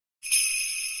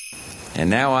And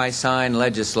now I sign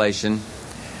legislation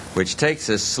which takes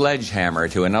a sledgehammer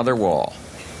to another wall.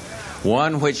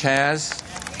 One which has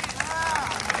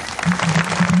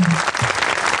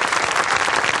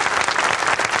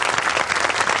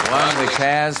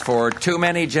for too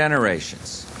many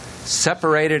generations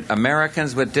separated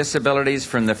Americans with disabilities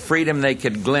from the freedom they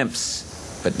could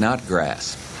glimpse but not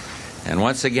grasp. And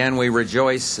once again we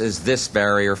rejoice as this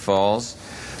barrier falls,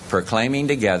 proclaiming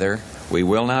together, we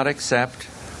will not accept,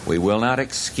 we will not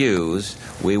excuse,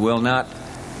 we will not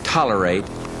tolerate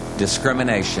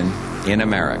discrimination in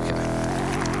America.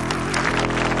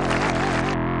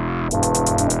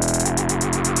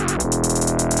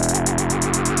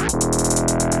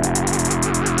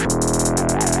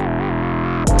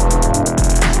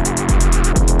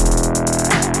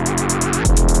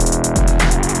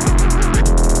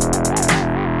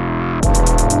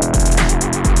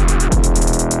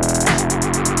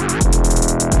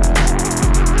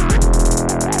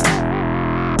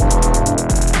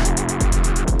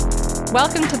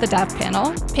 Welcome to the Deaf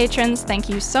Panel. Patrons, thank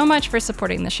you so much for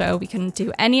supporting the show. We couldn't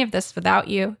do any of this without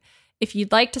you. If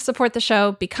you'd like to support the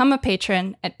show, become a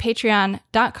patron at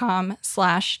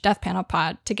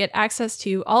patreon.com/deafpanelpod to get access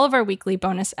to all of our weekly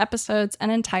bonus episodes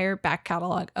and entire back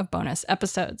catalog of bonus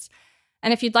episodes.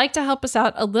 And if you'd like to help us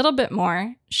out a little bit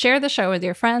more, share the show with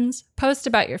your friends, post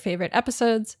about your favorite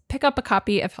episodes, pick up a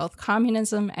copy of Health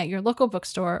Communism at your local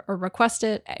bookstore or request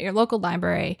it at your local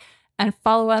library, and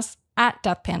follow us at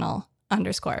deafpanel_.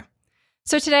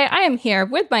 So today I am here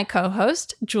with my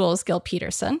co-host, Jules Gill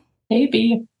Peterson. Hey,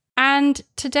 B. And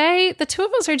today the two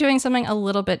of us are doing something a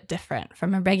little bit different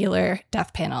from a regular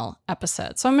Deaf Panel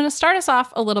episode. So I'm going to start us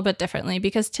off a little bit differently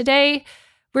because today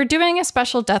we're doing a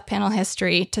special Deaf Panel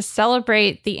history to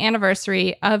celebrate the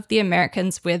anniversary of the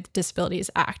Americans with Disabilities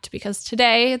Act. Because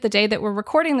today, the day that we're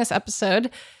recording this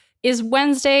episode, is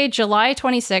Wednesday, July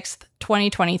 26th,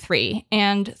 2023.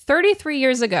 And 33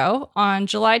 years ago, on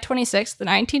July 26th,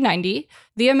 1990,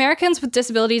 the Americans with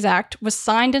Disabilities Act was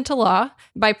signed into law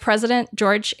by President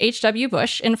George H.W.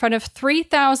 Bush in front of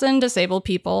 3,000 disabled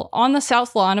people on the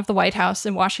South Lawn of the White House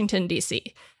in Washington,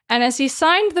 D.C. And as he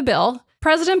signed the bill,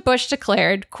 President Bush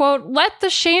declared, quote, "Let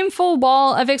the shameful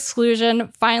wall of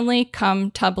exclusion finally come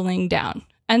tumbling down."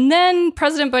 And then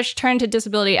President Bush turned to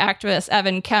disability activist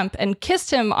Evan Kemp and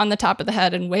kissed him on the top of the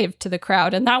head and waved to the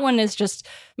crowd. And that one is just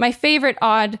my favorite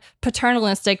odd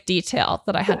paternalistic detail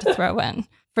that I had to throw in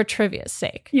for trivia's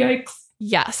sake. Yikes.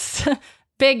 Yes.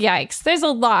 Big yikes. There's a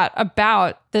lot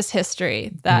about this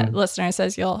history that listeners,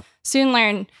 as you'll soon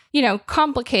learn,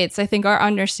 complicates, I think, our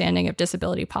understanding of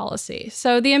disability policy.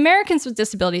 So the Americans with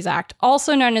Disabilities Act,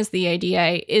 also known as the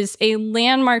ADA, is a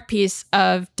landmark piece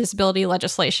of disability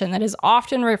legislation that is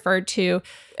often referred to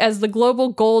as the global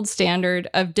gold standard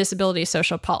of disability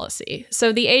social policy.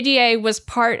 So the ADA was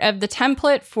part of the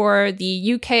template for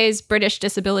the UK's British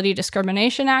Disability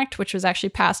Discrimination Act, which was actually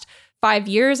passed 5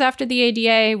 years after the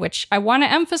ADA, which I want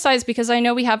to emphasize because I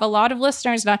know we have a lot of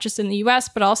listeners, not just in the US,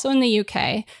 but also in the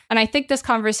UK. And I think this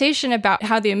conversation about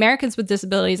how the Americans with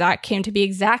Disabilities Act came to be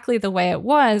exactly the way it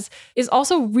was is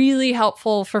also really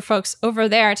helpful for folks over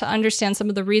there to understand some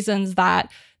of the reasons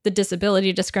that the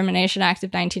Disability Discrimination Act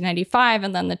of 1995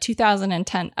 and then the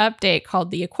 2010 update called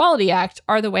the Equality Act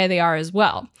are the way they are as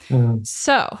well.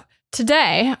 So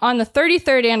today, on the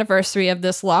 33rd anniversary of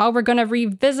this law, we're going to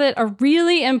revisit a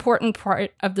really important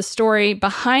part of the story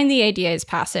behind the ADA's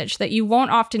passage that you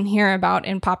won't often hear about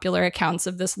in popular accounts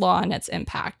of this law and its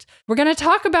impact. We're going to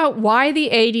talk about why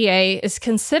the ADA is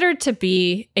considered to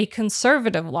be a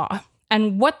conservative law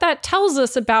and what that tells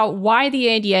us about why the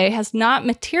ADA has not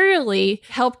materially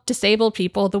helped disabled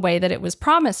people the way that it was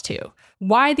promised to.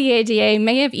 Why the ADA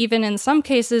may have even in some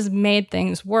cases made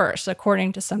things worse,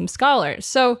 according to some scholars.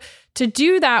 So to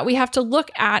do that, we have to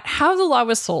look at how the law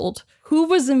was sold, who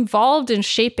was involved in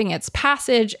shaping its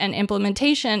passage and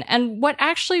implementation, and what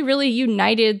actually really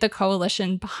united the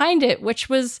coalition behind it, which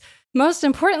was, most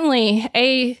importantly,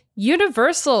 a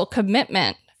universal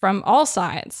commitment from all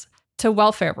sides to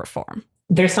welfare reform.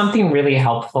 There's something really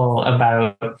helpful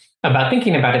about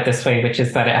thinking about it this way, which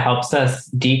is that it helps us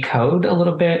decode a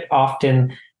little bit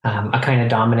often a kind of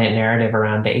dominant narrative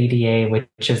around the ADA,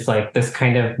 which is like this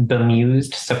kind of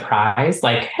bemused surprise,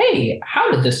 like, hey,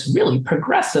 how did this really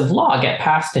progressive law get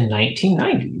passed in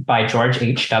 1990 by George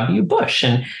H.W. Bush?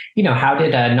 And, how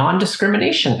did a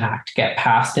non-discrimination act get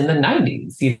passed in the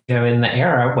 90s, in the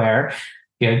era where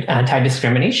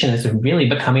anti-discrimination is really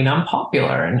becoming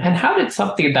unpopular? And how did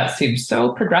something that seems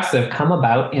so progressive come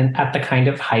about at the kind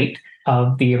of height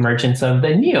of the emergence of the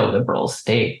neoliberal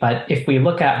state. But if we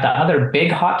look at the other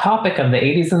big hot topic of the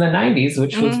 80s and the 90s,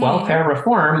 which was welfare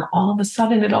reform, all of a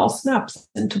sudden it all snaps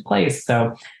into place.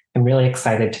 So I'm really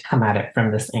excited to come at it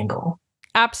from this angle.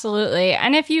 Absolutely.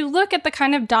 And if you look at the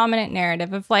kind of dominant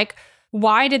narrative of like,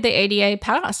 why did the ADA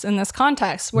pass in this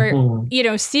context where,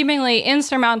 seemingly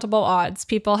insurmountable odds,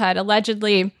 people had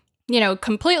allegedly,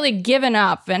 completely given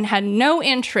up and had no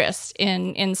interest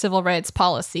in civil rights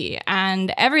policy.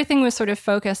 And everything was sort of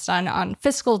focused on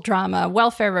fiscal drama,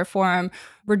 welfare reform,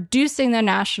 reducing the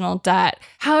national debt.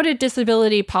 How did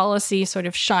disability policy sort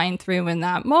of shine through in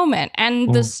that moment?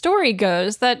 And the story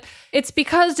goes that it's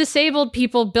because disabled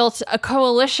people built a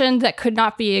coalition that could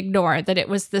not be ignored, that it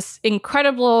was this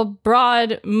incredible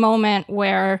broad moment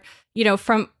where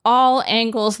from all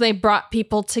angles, they brought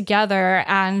people together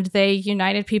and they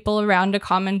united people around a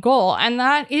common goal. And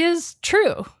that is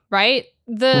true, right?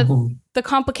 The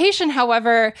complication,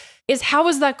 however, is how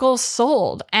was that goal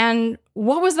sold? And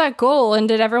what was that goal? And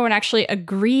did everyone actually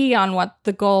agree on what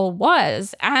the goal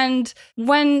was? And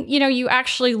when, you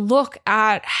actually look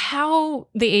at how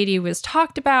the ADA was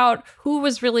talked about, who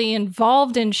was really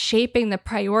involved in shaping the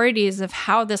priorities of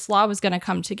how this law was going to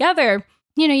come together,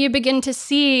 you begin to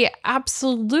see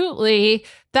absolutely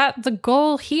that the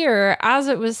goal here, as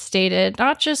it was stated,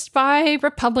 not just by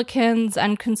Republicans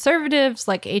and conservatives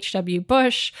like H.W.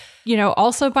 Bush,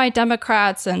 also by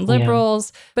Democrats and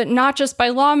liberals, but not just by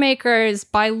lawmakers,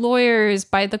 by lawyers,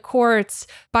 by the courts,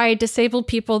 by disabled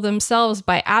people themselves,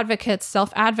 by advocates,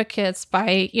 self-advocates,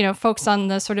 by, folks on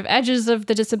the sort of edges of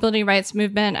the disability rights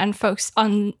movement and folks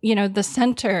on, the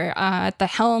center at the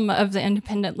helm of the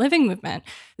independent living movement.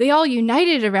 They all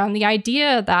united around the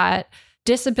idea that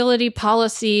disability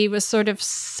policy was sort of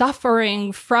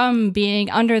suffering from being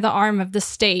under the arm of the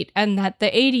state, and that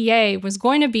the ADA was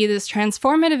going to be this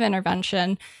transformative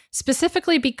intervention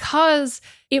specifically because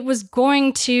it was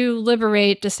going to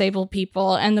liberate disabled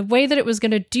people. And the way that it was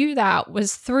going to do that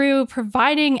was through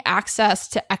providing access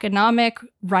to economic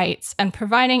rights and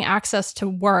providing access to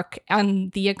work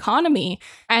and the economy,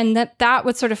 and that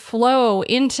would sort of flow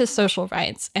into social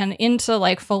rights and into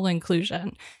like full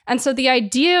inclusion. And so the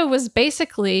idea was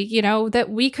basically, that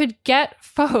we could get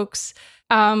folks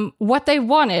what they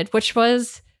wanted, which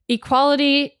was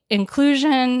equality,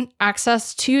 inclusion,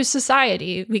 access to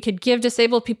society. We could give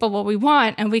disabled people what we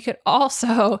want, and we could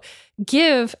also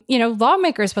give,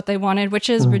 lawmakers what they wanted, which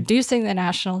is reducing the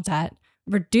national debt,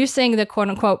 reducing the quote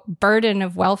unquote burden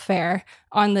of welfare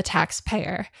on the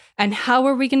taxpayer. And how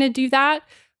are we going to do that?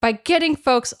 By getting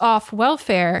folks off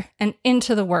welfare and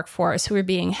into the workforce who are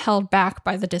being held back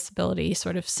by the disability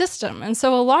sort of system. And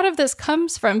so a lot of this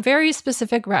comes from very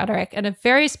specific rhetoric and a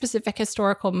very specific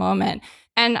historical moment.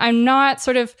 And I'm not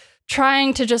sort of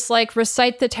trying to just like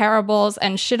recite the terribles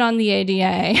and shit on the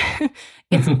ADA.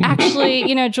 It's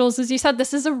actually, Jules, as you said,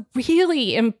 this is a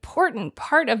really important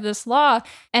part of this law.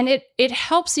 And it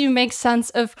helps you make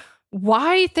sense of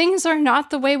why things are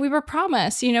not the way we were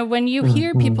promised. When you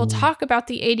hear people talk about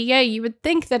the ADA, you would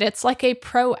think that it's like a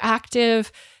proactive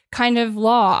kind of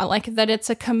law, like that it's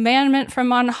a commandment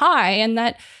from on high, and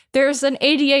that there's an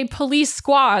ADA police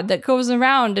squad that goes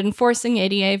around enforcing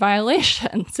ADA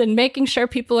violations and making sure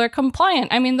people are compliant.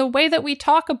 I mean, the way that we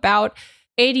talk about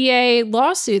ADA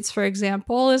lawsuits, for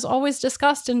example, is always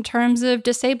discussed in terms of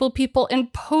disabled people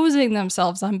imposing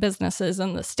themselves on businesses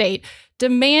in the state,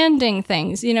 demanding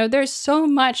things. There's so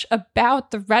much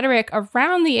about the rhetoric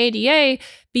around the ADA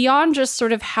beyond just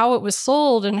sort of how it was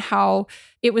sold and how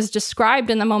it was described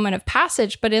in the moment of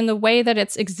passage, but in the way that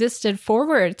it's existed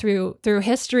forward through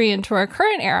history into our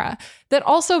current era, that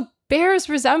also bears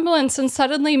resemblance and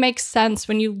suddenly makes sense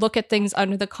when you look at things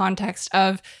under the context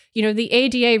of, the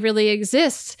ADA really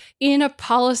exists in a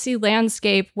policy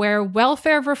landscape where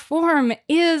welfare reform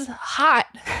is hot,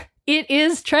 it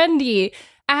is trendy,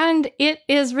 and it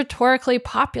is rhetorically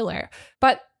popular.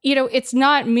 But it's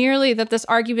not merely that this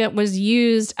argument was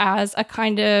used as a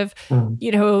kind of,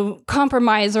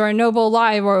 compromise or a noble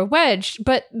lie or a wedge,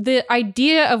 but the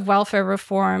idea of welfare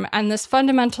reform and this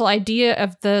fundamental idea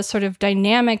of the sort of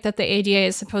dynamic that the ADA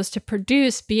is supposed to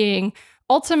produce being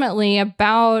ultimately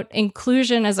about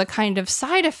inclusion as a kind of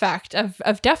side effect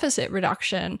of deficit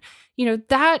reduction,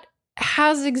 that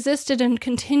has existed and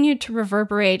continued to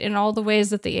reverberate in all the ways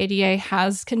that the ADA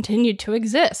has continued to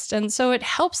exist. And so it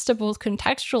helps to both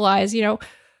contextualize,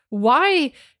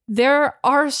 why there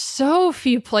are so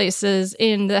few places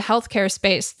in the healthcare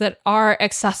space that are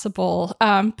accessible,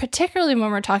 particularly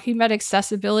when we're talking about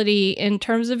accessibility in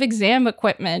terms of exam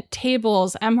equipment,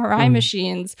 tables, MRI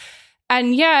machines.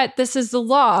 And yet, this is the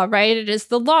law, right? It is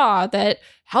the law that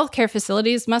healthcare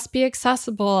facilities must be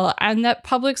accessible and that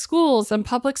public schools and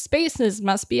public spaces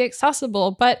must be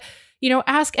accessible. But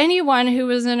ask anyone who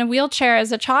was in a wheelchair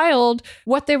as a child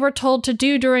what they were told to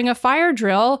do during a fire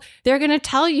drill. They're going to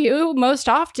tell you most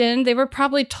often they were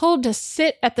probably told to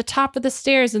sit at the top of the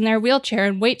stairs in their wheelchair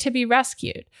and wait to be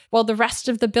rescued while the rest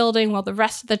of the building, while the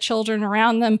rest of the children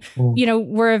around them,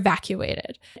 were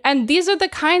evacuated. And these are the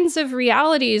kinds of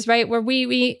realities, right, where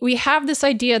we have this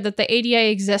idea that the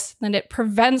ADA exists and it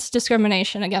prevents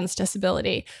discrimination against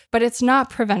disability, but it's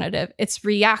not preventative, it's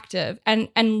reactive. And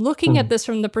looking at this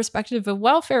from the perspective of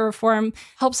welfare reform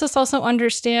helps us also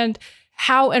understand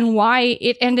how and why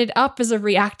it ended up as a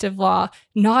reactive law,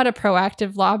 not a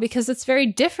proactive law, because it's very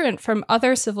different from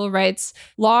other civil rights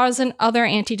laws and other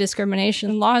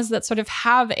anti-discrimination laws that sort of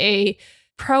have a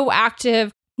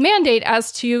proactive mandate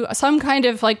as to some kind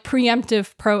of like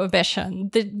preemptive prohibition.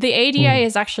 The ADA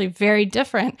is actually very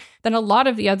different than a lot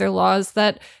of the other laws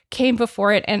that came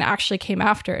before it and actually came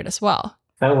after it as well.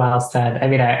 So well said. I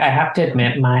mean, I have to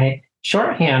admit, my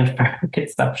shorthand for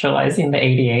conceptualizing the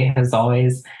ADA has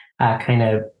always kind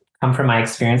of come from my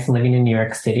experience living in New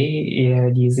York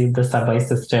City, using the subway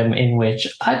system in which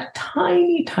a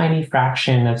tiny, tiny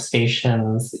fraction of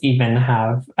stations even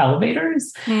have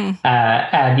elevators. And,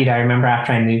 I remember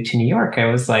after I moved to New York, I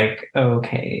was like,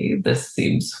 okay, this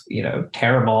seems,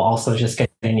 terrible. Also just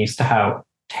getting used to how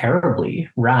terribly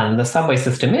run the subway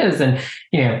system is. And,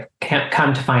 can't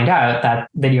come to find out that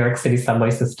the New York City subway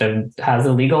system has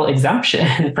a legal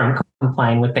exemption from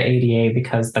complying with the ADA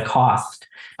because the cost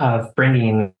of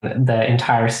bringing the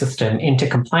entire system into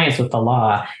compliance with the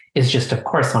law is just, of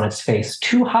course, on its face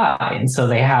too high. And so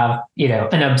they have,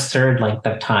 an absurd length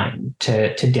of time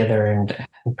to dither and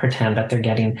pretend that they're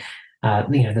getting,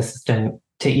 the system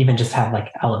to even just have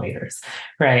like elevators,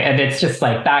 right? And it's just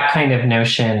like that kind of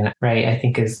notion, right? I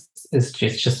think is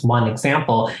just one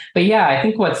example. But yeah, I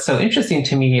think what's so interesting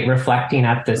to me reflecting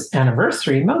at this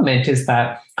anniversary moment is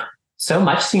that so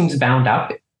much seems bound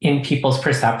up in people's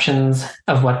perceptions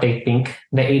of what they think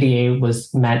the ADA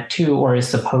was meant to or is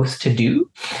supposed to do.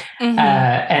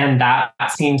 And that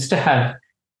seems to have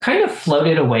kind of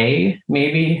floated away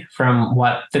maybe from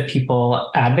what the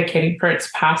people advocating for its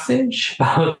passage,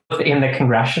 both in the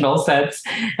congressional sense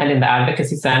and in the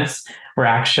advocacy sense, were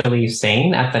actually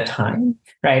saying at the time,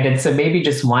 right? And so maybe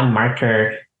just one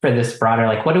marker for this broader,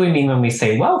 like, what do we mean when we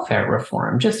say welfare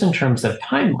reform, just in terms of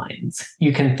timelines?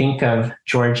 You can think of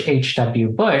George H.W.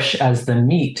 Bush as the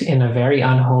meat in a very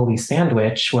unholy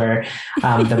sandwich where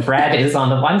the bread is on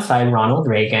the one side, Ronald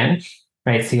Reagan,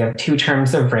 right? So you have 2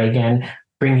 terms of Reagan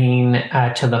bringing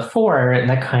to the fore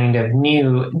the kind of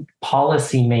new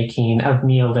policy making of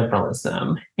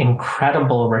neoliberalism,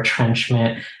 incredible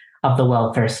retrenchment of the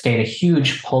welfare state, a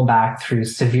huge pullback through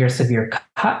severe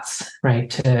cuts, right,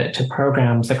 to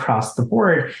programs across the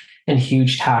board, and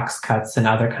huge tax cuts and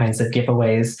other kinds of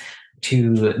giveaways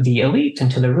to the elite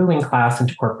and to the ruling class and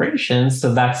to corporations.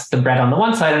 So that's the bread on the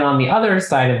one side. And on the other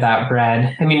side of that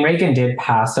bread, I mean, Reagan did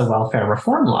pass a welfare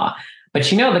reform law. But,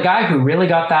 the guy who really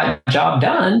got that job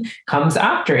done comes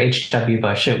after H.W.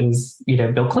 Bush. It was,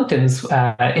 Bill Clinton's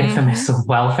infamous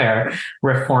welfare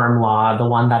reform law, the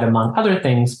one that, among other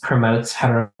things, promotes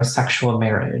heterosexual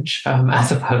marriage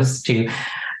as opposed to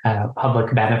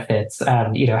public benefits,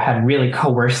 had really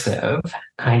coercive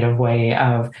kind of way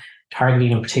of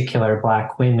targeting, in particular,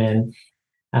 Black women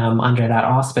under that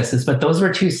auspices. But those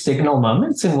were 2 signal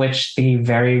moments in which the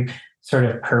very sort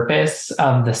of purpose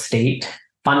of the state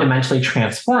fundamentally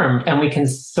transformed. And we can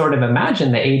sort of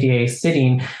imagine the ADA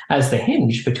sitting as the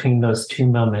hinge between those 2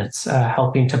 moments,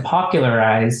 helping to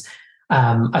popularize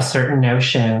a certain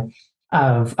notion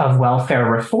of welfare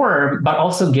reform, but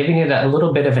also giving it a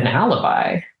little bit of an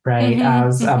alibi, right?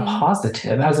 As a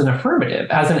positive, as an affirmative,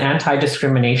 as an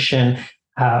anti-discrimination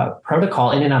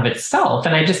protocol in and of itself.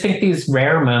 And I just think these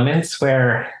rare moments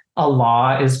where a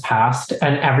law is passed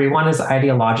and everyone is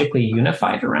ideologically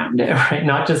unified around it, right?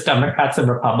 Not just Democrats and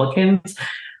Republicans,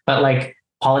 but like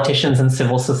politicians and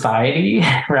civil society,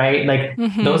 right? Like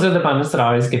those are the moments that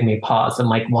always give me pause. I'm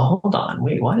like, well, hold on,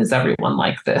 wait, why is everyone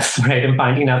like this, right? And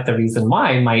finding out the reason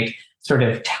why might sort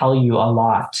of tell you a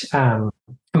lot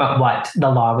about what the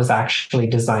law was actually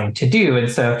designed to do. And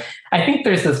so I think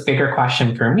there's this bigger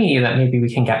question for me that maybe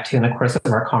we can get to in the course of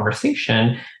our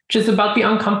conversation, which is about the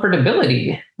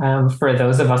uncomfortability for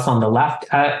those of us on the left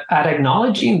at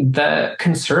acknowledging the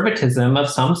conservatism of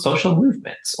some social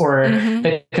movements, or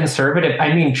the conservative,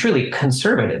 I mean, truly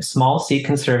conservative, small c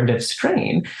conservative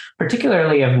strain,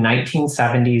 particularly of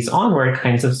 1970s onward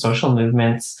kinds of social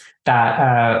movements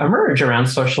that emerge around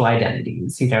social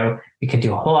identities. You know, we could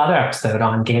do a whole other episode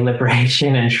on gay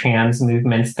liberation and trans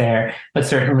movements there, but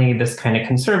certainly this kind of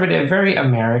conservative, very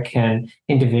American,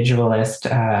 individualist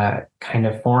kind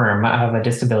of form of a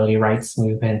disability rights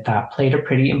movement that played a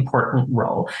pretty important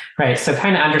role, right? So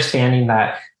kind of understanding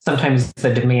that sometimes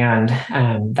the demand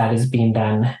that is being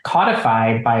then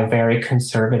codified by a very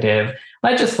conservative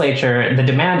legislature, the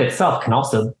demand itself can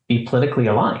also be politically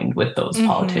aligned with those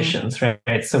politicians,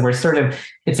 right? So we're sort of,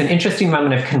 it's an interesting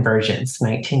moment of convergence,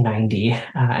 1990,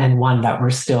 and one that we're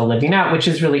still living out, which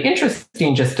is really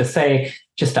interesting just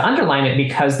to underline it,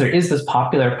 because there is this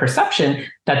popular perception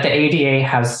that the ADA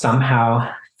has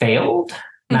somehow failed,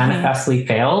 manifestly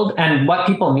failed. And what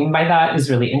people mean by that is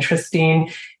really interesting.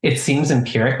 It seems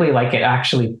empirically like it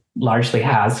actually largely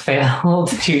has failed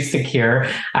to secure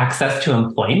access to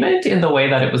employment in the way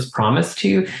that it was promised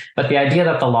to. But the idea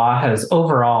that the law has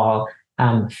overall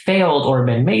failed or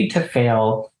been made to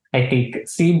fail, I think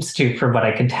seems to, from what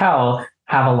I can tell,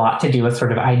 have a lot to do with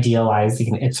sort of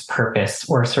idealizing its purpose,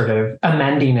 or sort of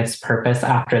amending its purpose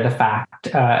after the fact,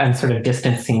 and sort of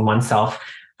distancing oneself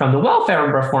from the welfare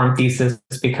reform thesis.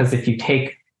 Because if you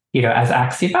take, you know, as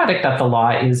axiomatic that the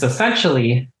law is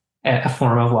essentially a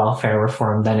form of welfare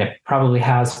reform, then it probably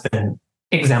has been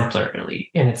exemplary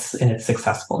in its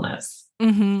successfulness.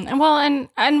 Well,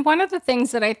 and one of the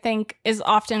things that I think is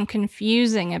often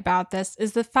confusing about this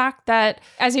is the fact that,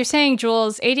 as you're saying,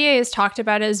 Jules, ADA is talked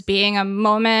about as being a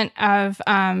moment of,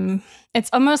 it's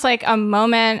almost like a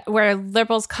moment where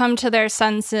liberals come to their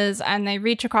senses and they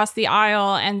reach across the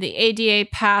aisle, and the ADA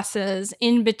passes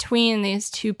in between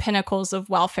these two pinnacles of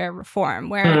welfare reform,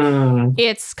 where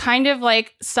it's kind of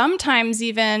like, sometimes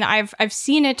even I've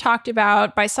seen it talked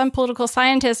about by some political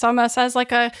scientists almost as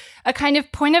like a kind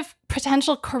of point of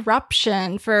potential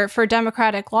corruption for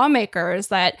Democratic lawmakers,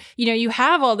 that, you know, you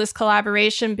have all this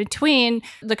collaboration between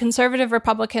the conservative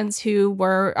Republicans who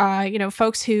were,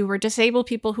 folks who were disabled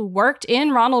people who worked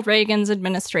in Ronald Reagan's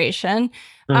administration,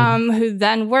 who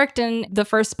then worked in the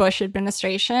first Bush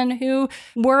administration, who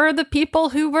were the people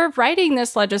who were writing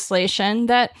this legislation,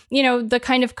 that, you know, the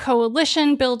kind of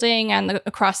coalition building and the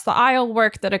across the aisle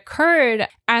work that occurred,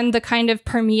 and the kind of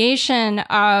permeation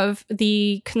of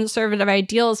the conservative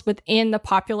ideals within the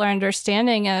popular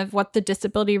understanding of what the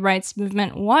disability rights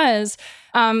movement was.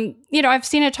 I've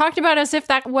seen it talked about as if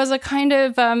that was a kind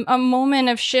of a moment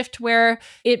of shift where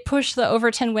it pushed the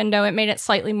Overton window. It made it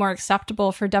slightly more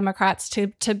acceptable for Democrats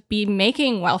to be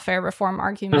making welfare reform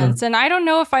arguments. And I don't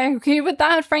know if I agree with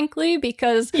that, frankly,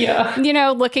 because,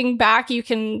 looking back, you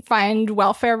can find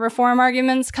welfare reform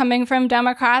arguments coming from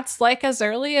Democrats like as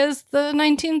early as the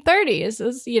 1930s.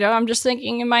 I'm just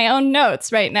thinking in my own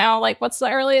notes right now, like, what's the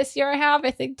earliest year I have?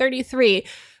 I think 33.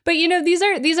 But,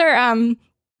 these are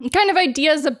kind of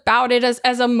ideas about it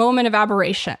as a moment of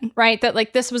aberration, right? That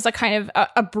like this was a kind of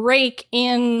a break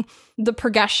in the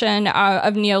progression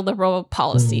of neoliberal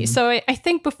policy. So I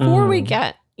think before we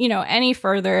get, any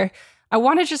further, I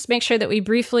want to just make sure that we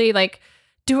briefly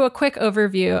do a quick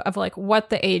overview of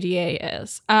what the ADA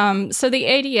is. So the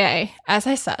ADA, as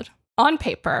I said, on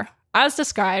paper, as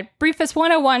described, briefest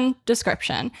 101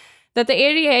 description, that the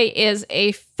ADA is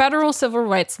a federal civil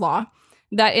rights law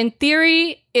that in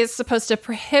theory is supposed to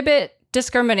prohibit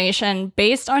discrimination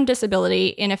based on disability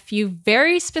in a few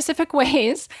very specific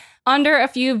ways under a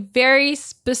few very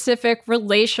specific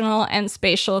relational and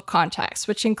spatial contexts,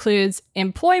 which includes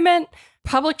employment,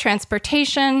 public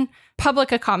transportation,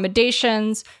 public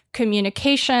accommodations,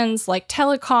 communications like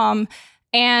telecom,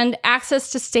 and access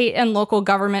to state and local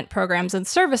government programs and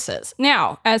services.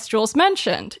 Now, as Jules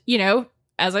mentioned,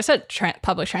 as I said,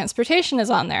 public transportation is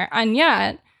on there, and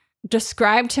yet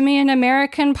describe to me an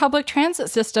American public transit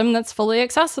system that's fully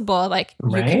accessible.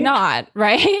 You cannot,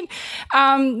 right?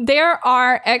 There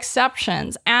are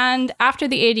exceptions. And after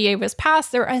the ADA was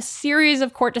passed, there were a series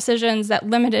of court decisions that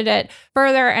limited it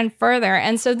further and further.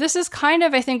 And so this is kind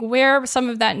of, I think, where some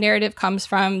of that narrative comes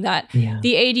from, that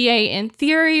the ADA in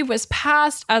theory was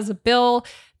passed as a bill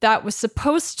that was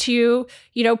supposed to,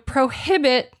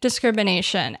 prohibit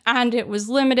discrimination. And it was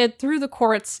limited through the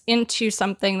courts into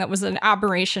something that was an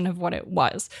aberration of what it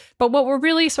was. But what we're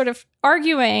really sort of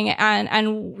arguing and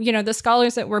the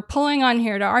scholars that we're pulling on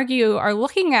here to argue are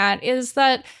looking at is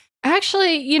that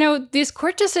actually, these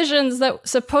court decisions that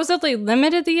supposedly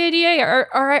limited the ADA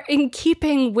are in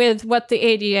keeping with what the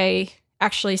ADA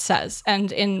actually says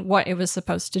and in what it was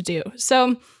supposed to do.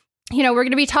 So we're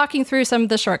going to be talking through some of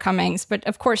the shortcomings, but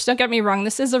of course, don't get me wrong,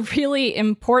 this is a really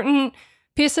important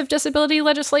piece of disability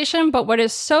legislation. But what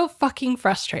is so fucking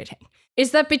frustrating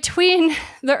is that between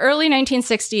the early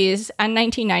 1960s and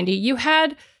 1990, you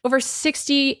had over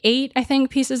 68, I think,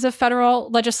 pieces of federal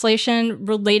legislation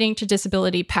relating to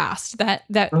disability passed that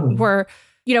were,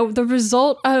 the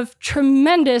result of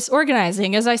tremendous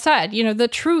organizing. As I said, the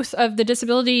truth of the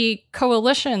disability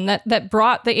coalition that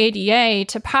brought the ADA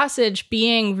to passage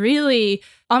being really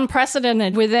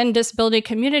unprecedented within disability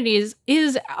communities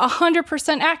is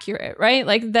 100% accurate, right?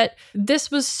 Like that this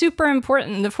was super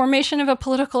important. The formation of a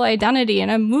political identity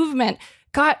and a movement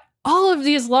got all of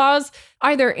these laws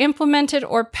either implemented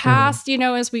or passed,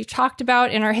 as we've talked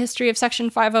about in our history of Section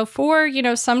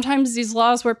 504, sometimes these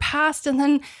laws were passed and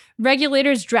then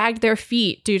regulators dragged their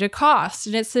feet due to cost.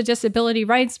 And it's the disability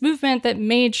rights movement that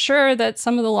made sure that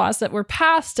some of the laws that were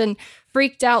passed and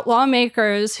freaked out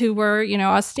lawmakers who were,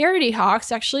 austerity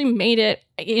hawks actually made it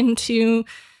into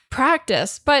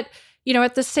practice. But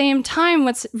at the same time,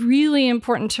 what's really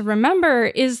important to remember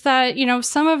is that,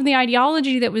 some of the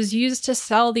ideology that was used to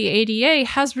sell the ADA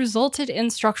has resulted in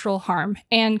structural harm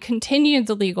and continued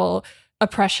the legal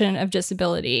oppression of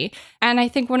disability. And I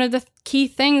think one of the key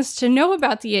things to know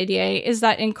about the ADA is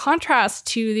that in contrast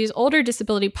to these older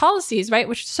disability policies, right,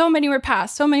 which so many were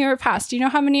passed. Do you know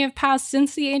how many have passed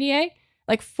since the ADA?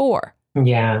 Like 4.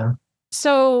 Yeah.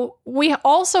 So we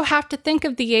also have to think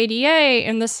of the ADA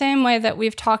in the same way that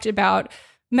we've talked about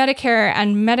Medicare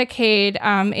and Medicaid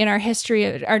in our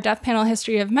history, our death panel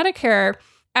history of Medicare,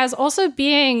 as also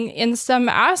being in some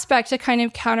aspect a kind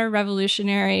of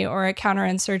counter-revolutionary or a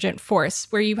counterinsurgent force,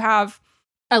 where you have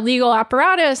a legal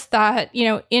apparatus that,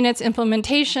 in its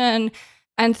implementation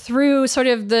and through sort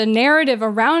of the narrative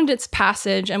around its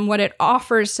passage and what it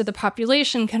offers to the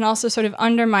population can also sort of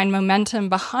undermine momentum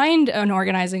behind an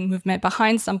organizing movement,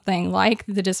 behind something like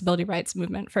the disability rights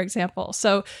movement, for example.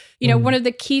 So, one of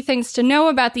the key things to know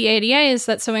about the ADA is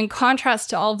that, so in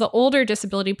contrast to all of the older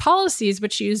disability policies,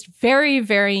 which used very,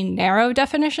 very narrow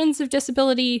definitions of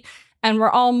disability and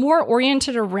were all more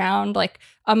oriented around like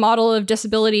a model of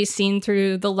disability seen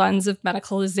through the lens of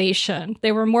medicalization.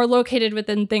 They were more located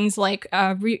within things like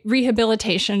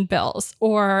rehabilitation bills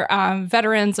or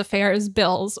veterans affairs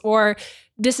bills or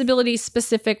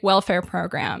disability-specific welfare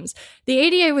programs. The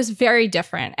ADA was very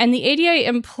different, and the ADA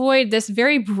employed this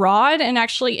very broad and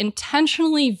actually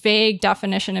intentionally vague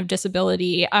definition of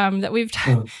disability that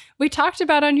we talked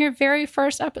about on your very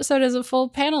first episode as a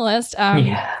full panelist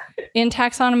in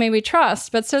Taxonomy We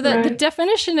Trust. But so the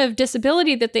definition of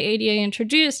disability that the ADA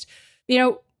introduced,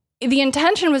 the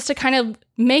intention was to kind of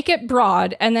make it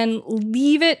broad and then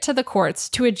leave it to the courts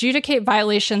to adjudicate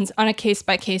violations on a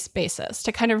case-by-case basis,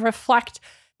 to kind of reflect,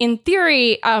 in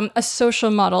theory, a social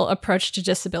model approach to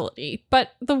disability.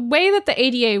 But the way that the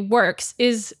ADA works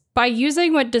is by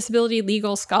using what disability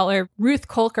legal scholar Ruth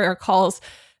Kolker calls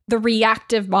the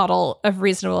reactive model of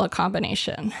reasonable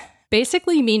accommodation,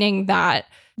 basically meaning that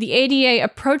the ADA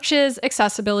approaches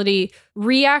accessibility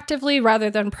reactively rather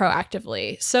than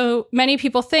proactively. So many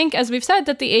people think, as we've said,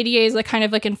 that the ADA is a kind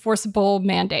of like enforceable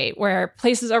mandate where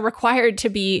places are required to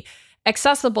be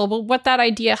accessible. But what that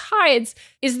idea hides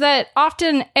is that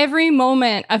often every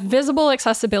moment of visible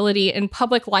accessibility in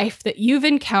public life that you've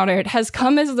encountered has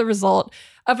come as the result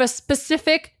of a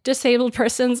specific disabled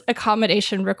person's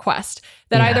accommodation request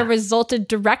that either resulted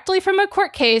directly from a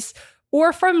court case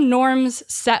or from norms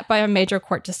set by a major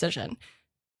court decision.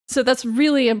 So that's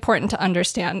really important to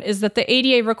understand, is that the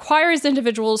ADA requires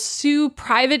individuals sue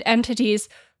private entities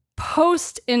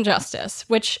post-injustice,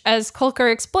 which, as Kolker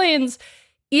explains,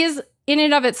 is in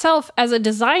and of itself, as a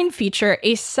design feature,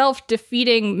 a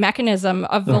self-defeating mechanism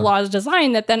of the law's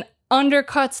design that then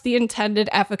undercuts the intended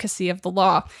efficacy of the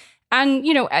law. And,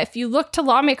 if you look to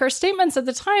lawmaker statements at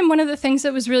the time, one of the things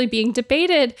that was really being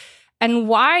debated and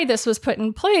why this was put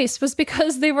in place was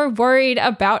because they were worried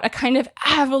about a kind of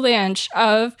avalanche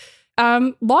of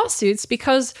lawsuits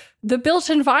because the built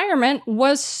environment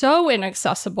was so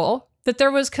inaccessible that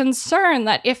there was concern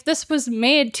that if this was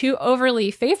made too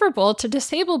overly favorable to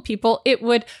disabled people, it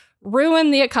would ruin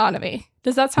the economy.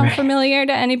 Does that sound familiar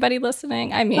to anybody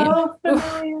listening? I mean,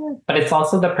 but it's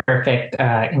also the perfect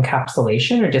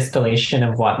encapsulation or distillation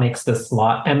of what makes this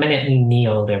law eminently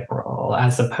neoliberal,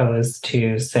 as opposed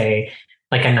to, say,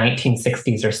 like a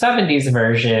 1960s or 70s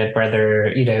version where there,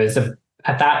 is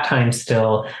at that time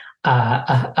still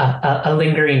a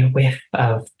lingering whiff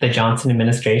of the Johnson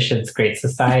administration's Great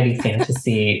Society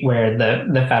fantasy, where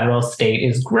the federal state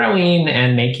is growing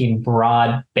and making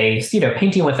broad-based,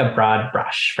 painting with a broad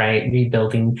brush, right?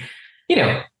 Rebuilding,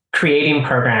 creating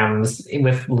programs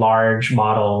with large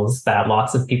models that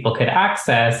lots of people could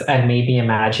access, and maybe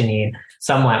imagining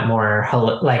somewhat more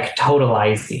like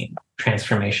totalizing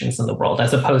transformations in the world,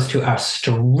 as opposed to a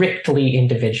strictly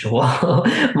individual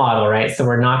model, right? So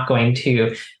we're not going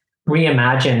to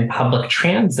reimagine public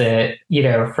transit,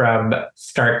 from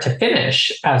start to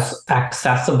finish as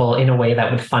accessible in a way that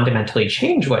would fundamentally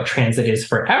change what transit is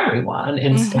for everyone.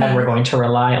 Instead, we're going to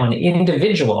rely on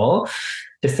individual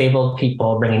disabled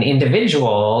people bringing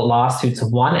individual lawsuits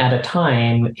one at a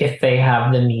time if they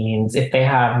have the means, if they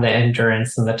have the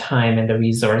endurance and the time and the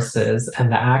resources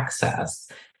and the access.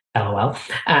 LOL.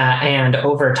 And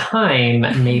over time,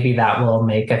 maybe that will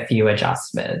make a few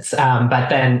adjustments. But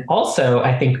then also,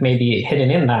 I think maybe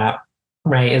hidden in that,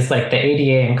 right, is like the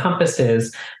ADA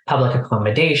encompasses public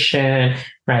accommodation,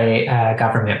 right,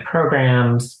 government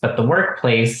programs, but the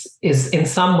workplace is in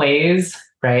some ways,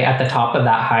 right, at the top of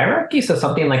that hierarchy. So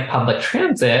something like public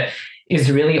transit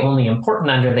is really only important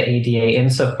under the ADA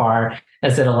insofar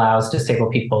as it allows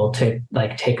disabled people to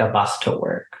like take a bus to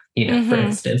work. For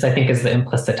instance, I think is the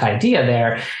implicit idea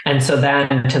there. And so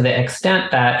then to the extent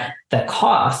that the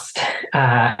cost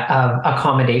of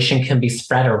accommodation can be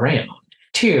spread around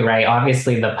too, right?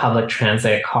 Obviously, the public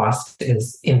transit cost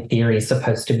is in theory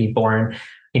supposed to be borne,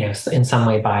 in some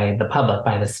way by the public,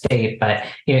 by the state. But,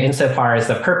 insofar as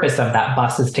the purpose of that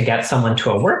bus is to get someone to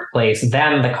a workplace,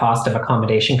 then the cost of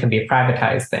accommodation can be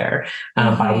privatized there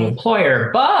by the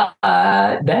employer. But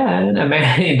then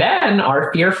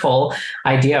our fearful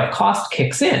idea of cost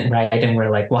kicks in, right? And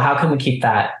we're like, well, how can we keep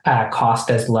that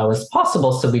cost as low as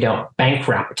possible so we don't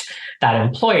bankrupt that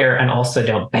employer and also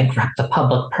don't bankrupt the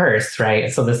public purse,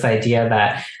 right? So this idea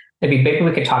that maybe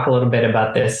we could talk a little bit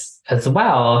about this as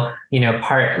well,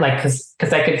 because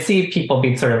I could see people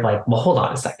being sort of like, well, hold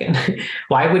on a second.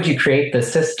 Why would you create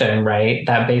this system, right,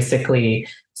 that basically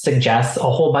suggests a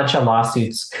whole bunch of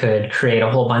lawsuits could create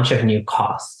a whole bunch of new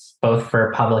costs, both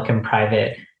for public and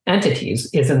private entities?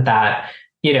 Isn't that,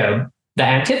 the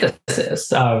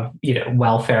antithesis of,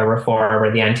 welfare reform,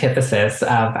 or the antithesis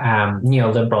of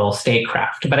neoliberal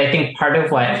statecraft? But I think part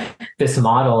of what this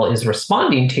model is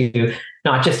responding to,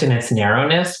 not just in its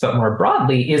narrowness, but more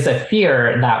broadly, is a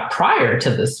fear that prior to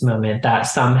this moment, that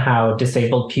somehow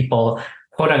disabled people,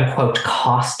 quote unquote,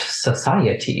 cost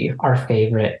society, our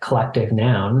favorite collective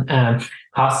noun,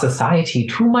 cost society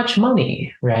too much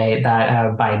money, right?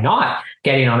 That by not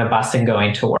getting on a bus and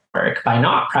going to work, by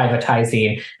not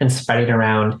privatizing and spreading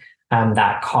around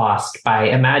that cost, by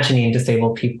imagining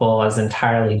disabled people as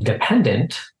entirely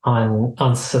dependent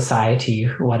on society,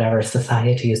 whatever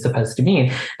society is supposed to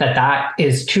mean, that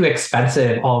is too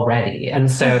expensive already. And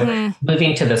so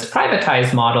moving to this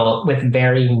privatized model with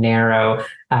very narrow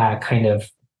kind of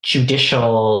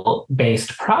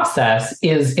judicial-based process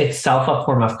is itself a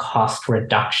form of cost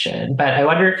reduction. But I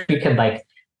wonder if you could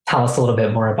tell us a little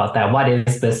bit more about that. What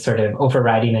is this sort of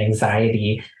overriding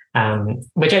anxiety,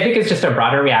 which I think is just a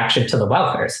broader reaction to the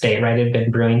welfare state, right? It had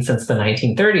been brewing since the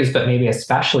 1930s, but maybe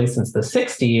especially since the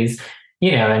 60s,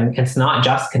 and it's not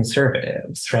just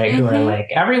conservatives, right? Who are like,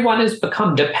 everyone has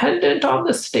become dependent on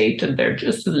the state and they're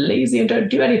just lazy and don't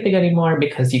do anything anymore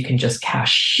because you can just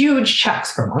cash huge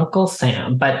checks from Uncle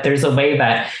Sam. But there's a way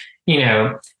that,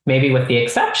 maybe with the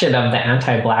exception of the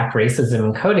anti-Black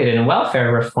racism encoded in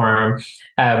welfare reform,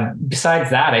 besides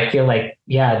that, I feel like,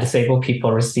 disabled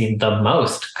people receive the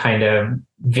most kind of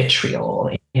vitriol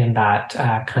in that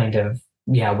kind of,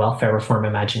 welfare reform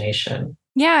imagination.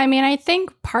 Yeah, I mean, I think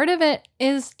part of it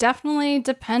is definitely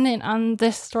dependent on the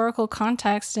historical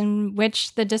context in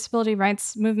which the disability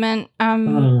rights movement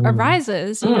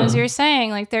arises. As you're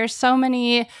saying, there's so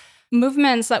many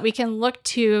movements that we can look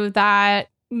to that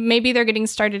maybe they're getting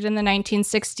started in the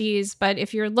 1960s, but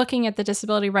if you're looking at the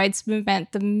disability rights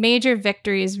movement, the major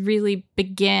victories really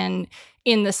begin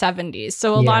in the 70s.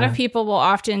 So a lot of people will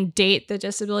often date the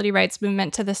disability rights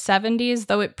movement to the 70s,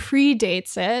 though it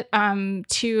predates it,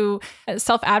 to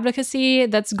self-advocacy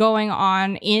that's going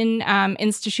on in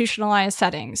institutionalized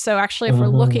settings. So actually, if we're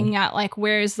looking at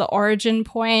where's the origin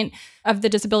point of the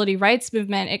disability rights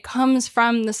movement, it comes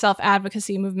from the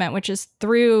self-advocacy movement, which is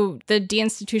through the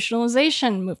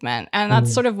deinstitutionalization movement. And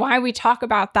that's sort of why we talk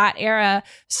about that era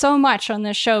so much on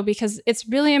this show, because it's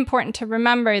really important to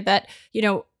remember that,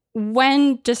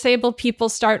 when disabled people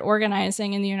start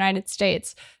organizing in the United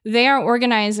States, they are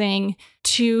organizing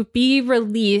to be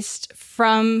released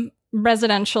from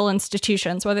residential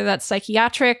institutions, whether that's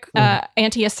psychiatric,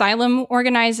 anti-asylum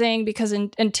organizing, because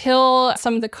until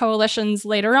some of the coalitions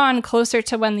later on, closer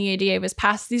to when the ADA was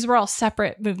passed, these were all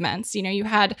separate movements. You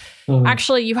had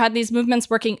these movements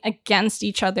working against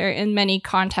each other in many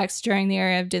contexts during the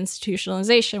era of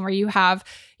deinstitutionalization, where you have,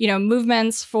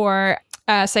 movements for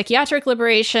psychiatric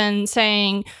liberation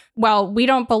saying, well, we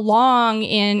don't belong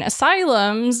in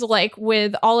asylums like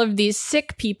with all of these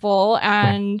sick people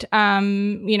and,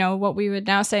 what we would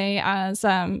now say as,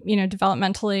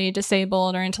 developmentally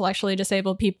disabled or intellectually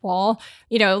disabled people,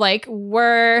 like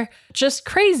we're just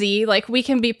crazy. Like we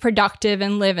can be productive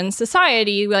and live in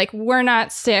society. Like we're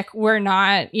not sick. We're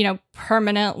not,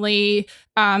 permanently,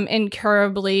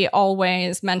 incurably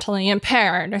always mentally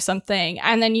impaired or something.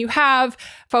 And then you have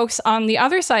folks on the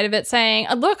other side of it saying,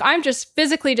 look, I'm just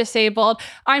physically disabled.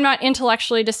 I'm not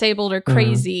intellectually disabled or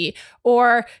crazy.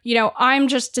 Or, I'm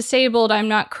just disabled. I'm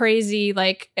not crazy,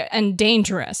 and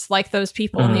dangerous like those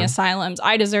people in the asylums.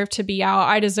 I deserve to be out.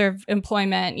 I deserve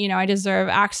employment. I deserve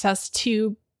access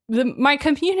to my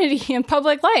community and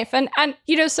public life. And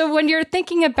so when you're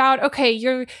thinking about, okay,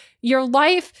 your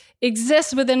life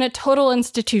exists within a total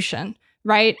institution,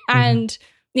 right? And,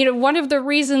 one of the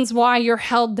reasons why you're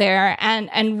held there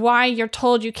and why you're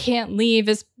told you can't leave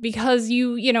is because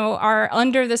you are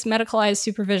under this medicalized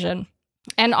supervision.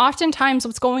 And oftentimes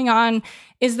what's going on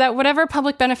is that whatever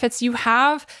public benefits you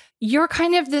have, you're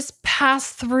kind of this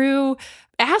pass-through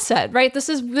asset, right? This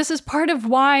is part of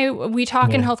why we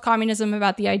talk in health communism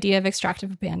about the idea of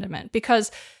extractive abandonment,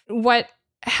 because what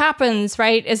happens,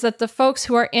 right, is that the folks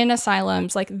who are in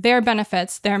asylums, like their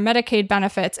benefits, their Medicaid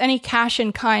benefits, any cash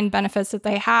in kind benefits that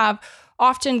they have,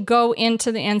 often go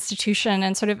into the institution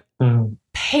and sort of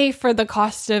pay for the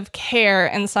cost of care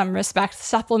in some respect,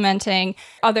 supplementing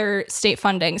other state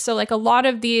funding. So like a lot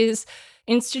of these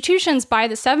institutions by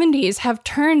the 70s have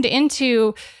turned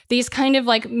into these kind of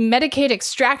like Medicaid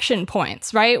extraction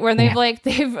points, right? Where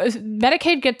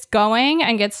Medicaid gets going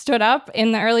and gets stood up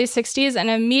in the early 60s, and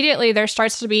immediately there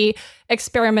starts to be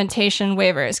experimentation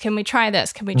waivers. Can we try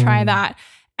this? Can we try that?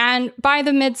 And by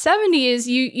the mid 70s,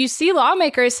 you see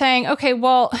lawmakers saying, okay,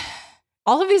 well,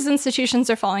 all of these institutions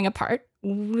are falling apart.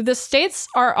 The states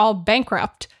are all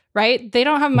bankrupt, right? They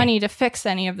don't have money to fix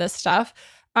any of this stuff.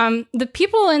 The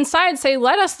people inside say,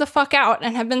 let us the fuck out,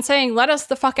 and have been saying, let us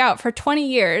the fuck out for 20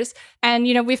 years. And,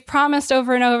 we've promised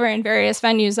over and over in various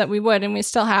venues that we would, and we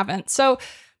still haven't. So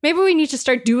maybe we need to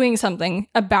start doing something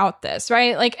about this,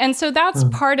 right? And so that's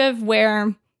part of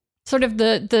where sort of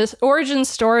the origin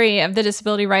story of the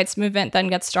disability rights movement then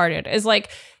gets started, is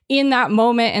in that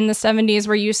moment in the 70s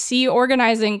where you see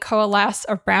organizing coalesce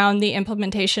around the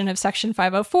implementation of Section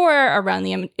 504, around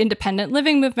the independent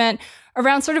living movement,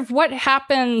 around sort of what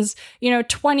happens,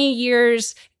 20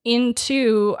 years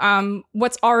into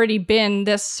what's already been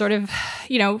this sort of,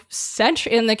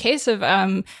 century, in the case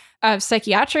of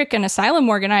psychiatric and asylum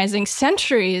organizing,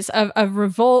 centuries of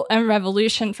revolt and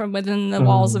revolution from within the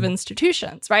walls of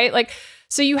institutions, right?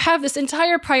 So you have this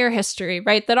entire prior history,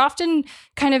 right, that often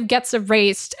kind of gets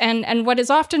erased. And what is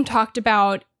often talked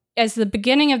about as the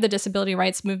beginning of the disability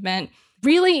rights movement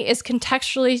really is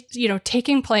contextually,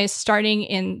 taking place starting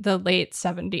in the late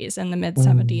 70s and the mid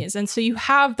 70s. And so you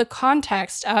have the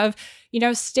context of,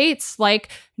 states like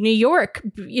New York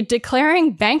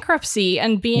declaring bankruptcy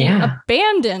and being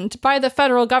abandoned by the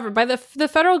federal government, by the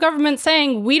federal government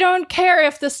saying, we don't care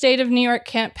if the state of New York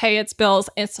can't pay its bills,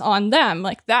 it's on them.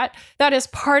 That is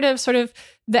part of sort of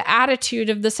the attitude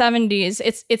of the 70s.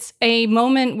 It's a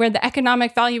moment where the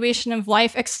economic valuation of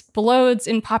life explodes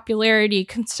in popularity.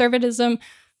 Conservatism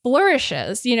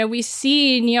flourishes. We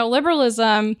see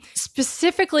neoliberalism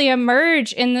specifically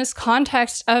emerge in this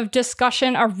context of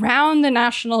discussion around the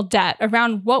national debt,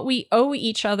 around what we owe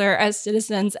each other as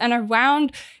citizens, and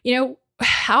around,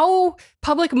 how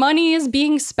public money is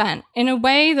being spent in a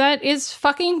way that is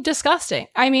fucking disgusting.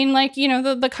 I mean,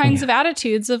 the kinds of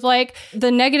attitudes of the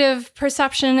negative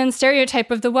perception and stereotype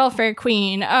of the welfare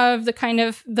queen, of the kind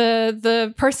of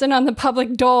the person on the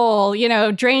public dole,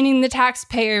 draining the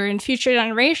taxpayer and future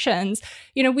generations.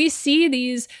 We see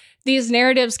these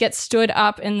narratives get stood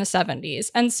up in the 70s.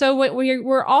 And so what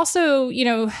we're also,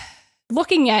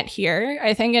 looking at here,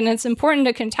 I think, and it's important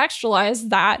to contextualize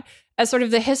that as sort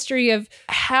of the history of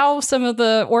how some of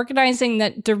the organizing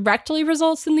that directly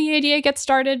results in the ADA gets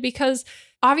started, because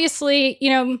obviously,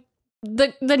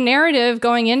 the narrative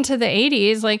going into the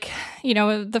 80s,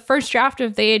 the first draft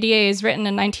of the ADA is written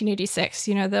in 1986.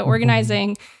 The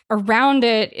organizing around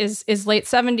it is late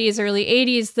 70s, early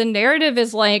 80s. The narrative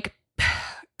is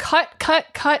cut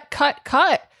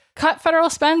cut federal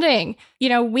spending.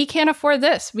 We can't afford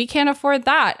this. We can't afford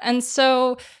that. And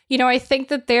so, I think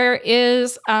that there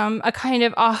is a kind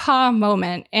of aha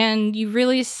moment. And you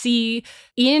really see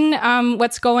in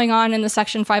what's going on in the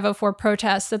Section 504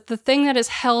 protests that the thing that has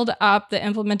held up the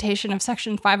implementation of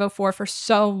Section 504 for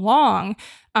so long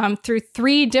through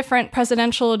 3 different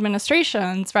presidential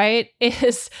administrations, right,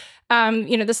 is,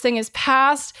 this thing is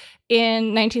passed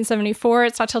in 1974.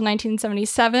 It's not till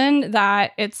 1977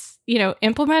 that it's,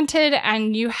 implemented.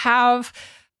 And you have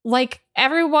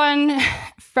everyone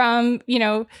from,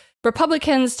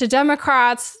 Republicans to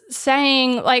Democrats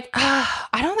saying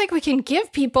I don't think we can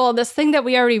give people this thing that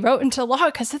we already wrote into law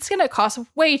because it's going to cost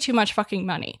way too much fucking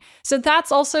money. So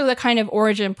that's also the kind of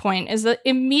origin point, is that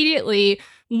immediately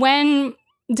when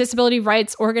disability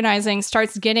rights organizing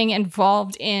starts getting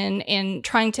involved in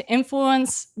trying to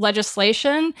influence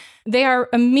legislation, they are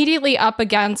immediately up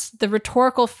against the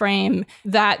rhetorical frame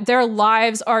that their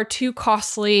lives are too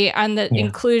costly and that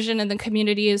inclusion in the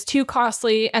community is too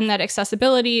costly and that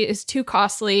accessibility is too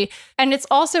costly. And it's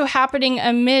also happening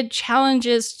amid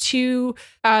challenges to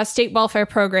state welfare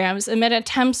programs, amid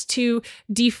attempts to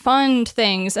defund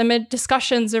things, amid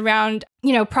discussions around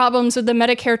problems with the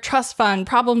Medicare Trust Fund,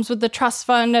 problems with the trust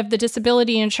fund of the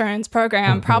disability insurance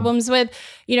program, problems with,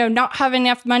 not having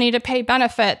enough money to pay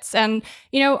benefits, and,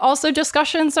 also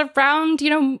discussions around,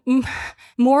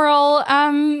 moral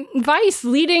vice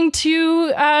leading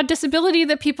to disability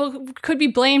that people could be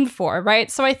blamed for, right?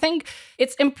 So I think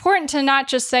it's important to not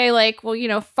just say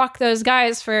fuck those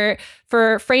guys for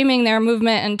framing their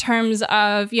movement in terms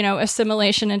of,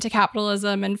 assimilation into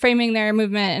capitalism, and framing their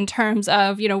movement in terms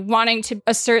of, wanting to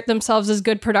assert themselves as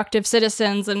good, productive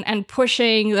citizens and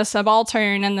pushing the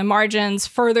subaltern and the margins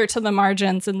further to the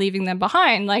margins and leaving them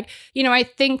behind. I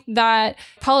think that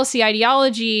policy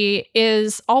ideology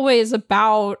is always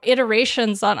about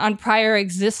iterations on prior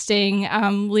existing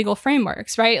legal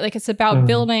frameworks, right? It's about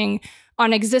building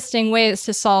on existing ways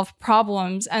to solve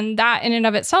problems. And that in and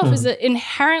of itself is an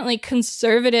inherently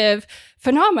conservative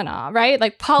phenomena,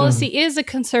 right? Policy is a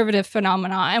conservative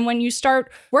phenomena. And when you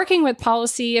start working with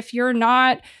policy, if you're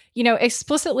not,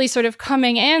 explicitly sort of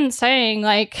coming in saying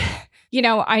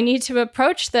I need to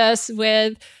approach this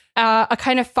with a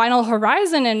kind of final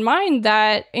horizon in mind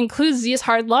that includes these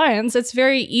hard lines, it's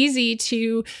very easy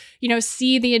to,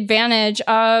 see the advantage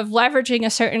of leveraging a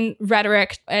certain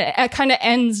rhetoric, a kind of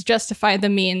ends justify the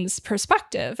means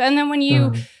perspective. And then when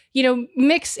you,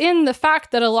 mix in the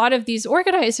fact that a lot of these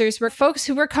organizers were folks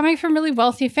who were coming from really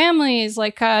wealthy families,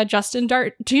 like Justin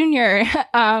Dart Jr.,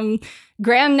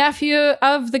 grandnephew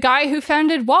of the guy who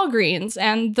founded Walgreens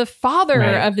and the father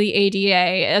of the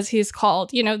ADA, as he's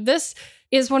called. This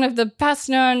is one of the best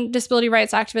known disability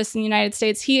rights activists in the United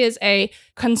States. He is a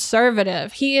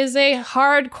conservative. He is a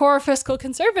hardcore fiscal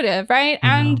conservative, right?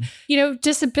 And,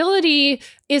 disability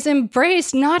is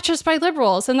embraced not just by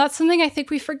liberals. And that's something I think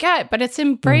we forget, but it's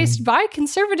embraced by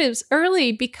conservatives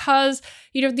early because,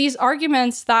 these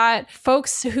arguments that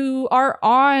folks who are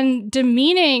on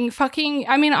demeaning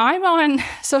I'm on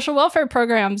social welfare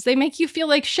programs. They make you feel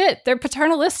like shit. They're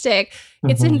paternalistic.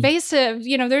 It's invasive.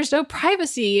 There's no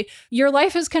privacy. Your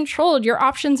life is controlled. Your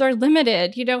options are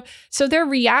limited, so they're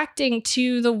reacting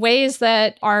to the ways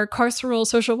that our carceral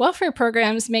social welfare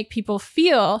programs make people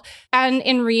feel. And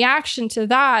in reaction to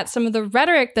that, some of the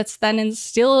rhetoric that's then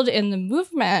instilled in the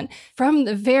movement from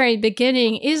the very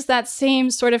beginning is that same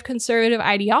sort of conservative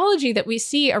ideology that we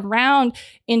see around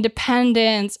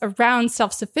independence, around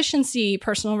self-sufficiency,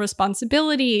 personal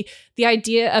responsibility, the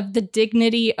idea of the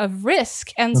dignity of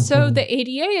risk. And so the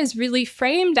ADA is really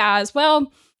framed as,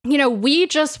 well, we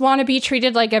just want to be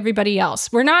treated like everybody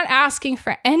else. We're not asking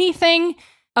for anything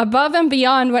above and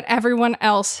beyond what everyone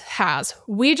else has.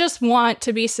 We just want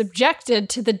to be subjected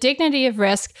to the dignity of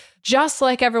risk just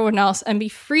like everyone else and be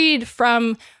freed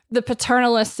from the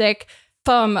paternalistic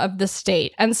thumb of the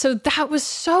state. And so that was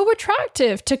so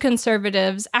attractive to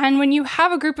conservatives. And when you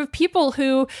have a group of people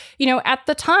who, at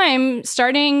the time,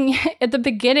 starting at the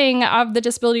beginning of the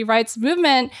disability rights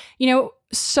movement,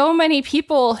 so many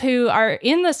people who are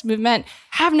in this movement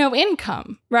have no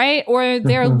income, right? Or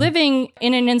they're living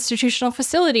in an institutional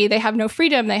facility. They have no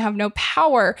freedom. They have no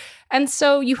power. And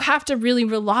so you have to really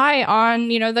rely on,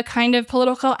 the kind of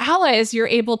political allies you're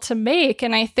able to make.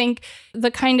 And I think the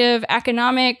kind of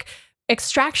economic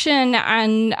extraction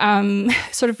and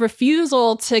sort of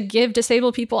refusal to give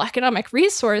disabled people economic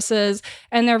resources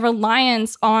and their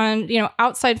reliance on,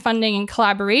 outside funding and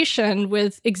collaboration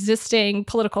with existing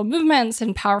political movements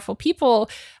and powerful people,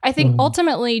 I think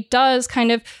ultimately does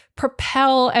kind of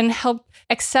propel and help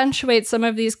accentuate some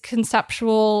of these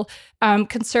conceptual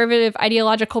conservative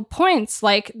ideological points,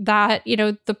 like that,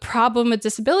 the problem with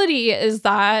disability is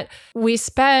that we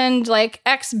spend like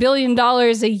X billion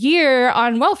dollars a year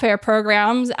on welfare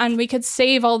programs, and we could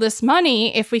save all this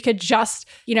money if we could just,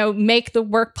 make the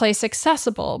workplace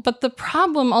accessible. But the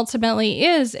problem ultimately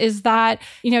is that,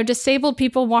 disabled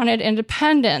people wanted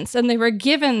independence, and they were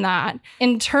given that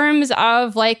in terms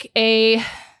of like a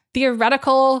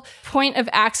theoretical point of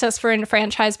access for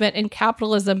enfranchisement in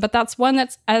capitalism, but that's one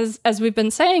that's, as we've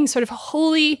been saying, sort of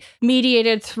wholly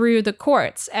mediated through the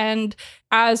courts. And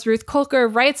as Ruth Kolker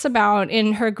writes about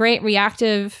in her great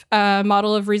reactive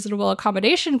model of reasonable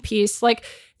accommodation piece, like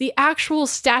the actual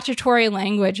statutory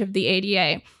language of the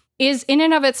ADA is in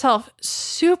and of itself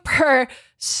super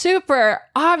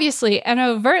obviously and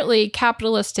overtly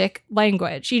capitalistic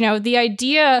language. The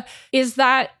idea is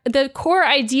that the core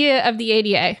idea of the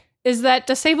ADA is that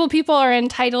disabled people are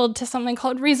entitled to something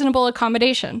called reasonable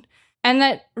accommodation, and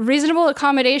that reasonable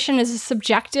accommodation is a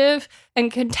subjective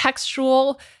and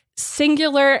contextual,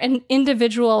 singular and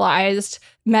individualized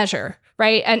measure,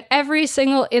 right? And every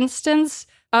single instance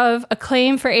of a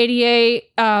claim for ADA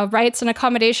rights and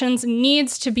accommodations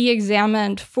needs to be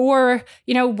examined for,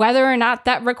 whether or not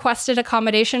that requested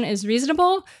accommodation is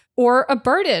reasonable or a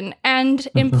burden. And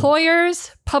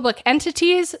employers, public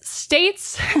entities,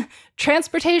 states,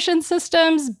 transportation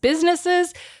systems,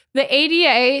 businesses, the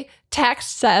ADA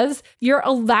text says you're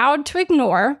allowed to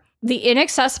ignore the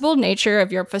inaccessible nature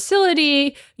of your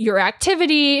facility, your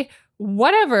activity,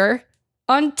 whatever,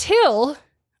 until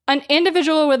an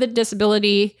individual with a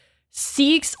disability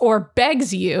seeks or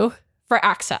begs you for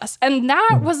access. And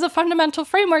that was the fundamental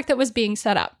framework that was being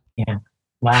set up. Yeah.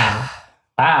 Wow.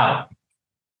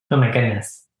 Oh my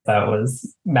goodness. That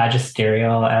was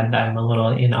magisterial, and I'm a little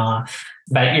in awe.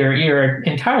 But you're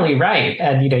entirely right.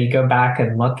 And you go back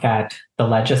and look at the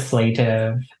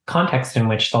legislative context in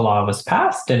which the law was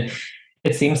passed, and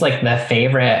it seems like the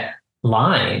favorite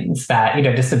lines that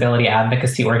disability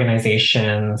advocacy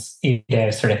organizations,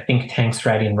 sort of think tanks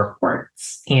writing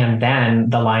reports, and then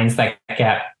the lines that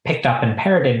get picked up and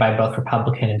parroted by both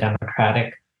Republican and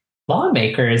Democratic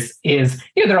lawmakers is,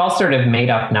 they're all sort of made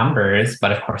up numbers,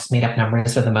 but of course, made up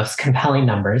numbers are the most compelling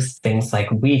numbers. Things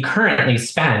like, we currently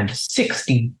spend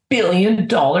 $60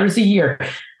 billion a year,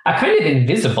 a kind of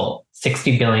invisible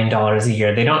 $60 billion a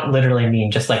year. They don't literally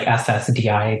mean just like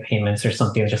SSDI payments or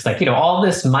something, just like, all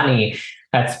this money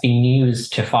that's being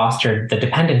used to foster the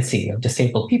dependency of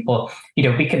disabled people.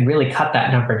 We could really cut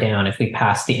that number down if we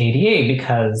pass the ADA,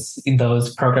 because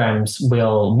those programs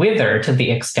will wither to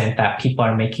the extent that people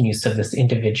are making use of this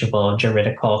individual,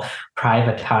 juridical,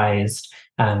 privatized,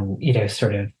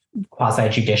 sort of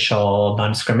quasi-judicial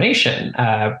non-discrimination,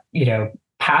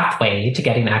 pathway to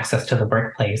getting access to the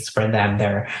workplace. For them,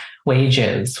 their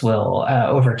wages will,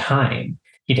 over time,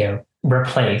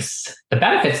 replace the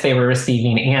benefits they were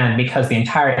receiving. And because the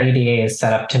entire ADA is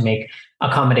set up to make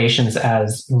accommodations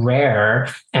as rare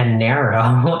and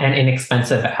narrow and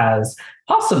inexpensive as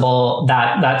possible,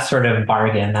 that sort of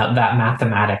bargain, that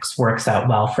mathematics works out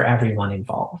well for everyone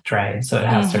involved, right? So it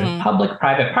has sort of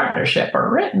public-private partnership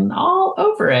written all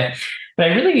over it.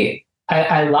 But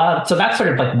I love, so that's sort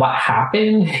of like what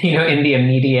happened, in the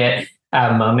immediate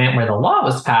moment where the law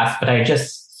was passed. But I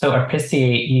just so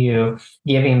appreciate you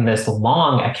giving this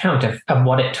long account of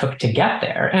what it took to get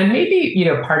there. And maybe,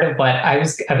 part of what I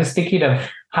was thinking of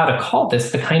how to call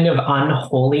this, the kind of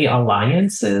unholy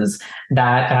alliances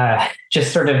that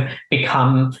just sort of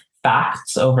become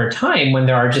facts over time when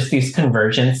there are just these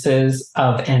convergences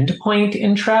of endpoint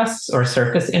interests or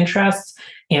surface interests.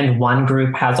 And one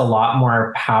group has a lot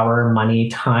more power, money,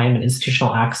 time, and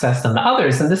institutional access than the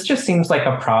others. And this just seems like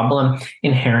a problem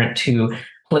inherent to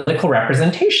political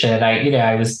representation.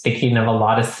 I was thinking of a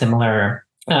lot of similar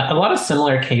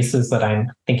cases that I'm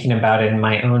thinking about in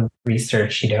my own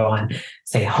research, on,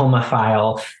 say,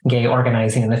 homophile gay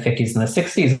organizing in the 50s and the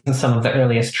 60s, and some of the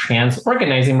earliest trans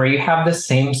organizing, where you have the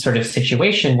same sort of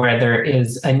situation where there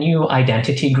is a new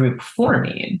identity group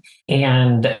forming,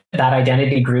 and that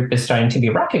identity group is starting to be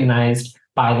recognized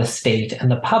by the state and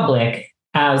the public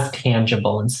as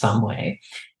tangible in some way.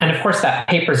 And of course, that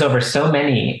papers over so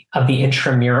many of the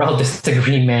intramural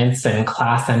disagreements and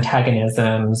class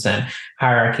antagonisms and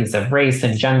hierarchies of race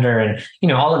and gender and,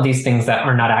 all of these things that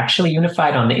are not actually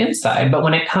unified on the inside. But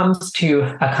when it comes to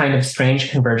a kind of strange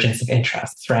convergence of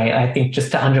interests, right? I think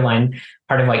just to underline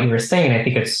part of what you were saying, I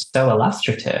think it's so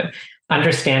illustrative.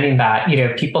 Understanding that,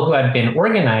 people who had been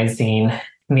organizing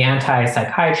in the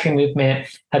anti-psychiatry movement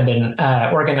had been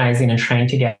organizing and trying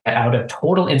to get out of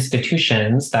total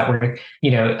institutions that were,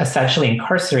 essentially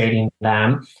incarcerating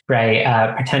them,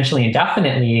 right, potentially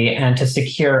indefinitely, and to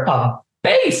secure a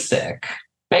basic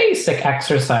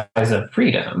exercise of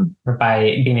freedom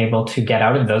by being able to get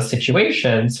out of those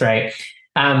situations, right?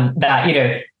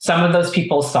 That some of those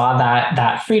people saw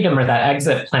that freedom or that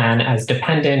exit plan as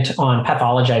dependent on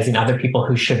pathologizing other people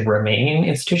who should remain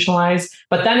institutionalized.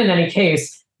 But then in any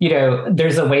case,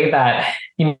 there's a way that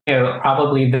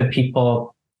probably the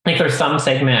people, like there's some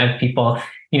segment of people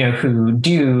who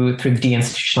do, through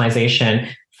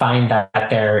deinstitutionalization, find that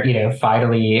they're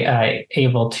vitally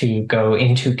able to go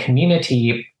into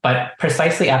community. But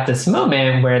precisely at this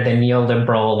moment where the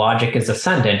neoliberal logic is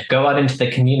ascendant, go out into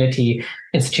the community,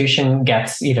 institution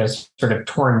gets sort of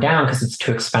torn down because it's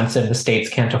too expensive, the states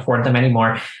can't afford them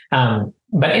anymore.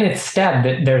 But in its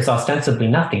stead, there's ostensibly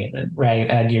nothing in it, right?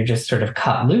 And you're just sort of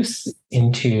cut loose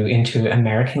into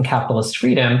American capitalist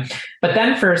freedom. But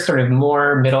then for sort of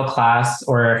more middle class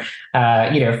or,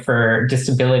 for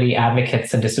disability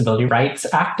advocates and disability rights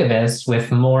activists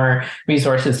with more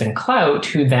resources and clout,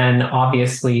 who then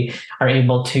obviously are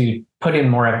able to put in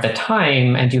more of the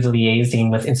time and do the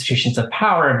liaising with institutions of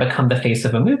power and become the face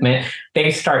of a movement, they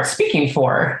start speaking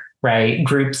for, right,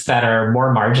 groups that are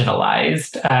more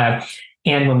marginalized.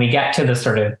 And when we get to the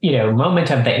sort of, moment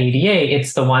of the ADA,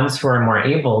 it's the ones who are more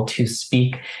able to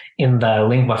speak in the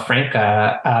lingua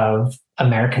franca of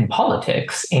American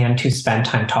politics and to spend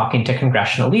time talking to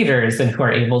congressional leaders and who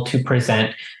are able to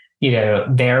present,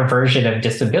 their version of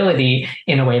disability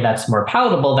in a way that's more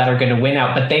palatable, that are going to win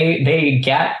out. But they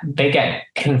get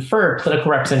conferred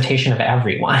political representation of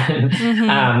everyone.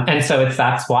 Mm-hmm. And so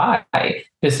that's why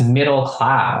this middle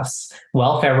class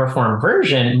welfare reform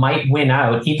version might win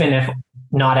out, even if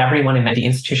not everyone in the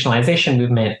deinstitutionalization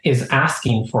movement is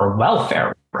asking for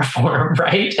welfare reform,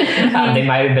 right? Mm-hmm. They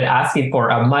might have been asking for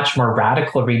a much more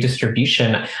radical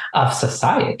redistribution of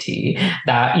society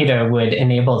that, would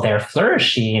enable their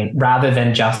flourishing rather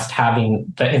than just having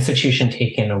the institution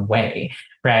taken away,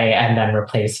 right? And then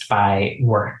replaced by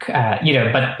work,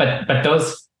 but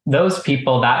those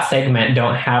people, that segment,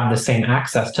 don't have the same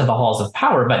access to the halls of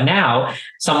power. But now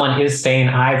someone is saying,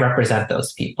 I represent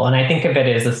those people. And I think of it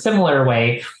as a similar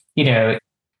way,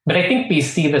 but I think we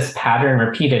see this pattern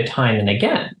repeated time and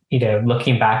again,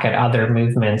 looking back at other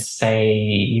movements, say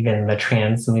even the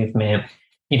trans movement,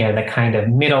 the kind of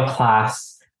middle class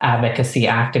advocacy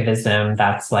activism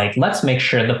that's like, let's make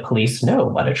sure the police know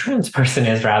what a trans person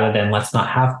is rather than let's not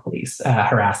have police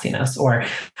harassing us, or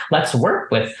let's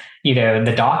work with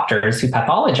the doctors who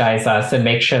pathologize us and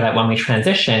make sure that when we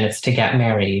transition, it's to get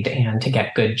married and to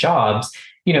get good jobs.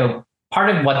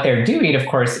 Part of what they're doing, of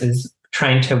course, is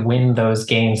trying to win those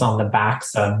games on the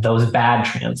backs of those bad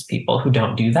trans people who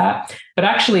don't do that. But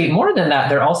actually, more than that,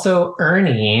 they're also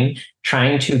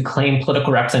trying to claim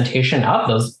political representation of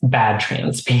those bad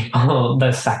trans people,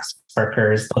 the sex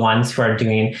workers, the ones who are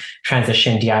doing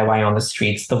transition DIY on the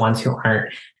streets, the ones who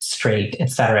aren't straight, et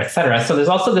cetera, et cetera. So there's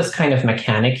also this kind of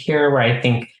mechanic here where I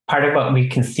think part of what we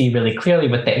can see really clearly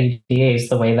with the ADA is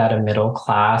the way that a middle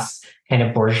class kind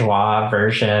of bourgeois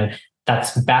version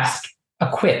that's best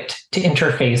equipped to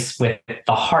interface with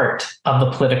the heart of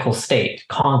the political state,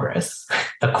 Congress,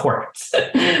 the courts,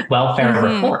 welfare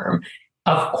reform.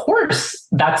 Of course,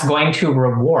 that's going to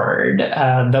reward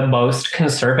the most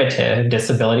conservative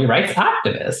disability rights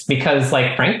activists because,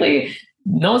 frankly,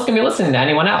 no one's going to be listening to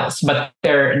anyone else. But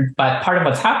part of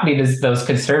what's happening is those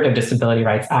conservative disability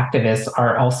rights activists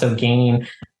are also gaining,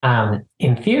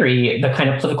 in theory, the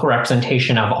kind of political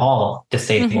representation of all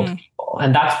disabled people.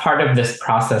 And that's part of this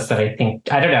process that I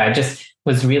think, I just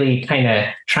was really kind of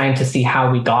trying to see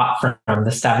how we got from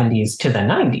the 70s to the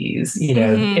 90s.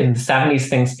 In the 70s,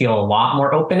 things feel a lot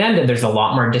more open-ended. There's a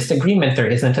lot more disagreement. There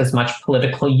isn't as much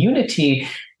political unity,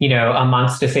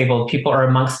 amongst disabled people or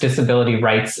amongst disability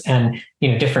rights and,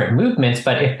 different movements.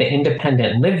 But if the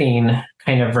independent living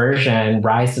kind of version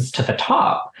rises to the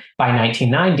top by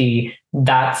 1990,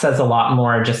 that says a lot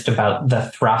more just about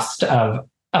the thrust of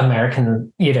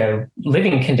American,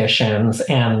 living conditions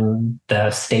and the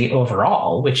state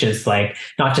overall, which is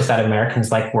not just that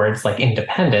Americans like words like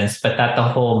independence, but that the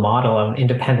whole model of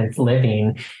independent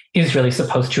living is really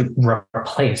supposed to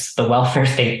replace the welfare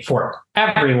state for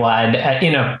everyone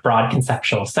in a broad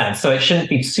conceptual sense. So it shouldn't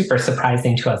be super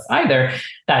surprising to us either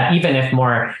that even if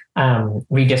more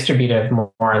redistributive,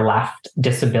 more left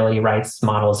disability rights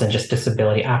models and just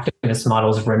disability activist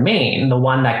models remain, the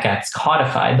one that gets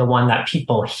codified, the one that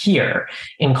people hear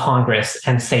in Congress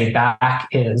and say back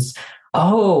is,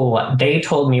 oh, they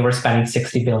told me we're spending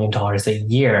 $60 billion a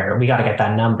year. We got to get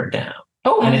that number down.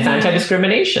 Oh, and it's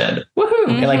anti-discrimination.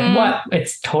 Woohoo! Like what?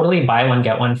 It's totally buy one,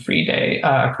 get one free day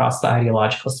across the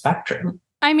ideological spectrum.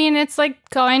 I mean, it's like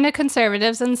going to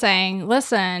conservatives and saying,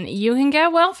 listen, you can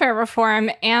get welfare reform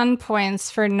and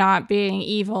points for not being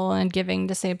evil and giving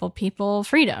disabled people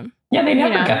freedom. Yeah, they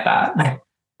never get that.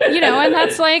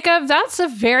 And that's a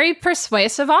very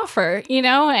persuasive offer,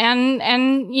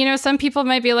 and some people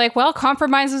might be like, well,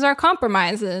 compromises are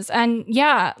compromises. And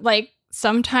yeah, like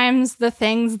sometimes the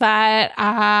things that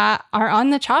are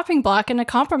on the chopping block in a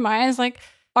compromise, like,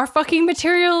 are fucking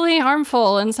materially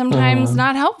harmful and sometimes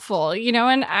not helpful,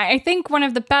 and I think one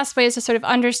of the best ways to sort of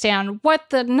understand what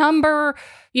the number,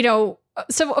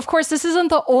 so of course this isn't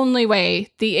the only way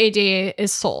the ADA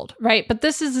is sold, right? But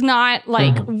this is not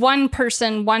like one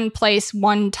person, one place,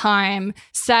 one time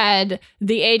said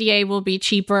the ADA will be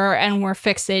cheaper and we're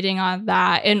fixating on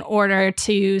that in order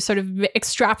to sort of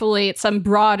extrapolate some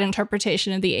broad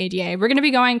interpretation of the ADA. We're going to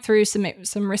be going through some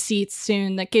receipts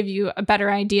soon that give you a better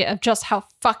idea of just how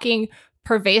fucking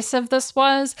pervasive this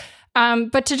was.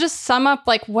 But to just sum up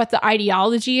like what the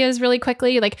ideology is really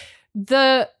quickly, like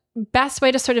the best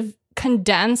way to sort of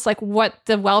condense like what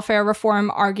the welfare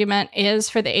reform argument is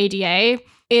for the ADA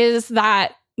is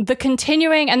that the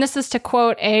continuing, and this is to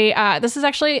quote this is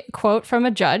actually a quote from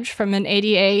a judge from an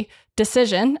ADA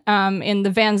decision in the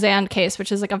Van Zandt case,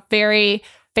 which is like a very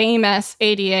famous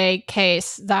ADA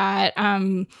case that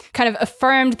kind of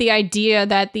affirmed the idea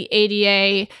that the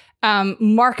ADA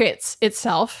markets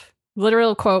itself,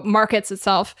 literal quote, markets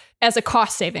itself as a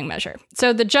cost-saving measure.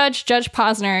 So the Judge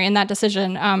Posner in that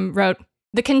decision wrote,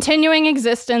 "The continuing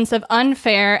existence of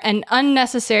unfair and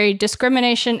unnecessary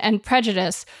discrimination and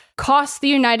prejudice costs the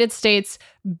United States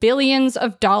billions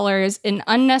of dollars in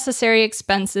unnecessary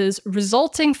expenses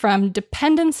resulting from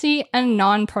dependency and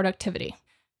non-productivity."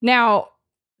 Now,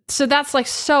 so that's like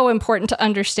so important to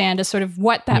understand as sort of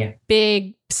what that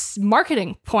big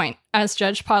marketing point, as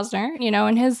Judge Posner,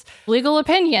 in his legal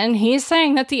opinion, he's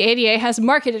saying that the ADA has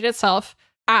marketed itself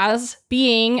as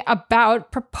being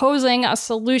about proposing a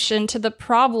solution to the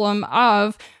problem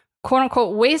of quote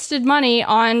unquote wasted money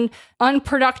on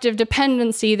unproductive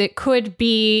dependency that could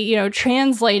be,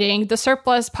 translating the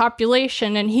surplus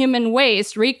population and human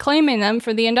waste, reclaiming them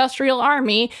for the industrial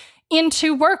army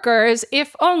into workers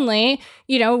if only,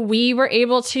 we were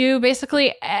able to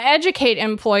basically educate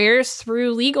employers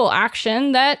through legal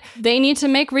action that they need to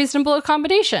make reasonable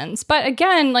accommodations. But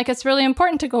again, like it's really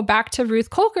important to go back to Ruth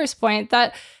Kolker's point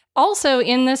that also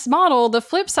in this model, the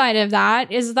flip side of that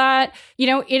is that,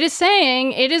 it is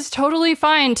saying it is totally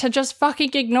fine to just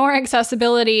fucking ignore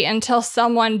accessibility until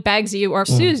someone begs you or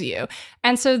sues you.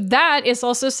 And so that is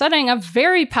also setting a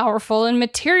very powerful and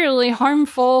materially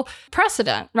harmful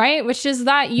precedent, right? Which is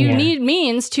that you need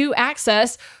means to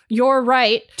access your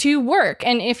right to work.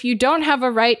 And if you don't have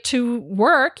a right to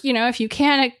work, if you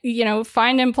can't,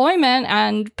 find employment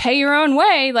and pay your own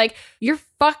way, like you're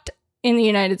fucked in the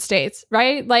United States,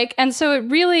 right? Like, and so it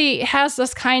really has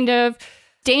this kind of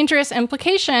dangerous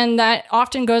implication that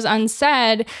often goes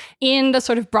unsaid in the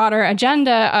sort of broader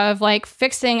agenda of like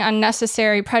fixing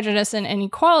unnecessary prejudice and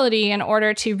inequality in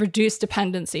order to reduce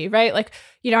dependency, right? Like,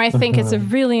 I think it's a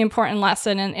really important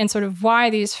lesson in sort of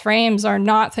why these frames are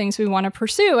not things we want to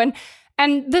pursue.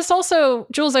 And this also,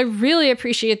 Jules, I really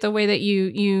appreciate the way that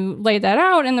you laid that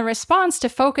out in the response to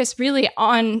focus really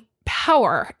on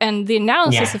power and the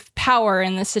analysis of power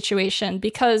in this situation,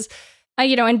 because,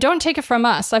 and don't take it from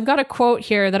us. I've got a quote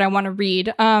here that I want to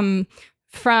read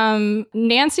from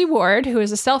Nancy Ward, who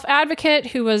is a self-advocate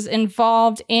who was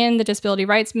involved in the disability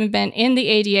rights movement, in the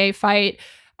ADA fight.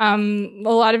 A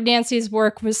lot of Nancy's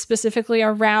work was specifically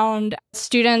around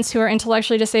students who are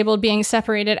intellectually disabled being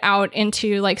separated out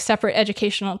into like separate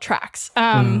educational tracks.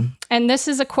 And this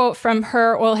is a quote from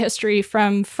her oral history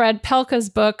from Fred Pelka's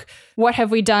book, What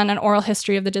Have We Done? An Oral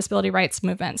History of the Disability Rights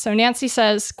Movement. So Nancy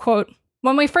says, quote,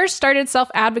 "When we first started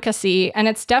self-advocacy, and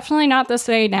it's definitely not this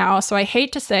way now, so I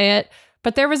hate to say it,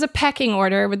 but there was a pecking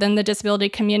order within the disability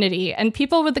community, and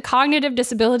people with the cognitive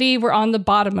disability were on the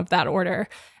bottom of that order.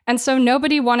 And so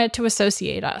nobody wanted to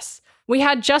associate us. We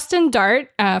had Justin Dart,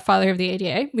 father of the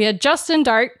ADA, we had Justin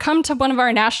Dart come to one of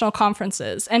our national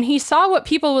conferences, and he saw what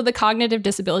people with a cognitive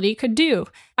disability could do.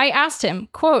 I asked him,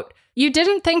 quote, 'You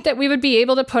didn't think that we would be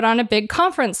able to put on a big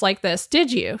conference like this,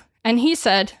 did you?' And he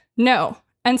said, 'No,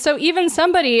 And so even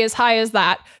somebody as high as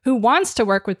that who wants to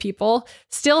work with people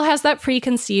still has that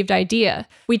preconceived idea.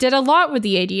 We did a lot with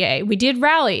the ADA. We did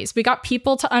rallies. We got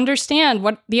people to understand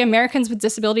what the Americans with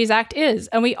Disabilities Act is.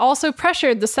 And we also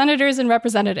pressured the senators and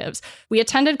representatives. We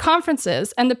attended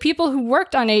conferences, and the people who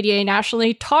worked on ADA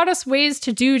nationally taught us ways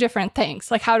to do different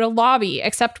things, like how to lobby,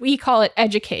 except we call it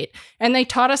educate. And they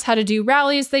taught us how to do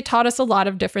rallies. They taught us a lot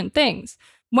of different things.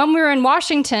 When we were in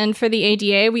Washington for the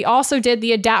ADA, we also did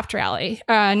the ADAPT rally.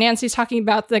 Nancy's talking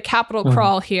about the Capitol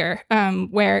crawl here,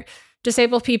 where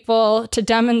disabled people, to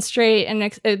demonstrate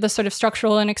the sort of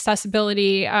structural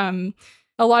inaccessibility, a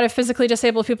lot of physically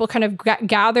disabled people kind of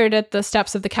gathered at the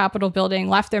steps of the Capitol building,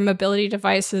 left their mobility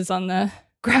devices on the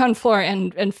ground floor,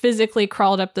 and physically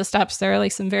crawled up the steps. There are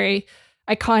like some very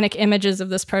iconic images of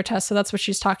this protest. So that's what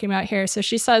she's talking about here. So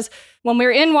she says, when we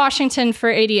were in Washington for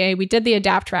ADA, we did the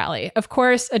ADAPT rally. Of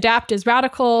course, ADAPT is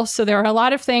radical. So there are a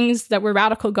lot of things that were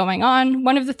radical going on.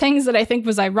 One of the things that I think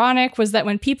was ironic was that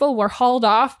when people were hauled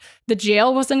off, the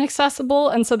jail wasn't accessible.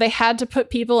 And so they had to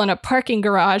put people in a parking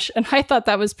garage. And I thought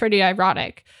that was pretty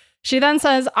ironic. She then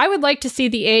says, I would like to see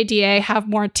the ADA have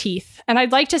more teeth. And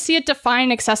I'd like to see it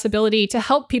define accessibility to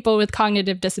help people with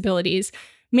cognitive disabilities,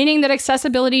 meaning that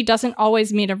accessibility doesn't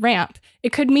always mean a ramp.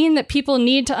 It could mean that people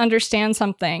need to understand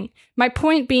something. My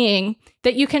point being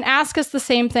that you can ask us the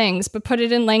same things, but put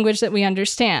it in language that we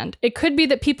understand. It could be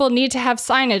that people need to have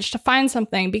signage to find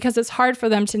something because it's hard for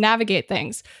them to navigate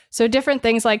things. So different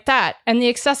things like that. And the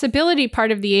accessibility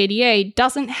part of the ADA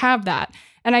doesn't have that.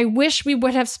 And I wish we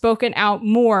would have spoken out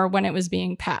more when it was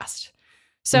being passed.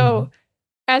 So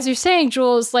as you're saying,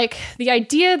 Jules, like the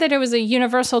idea that it was a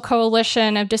universal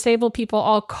coalition of disabled people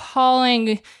all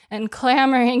calling and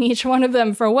clamoring, each one of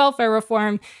them, for welfare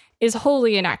reform is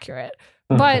wholly inaccurate.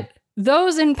 But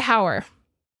those in power,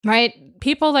 right?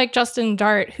 People like Justin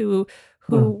Dart, who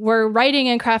were writing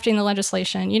and crafting the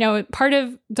legislation, you know, part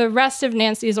of the rest of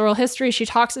Nancy's oral history, she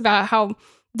talks about how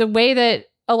the way that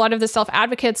a lot of the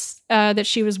self-advocates that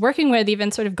she was working with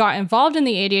even sort of got involved in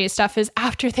the ADA stuff is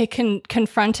after they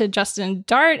confronted Justin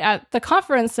Dart at the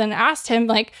conference and asked him,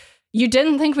 like, you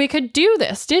didn't think we could do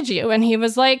this, did you? And he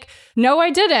was like, no, I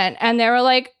didn't. And they were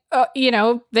like,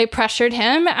 they pressured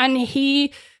him, and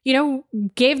he,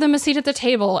 gave them a seat at the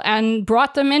table and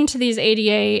brought them into these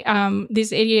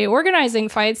ADA organizing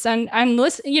fights and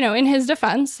listen, in his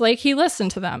defense, like he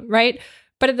listened to them, right?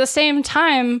 But at the same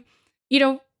time,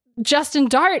 Justin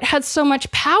Dart had so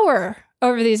much power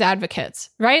over these advocates,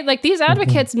 right? Like these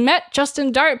advocates met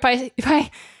Justin Dart by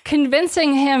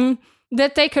convincing him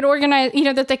that they could organize,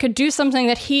 that they could do something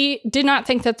that he did not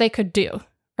think that they could do,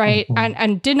 right?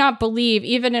 And did not believe,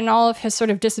 even in all of his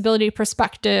sort of disability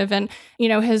perspective and,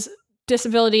 his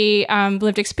disability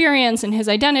lived experience and his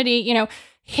identity,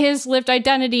 his lived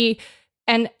identity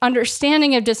and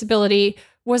understanding of disability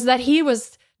was that he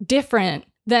was different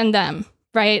than them.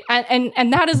 Right.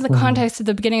 And that is the context at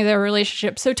the beginning of their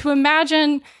relationship. So to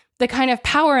imagine the kind of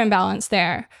power imbalance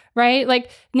there, right?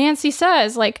 Like Nancy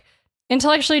says, like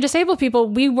intellectually disabled people,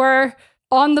 we were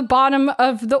on the bottom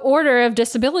of the order of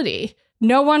disability.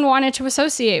 No one wanted to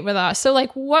associate with us. So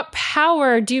like what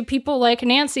power do people like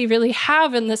Nancy really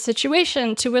have in this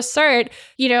situation to assert,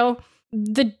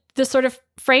 the sort of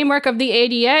framework of the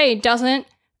ADA doesn't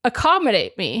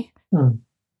accommodate me?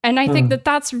 And I think that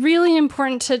that's really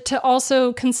important to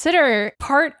also consider.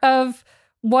 Part of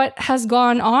what has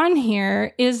gone on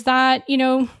here is that,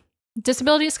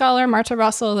 disability scholar Marta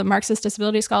Russell, the Marxist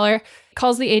disability scholar,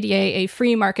 calls the ADA a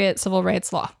free market civil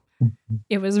rights law.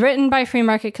 It was written by free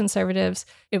market conservatives.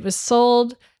 It was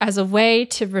sold as a way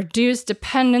to reduce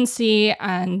dependency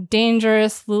and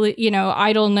dangerous,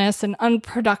 idleness and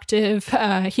unproductive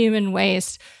human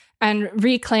waste and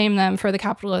reclaim them for the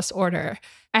capitalist order.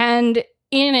 And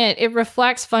in it, it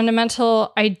reflects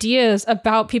fundamental ideas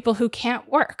about people who can't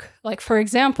work. Like, for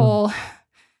example,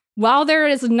 while there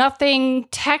is nothing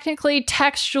technically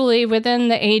textually within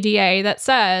the ADA that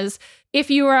says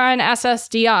if you are on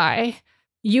SSDI,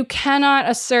 you cannot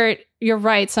assert your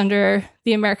rights under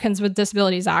the Americans with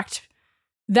Disabilities Act.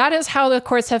 That is how the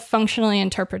courts have functionally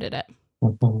interpreted it.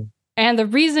 And the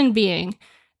reason being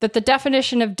that the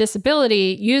definition of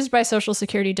disability used by Social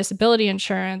Security disability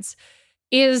insurance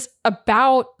is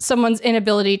about someone's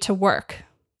inability to work.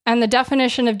 And the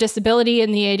definition of disability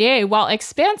in the ADA, while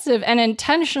expansive and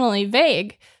intentionally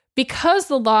vague, because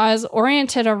the law is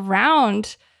oriented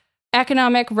around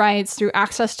economic rights through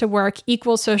access to work,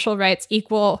 equal social rights,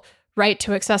 equal right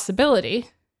to accessibility,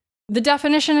 the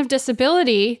definition of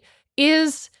disability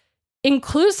is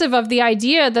inclusive of the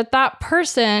idea that that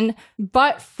person,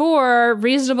 but for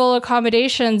reasonable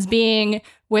accommodations being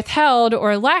withheld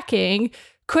or lacking,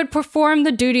 could perform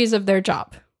the duties of their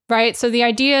job, right? So the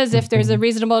idea is if there's a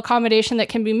reasonable accommodation that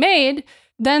can be made,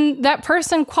 then that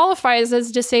person qualifies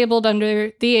as disabled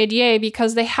under the ADA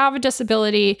because they have a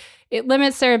disability. It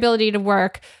limits their ability to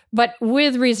work, but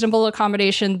with reasonable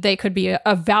accommodation, they could be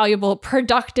a valuable,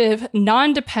 productive,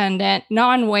 non-dependent,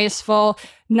 non-wasteful,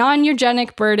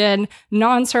 non-eugenic burden,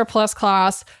 non-surplus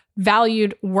class,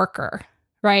 valued worker,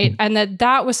 right? And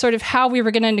that was sort of how we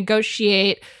were going to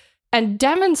negotiate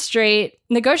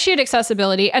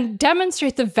accessibility and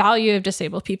demonstrate the value of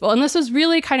disabled people. And this was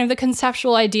really kind of the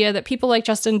conceptual idea that people like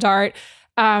Justin Dart,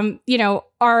 are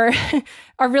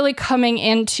really coming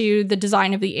into the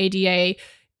design of the ADA,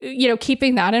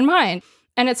 keeping that in mind.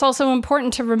 And it's also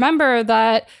important to remember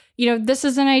that, this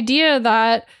is an idea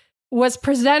that was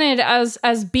presented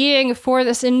as being for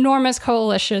this enormous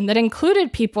coalition that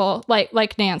included people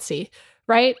like Nancy,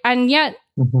 right? And yet,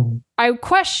 I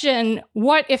question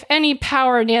what, if any,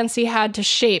 power Nancy had to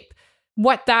shape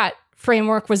what that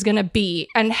framework was going to be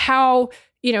and how,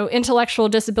 intellectual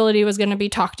disability was going to be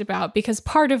talked about. Because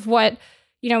part of what,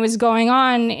 is going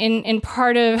on in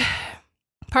part of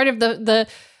the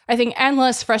I think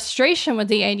endless frustration with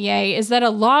the ADA is that a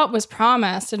lot was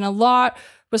promised and a lot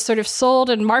was sort of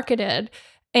sold and marketed,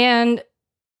 and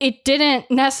it didn't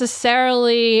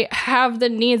necessarily have the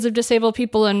needs of disabled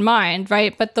people in mind,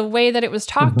 right? But the way that it was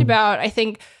talked about, I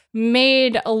think,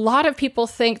 made a lot of people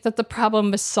think that the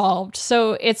problem was solved.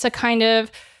 So it's a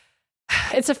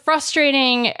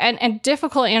frustrating and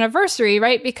difficult anniversary,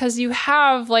 right? Because you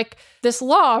have this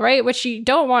law, right, which you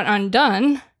don't want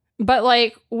undone,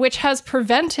 but which has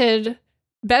prevented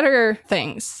better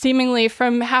things seemingly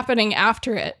from happening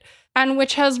after it. And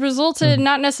which has resulted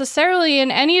not necessarily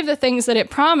in any of the things that it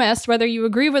promised, whether you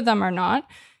agree with them or not,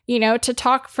 to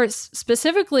talk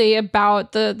specifically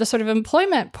about the sort of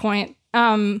employment point.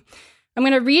 I'm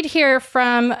going to read here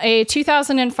from a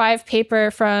 2005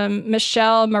 paper from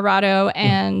Michelle Morato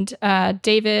and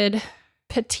David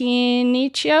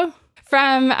Petinicchio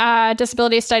from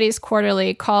Disability Studies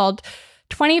Quarterly called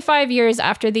 25 Years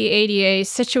After the ADA,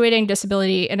 Situating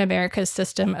Disability in America's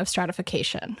System of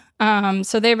Stratification.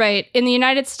 So they write, in the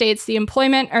United States, the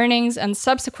employment, earnings, and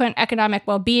subsequent economic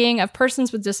well-being of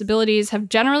persons with disabilities have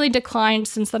generally declined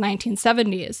since the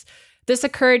 1970s. This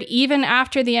occurred even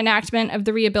after the enactment of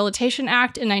the Rehabilitation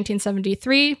Act in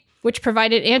 1973, which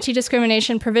provided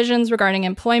anti-discrimination provisions regarding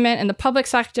employment in the public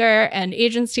sector and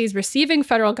agencies receiving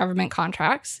federal government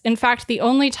contracts. In fact, the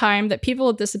only time that people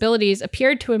with disabilities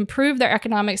appeared to improve their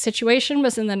economic situation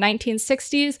was in the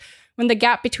 1960s, when the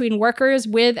gap between workers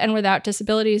with and without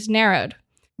disabilities narrowed.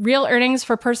 Real earnings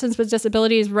for persons with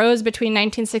disabilities rose between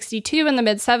 1962 and the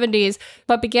mid-70s,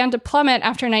 but began to plummet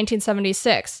after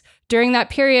 1976. During that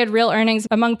period, real earnings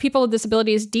among people with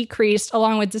disabilities decreased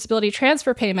along with disability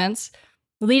transfer payments,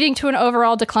 leading to an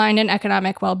overall decline in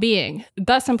economic well-being.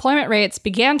 Thus, employment rates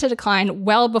began to decline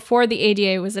well before the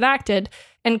ADA was enacted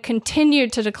and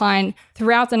continued to decline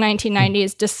throughout the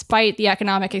 1990s despite the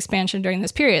economic expansion during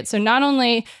this period. So not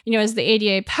only, as the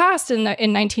ADA passed in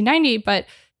 1990, but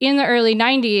in the early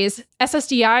 90s,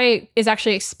 SSDI is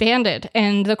actually expanded,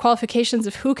 and the qualifications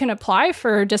of who can apply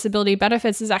for disability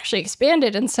benefits is actually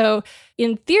expanded. And so,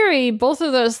 in theory, both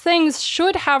of those things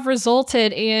should have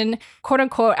resulted in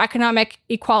quote-unquote economic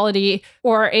equality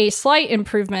or a slight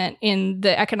improvement in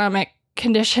the economic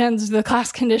conditions, the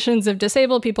class conditions of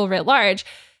disabled people writ large.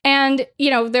 And,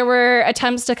 there were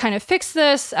attempts to kind of fix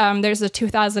this. There's a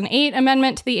 2008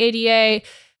 amendment to the ADA.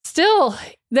 Still,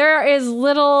 there is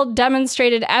little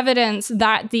demonstrated evidence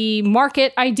that the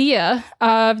market idea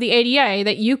of the ADA,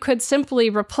 that you could simply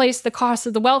replace the cost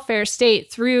of the welfare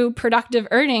state through productive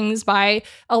earnings by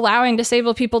allowing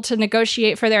disabled people to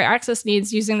negotiate for their access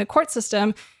needs using the court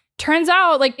system, turns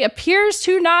out appears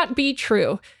to not be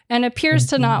true and appears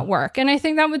to not work. And I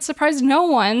think that would surprise no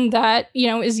one that,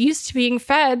 is used to being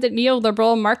fed the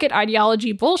neoliberal market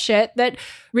ideology bullshit that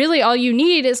really all you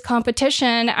need is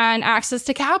competition and access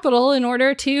to capital in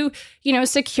order to,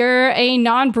 secure a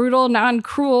non-brutal,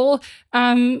 non-cruel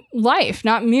life,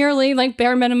 not merely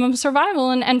bare minimum survival.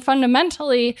 And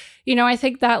fundamentally, I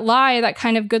think that lie, that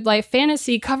kind of good life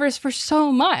fantasy covers for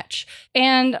so much.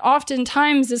 And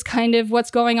oftentimes is kind of what's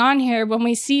going on here when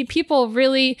we see people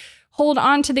really hold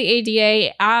on to the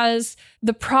ADA as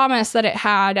the promise that it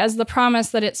had, as the promise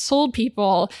that it sold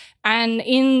people. And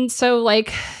in so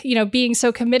being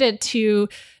so committed to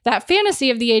that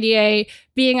fantasy of the ADA,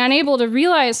 being unable to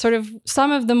realize sort of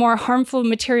some of the more harmful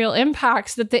material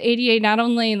impacts that the ADA not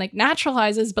only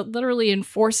naturalizes, but literally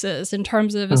enforces in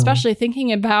terms of especially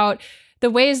thinking about the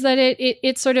ways that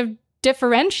it sort of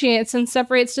differentiates and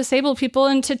separates disabled people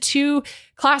into two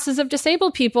classes of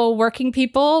disabled people: working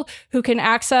people who can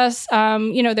access,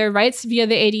 their rights via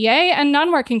the ADA, and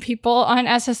non-working people on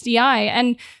SSDI.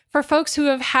 And for folks who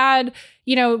have had,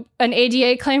 an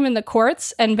ADA claim in the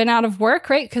courts and been out of work,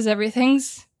 right? Because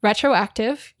everything's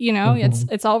retroactive,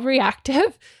 it's all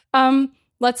reactive.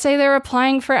 Let's say they're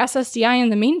applying for SSDI in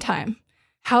the meantime.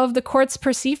 How have the courts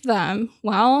perceived them?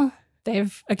 Well,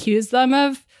 they've accused them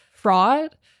of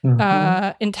fraud,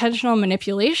 intentional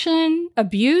manipulation,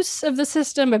 abuse of the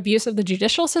system, abuse of the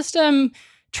judicial system,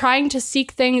 trying to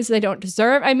seek things they don't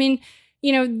deserve. I mean,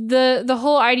 the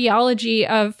whole ideology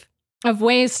of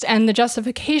waste and the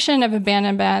justification of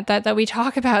abandonment that we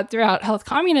talk about throughout health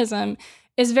communism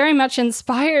is very much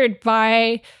inspired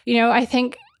by, I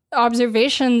think,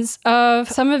 observations of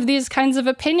some of these kinds of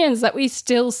opinions that we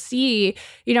still see,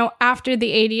 after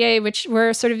the ADA, which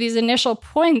were sort of these initial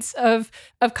points of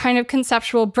kind of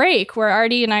conceptual break, where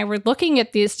Artie and I were looking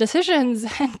at these decisions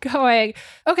and going,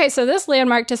 okay, so this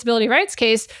landmark disability rights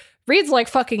case reads like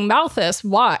fucking Malthus.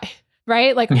 Why?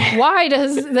 Right? Like, why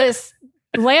does this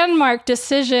landmark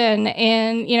decision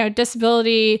in,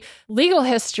 disability legal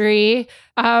history,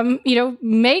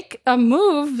 make a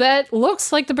move that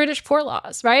looks like the British Poor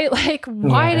Laws, right? Like,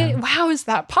 how is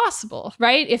that possible,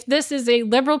 right? If this is a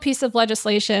liberal piece of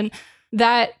legislation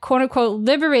that, quote unquote,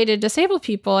 liberated disabled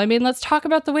people, I mean, let's talk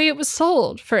about the way it was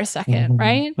sold for a second,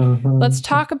 right? Let's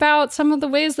talk about some of the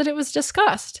ways that it was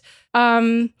discussed.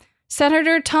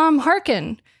 Senator Tom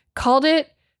Harkin called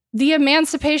it the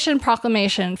Emancipation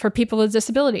Proclamation for people with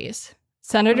disabilities.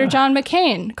 Senator John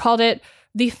McCain called it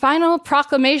the final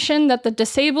proclamation that the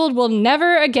disabled will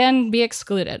never again be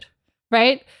excluded,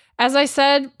 right? As I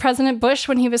said, President Bush,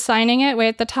 when he was signing it way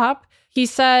at the top, he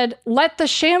said, let the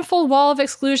shameful wall of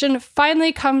exclusion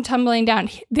finally come tumbling down.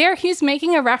 There, he's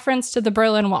making a reference to the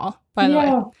Berlin Wall, by the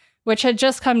way, which had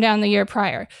just come down the year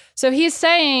prior. So he's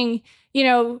saying,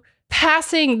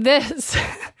 passing this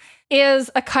is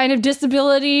a kind of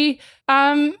disability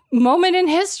moment in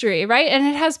history, right? And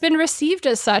it has been received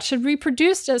as such and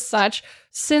reproduced as such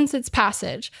since its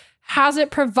passage. Has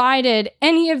it provided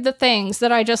any of the things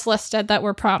that I just listed that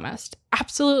were promised?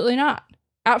 Absolutely not.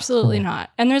 Absolutely not.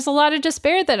 And there's a lot of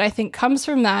despair that I think comes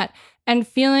from that, and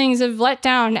feelings of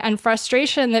letdown and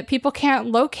frustration that people can't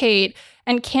locate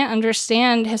and can't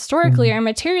understand historically or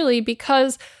materially,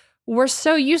 because we're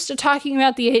so used to talking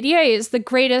about the ADA as the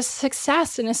greatest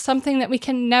success and as something that we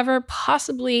can never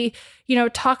possibly,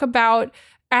 talk about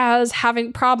as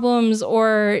having problems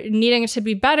or needing to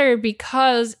be better,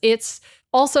 because it's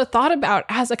also thought about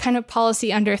as a kind of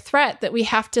policy under threat, that we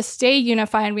have to stay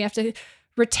unified. We have to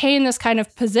retain this kind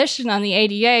of position on the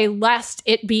ADA lest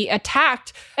it be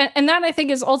attacked. And that, I think,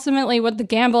 is ultimately what the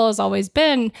gamble has always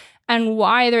been, and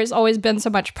why there's always been so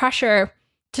much pressure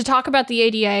to talk about the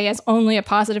ADA as only a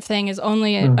positive thing, as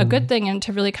only a good thing, and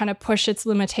to really kind of push its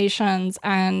limitations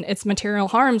and its material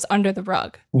harms under the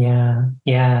rug. Yeah.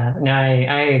 No,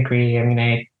 I agree. I mean,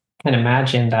 I can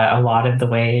imagine that a lot of the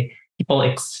way people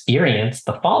experience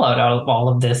the fallout of all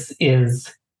of this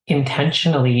is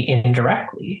intentionally,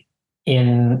 indirectly,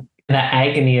 in the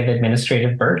agony of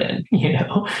administrative burden, in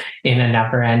a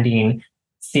never-ending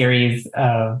series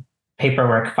of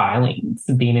paperwork filings,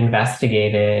 being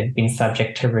investigated, being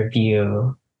subject to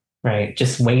review, right?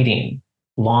 Just waiting,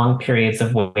 long periods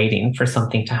of waiting for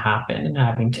something to happen and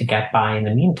having to get by in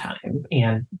the meantime.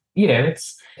 And,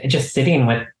 it's just sitting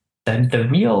with the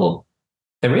real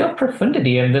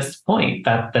profundity of this point,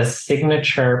 that the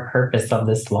signature purpose of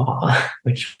this law,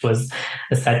 which was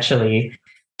essentially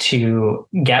to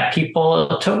get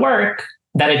people to work,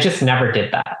 that it just never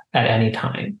did that at any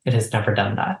time. It has never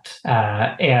done that.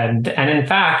 And in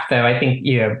fact, though, I think,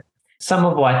 some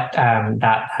of what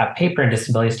that paper in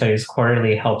Disability Studies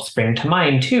Quarterly helps bring to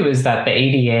mind, too, is that the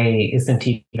ADA isn't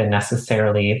even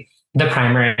necessarily the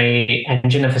primary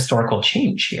engine of historical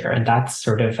change here. And that's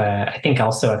sort of, I think,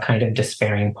 also a kind of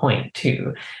despairing point,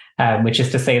 too, which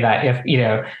is to say that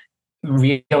if,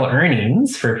 real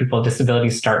earnings for people with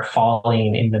disabilities start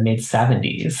falling in the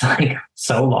mid-70s, like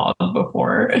so long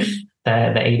before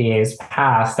the ADA is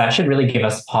passed, that should really give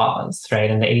us pause,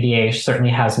 right? And the ADA certainly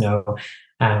has no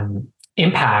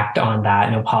impact on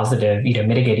that, no positive,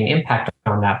 mitigating impact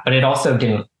on that, but it also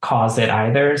didn't cause it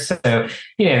either. So,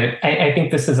 I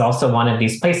think this is also one of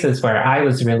these places where I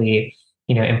was really,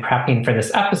 in prepping for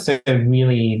this episode,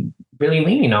 really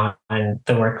leaning on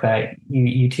the work that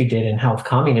you two did in health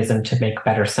communism to make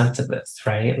better sense of this,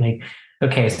 right? Like,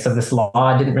 okay, so this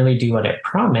law didn't really do what it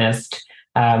promised.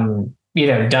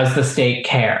 does the state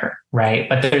care, right?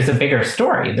 But there's a bigger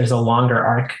story. There's a longer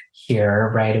arc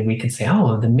here, right? And we could say,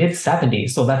 oh, the mid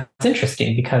 70s. So that's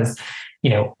interesting because,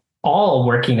 all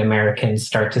working Americans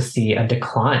start to see a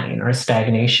decline or a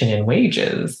stagnation in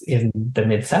wages in the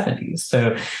mid 70s.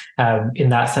 So in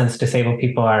that sense, disabled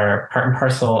people are part and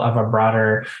parcel of a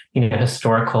broader,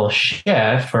 historical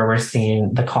shift where we're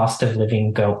seeing the cost of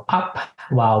living go up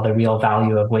while the real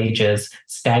value of wages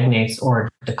stagnates or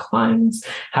declines,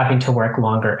 having to work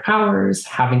longer hours,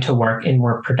 having to work in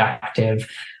more productive,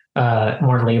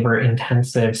 more labor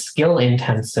intensive, skill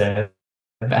intensive,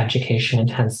 education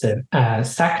intensive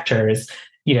sectors,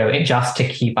 just to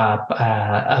keep up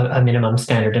a minimum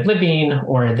standard of living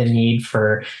or the need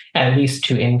for at least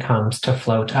two incomes to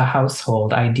float a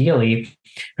household, ideally,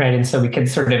 right? And so we can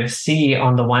sort of see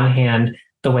on the one hand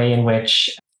the way in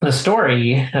which the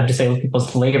story of disabled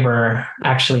people's labor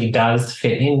actually does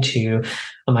fit into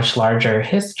a much larger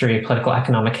history, political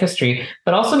economic history,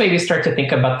 but also maybe start to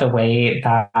think about the way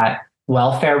that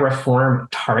welfare reform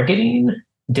targeting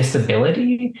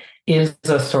disability is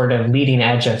a sort of leading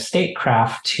edge of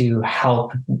statecraft to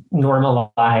help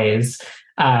normalize,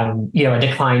 a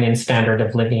decline in standard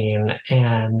of living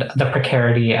and the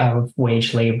precarity of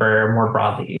wage labor more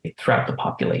broadly throughout the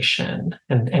population.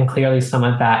 And clearly some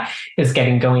of that is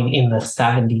getting going in the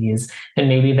 70s. And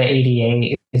maybe the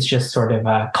ADA is just sort of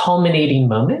a culminating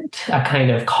moment, a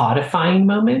kind of codifying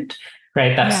moment,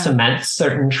 right? That cements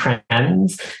certain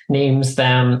trends, names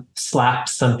them,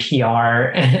 slaps some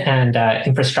PR and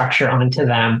infrastructure onto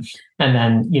them. And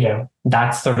then,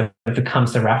 that sort of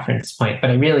becomes the reference point.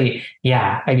 But underneath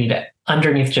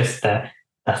just the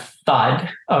thud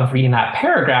of reading that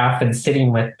paragraph and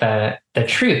sitting with the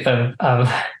truth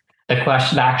of the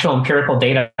question, the actual empirical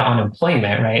data on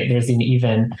employment, right? There's an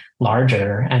even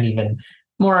larger and even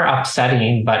more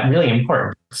upsetting, but really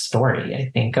important story, I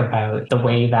think, about the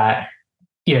way that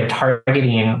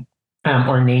targeting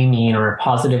or naming or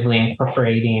positively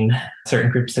incorporating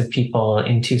certain groups of people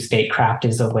into statecraft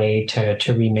is a way to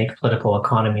remake political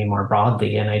economy more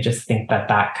broadly. And I just think that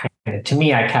kind of, to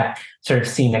me, I kept sort of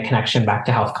seeing a connection back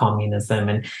to health communism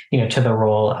and, to the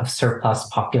role of surplus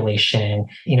population,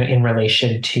 in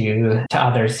relation to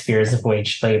other spheres of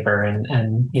wage labor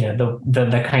and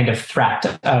the kind of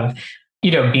threat of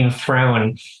being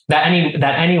thrown that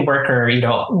any worker,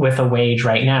 with a wage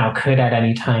right now could at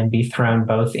any time be thrown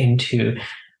both into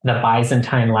the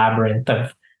Byzantine labyrinth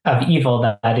of evil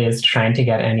that is trying to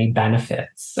get any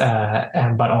benefits,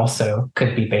 but also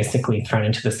could be basically thrown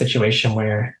into the situation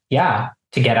where,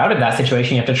 to get out of that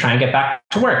situation, you have to try and get back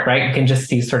to work, right? You can just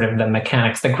see sort of the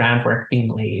mechanics, the groundwork being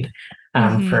laid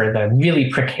for the really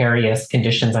precarious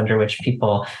conditions under which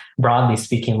people, broadly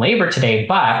speaking, labor today,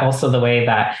 but also the way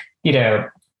that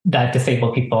that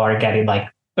disabled people are getting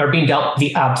are being dealt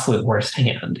the absolute worst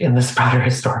hand in this broader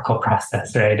historical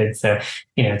process, right? And so,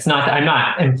 it's not, I'm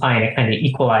not implying a kind of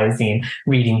equalizing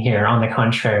reading here. On the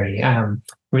contrary,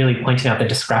 really pointing out the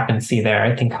discrepancy there,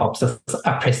 I think helps us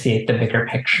appreciate the bigger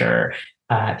picture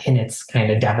in its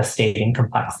kind of devastating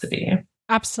complexity.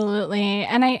 Absolutely.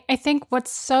 And I think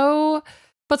what's so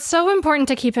important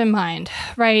to keep in mind,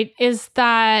 right, is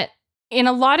that in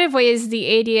a lot of ways, the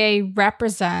ADA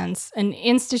represents an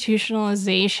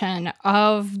institutionalization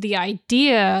of the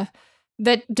idea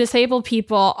that disabled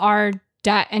people are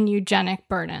debt and eugenic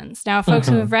burdens. Now, folks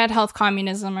who have read Health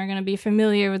Communism are going to be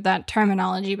familiar with that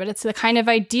terminology, but it's the kind of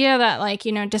idea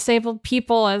that, disabled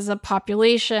people as a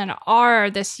population are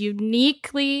this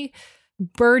uniquely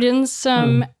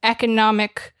burdensome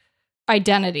economic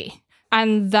identity,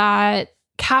 and that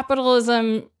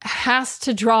capitalism has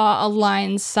to draw a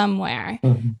line somewhere.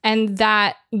 And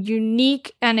that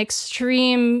unique and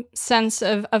extreme sense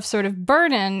of sort of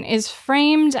burden is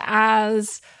framed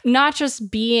as not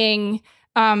just being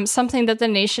something that the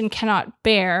nation cannot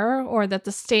bear or that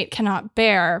the state cannot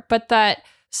bear, but that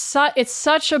it's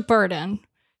such a burden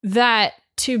that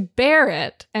to bear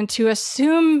it and to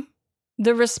assume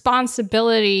the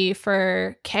responsibility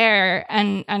for care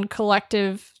and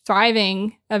collective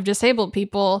thriving of disabled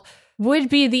people would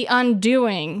be the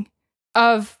undoing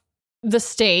of the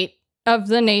state, of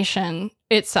the nation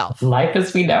itself. Life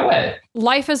as we know it.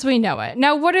 Life as we know it.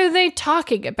 Now, what are they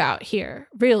talking about here,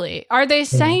 really? Are they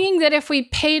saying that if we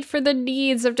paid for the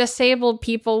needs of disabled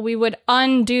people, we would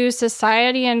undo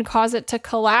society and cause it to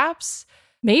collapse?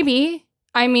 Maybe.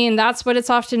 I mean, that's what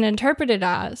it's often interpreted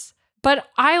as. But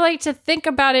I like to think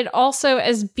about it also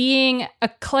as being a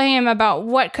claim about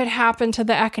what could happen to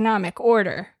the economic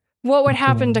order. What would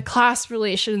happen to class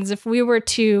relations if we were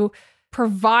to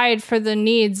provide for the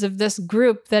needs of this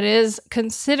group that is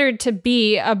considered to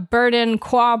be a burden,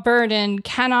 qua burden,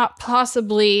 cannot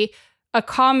possibly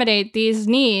accommodate these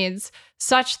needs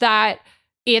such that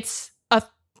it's a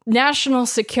national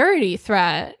security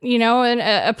threat, and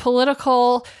a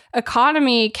political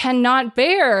economy cannot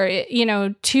bear,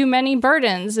 too many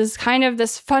burdens is kind of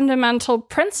this fundamental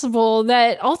principle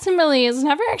that ultimately has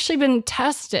never actually been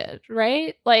tested,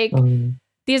 right? Like,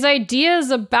 these ideas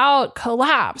about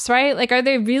collapse, right? Like, are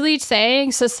they really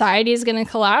saying society is going to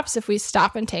collapse if we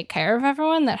stop and take care of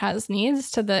everyone that has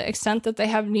needs to the extent that they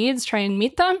have needs, try and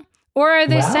meet them? Or are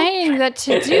they saying that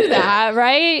to do that,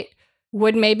 right,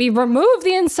 would maybe remove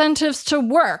the incentives to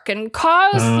work and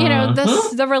cause,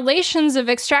 the relations of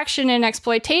extraction and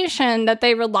exploitation that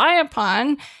they rely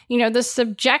upon, the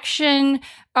subjection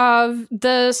of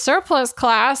the surplus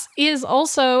class is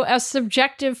also a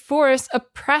subjective force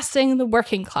oppressing the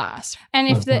working class. And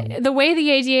if the way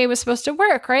the ADA was supposed to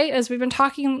work, right, as we've been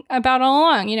talking about all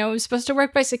along, it was supposed to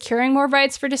work by securing more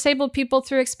rights for disabled people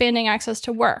through expanding access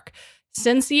to work.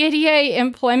 Since the ADA,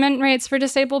 employment rates for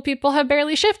disabled people have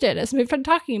barely shifted, as we've been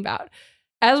talking about.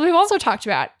 As we've also talked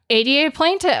about, ADA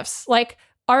plaintiffs,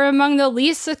 are among the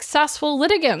least successful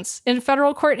litigants in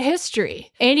federal court history.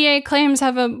 ADA claims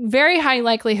have a very high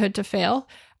likelihood to fail.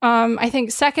 I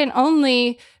think second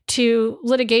only to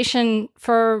litigation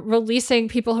for releasing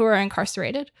people who are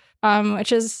incarcerated,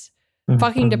 which is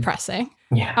fucking depressing.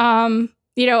 Yeah.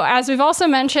 As we've also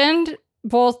mentioned,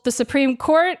 both the Supreme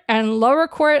Court and lower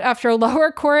court after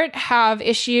lower court have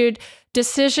issued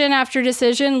decision after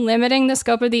decision limiting the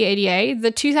scope of the ADA. The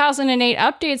 2008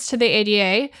 updates to the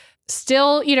ADA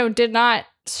still, did not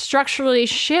structurally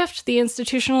shift the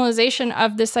institutionalization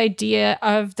of this idea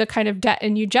of the kind of debt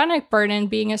and eugenic burden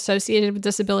being associated with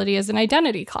disability as an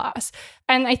identity class.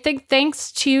 And I think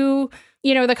thanks to,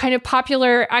 the kind of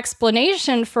popular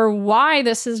explanation for why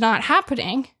this is not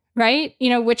happening, right?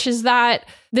 Which is that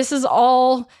this is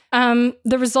all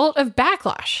the result of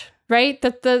backlash, right?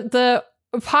 That the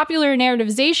popular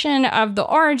narrativization of the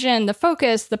origin, the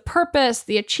focus, the purpose,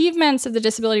 the achievements of the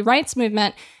disability rights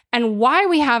movement, and why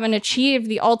we haven't achieved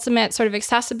the ultimate sort of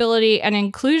accessibility and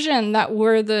inclusion that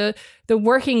were the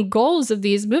working goals of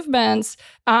these movements,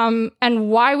 and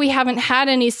why we haven't had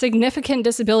any significant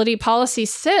disability policy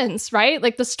since, right?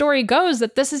 Like, the story goes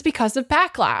that this is because of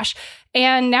backlash.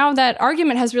 And now that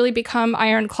argument has really become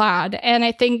ironclad. And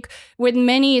I think with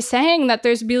many saying that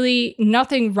there's really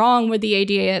nothing wrong with the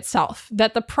ADA itself,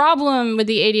 that the problem with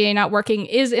the ADA not working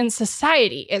is in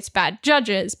society. It's bad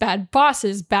judges, bad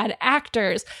bosses, bad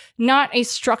actors, not a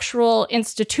structural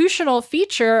institutional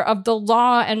feature of the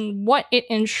law and what it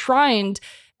enshrined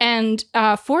and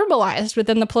formalized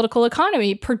within the political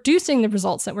economy, producing the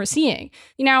results that we're seeing.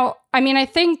 I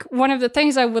think one of the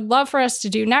things I would love for us to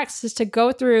do next is to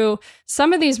go through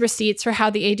some of these receipts for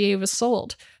how the ADA was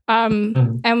sold.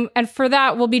 And for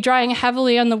that, we'll be drawing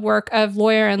heavily on the work of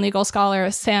lawyer and legal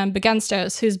scholar Sam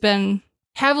Begenstos, who's been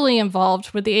heavily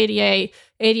involved with the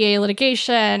ADA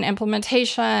litigation,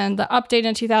 implementation, the update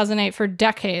in 2008 for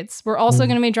decades. We're also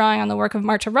going to be drawing on the work of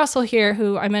Marta Russell here,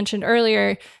 who I mentioned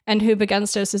earlier, and who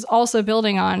Begenstos is also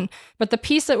building on. But the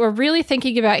piece that we're really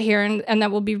thinking about here, and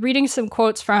that we'll be reading some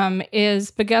quotes from, is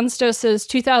Begenstos'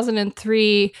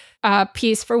 2003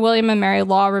 piece for William and Mary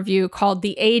Law Review called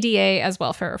The ADA as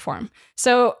Welfare Reform.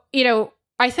 So,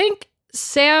 I think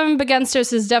Sam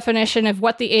Begenstos' definition of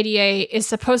what the ADA is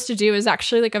supposed to do is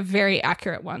actually a very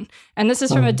accurate one. And this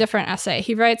is from a different essay.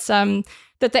 He writes that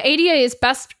the ADA is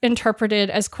best interpreted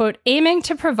as, quote, aiming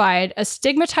to provide a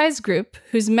stigmatized group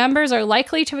whose members are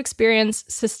likely to experience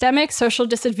systemic social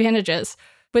disadvantages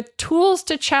with tools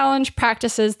to challenge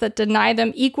practices that deny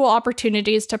them equal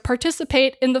opportunities to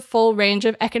participate in the full range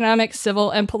of economic, civil,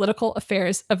 and political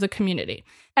affairs of the community.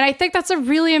 And I think that's a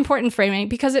really important framing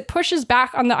because it pushes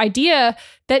back on the idea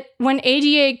that when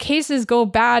ADA cases go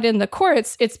bad in the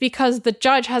courts, it's because the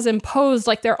judge has imposed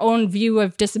their own view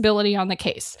of disability on the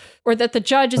case, or that the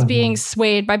judge is being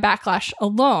swayed by backlash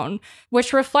alone,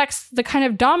 which reflects the kind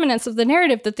of dominance of the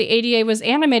narrative that the ADA was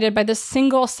animated by this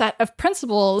single set of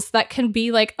principles that can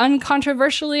be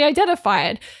uncontroversially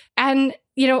identified. And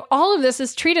all of this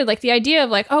is treated like the idea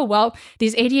of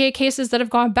these ADA cases that have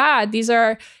gone bad, these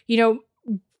are,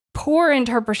 poor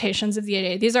interpretations of the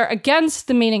ADA. These are against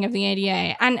the meaning of the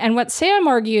ADA. And what Sam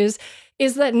argues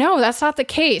is that, no, that's not the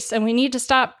case. And we need to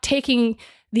stop taking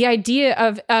the idea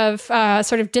of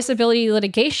sort of disability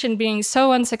litigation being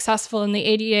so unsuccessful and the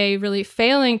ADA really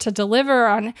failing to deliver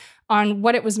on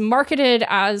what it was marketed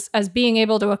as being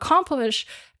able to accomplish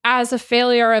as a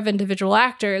failure of individual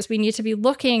actors. We need to be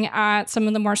looking at some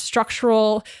of the more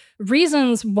structural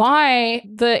reasons why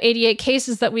the ADA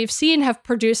cases that we've seen have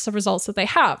produced the results that they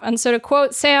have. And so to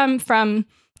quote Sam from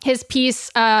his piece,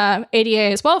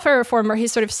 ADA is welfare reform, where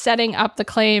he's sort of setting up the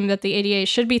claim that the ADA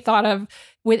should be thought of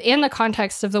within the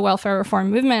context of the welfare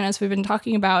reform movement, as we've been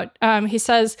talking about. He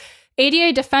says,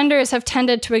 ADA defenders have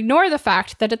tended to ignore the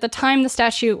fact that at the time the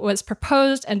statute was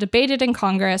proposed and debated in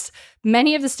Congress,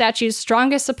 many of the statute's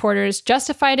strongest supporters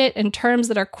justified it in terms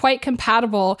that are quite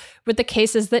compatible with the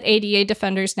cases that ADA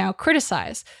defenders now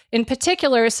criticize. In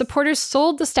particular, supporters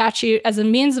sold the statute as a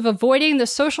means of avoiding the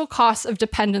social costs of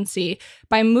dependency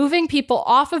by moving people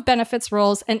off of benefits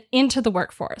rolls and into the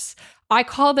workforce. I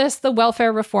call this the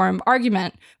welfare reform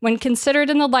argument. When considered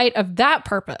in the light of that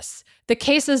purpose, the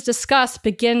cases discussed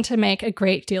begin to make a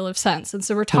great deal of sense. And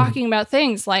so we're talking about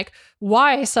things like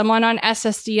why someone on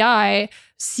SSDI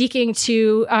seeking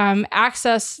to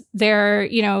access their,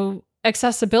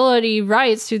 accessibility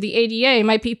rights through the ADA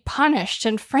might be punished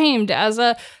and framed as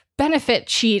a benefit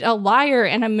cheat, a liar,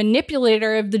 and a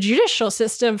manipulator of the judicial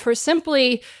system for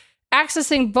simply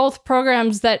accessing both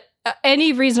programs that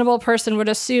any reasonable person would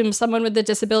assume someone with a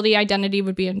disability identity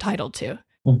would be entitled to.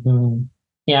 Mm-hmm.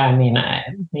 Yeah, I mean,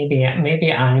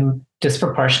 maybe I'm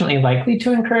disproportionately likely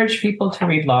to encourage people to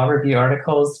read law review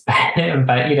articles, but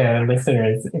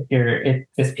listeners, if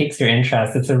this piques your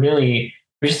interest, it's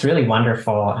just really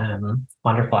wonderful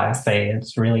essay.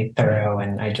 It's really thorough,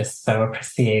 and I just so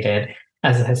appreciated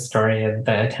as a historian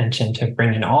the attention to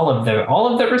bring in all of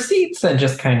the receipts and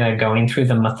just kind of going through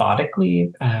them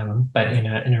methodically, but in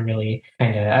a really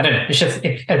kind of, I don't know, it's just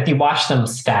if you watch them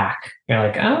stack, you're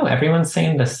like, oh, everyone's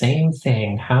saying the same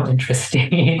thing, how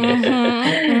interesting.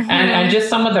 And just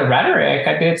some of the rhetoric,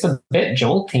 I mean, it's a bit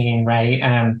jolting, right?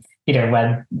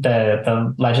 When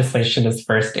the legislation is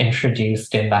first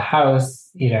introduced in the House,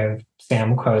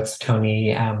 Sam quotes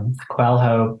Tony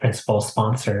Coelho, principal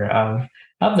sponsor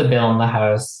of the bill in the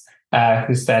House,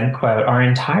 who said, quote, "Our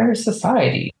entire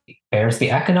society bears the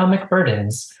economic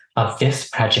burdens of this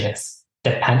prejudice.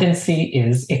 Dependency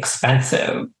is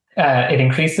expensive. It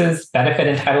increases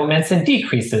benefit entitlements and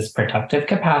decreases productive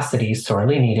capacity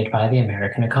sorely needed by the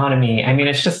American economy." I mean,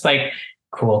 it's just like,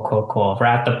 cool. We're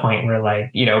at the point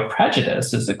where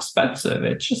prejudice is expensive.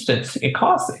 It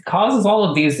causes all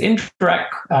of these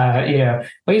indirect,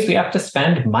 ways we have to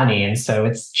spend money. And so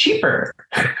it's cheaper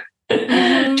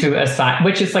to assign,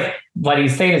 which is like what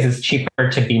he's saying is it's cheaper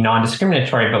to be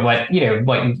non-discriminatory. But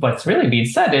what's really being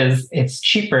said is it's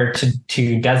cheaper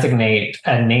to designate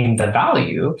and name the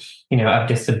value, of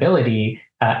disability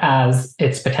as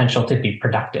its potential to be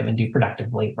productive and do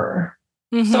productive labor.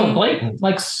 Mm-hmm. So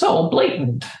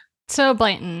blatant. So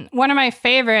blatant. One of my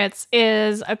favorites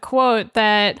is a quote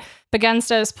that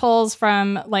Bagenstos pulls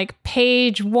from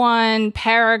page 1,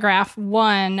 paragraph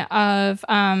 1 of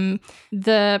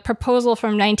the proposal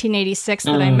from 1986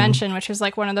 that I mentioned, which was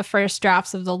one of the first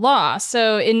drafts of the law.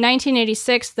 So in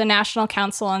 1986, the National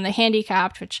Council on the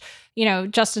Handicapped, which,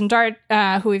 Justin Dart,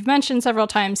 who we've mentioned several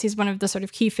times, he's one of the sort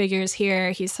of key figures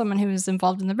here. He's someone who was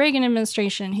involved in the Reagan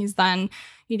administration. He's then,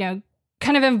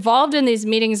 kind of involved in these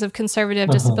meetings of conservative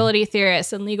disability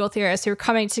theorists and legal theorists who are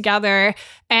coming together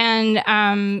and,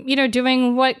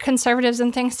 doing what conservatives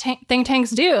and think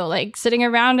tanks do, sitting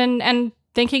around and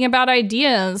thinking about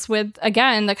ideas with,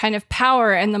 again, the kind of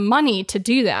power and the money to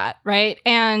do that, right?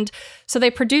 And so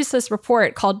they produced this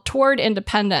report called Toward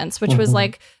Independence, which was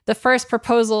the first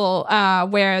proposal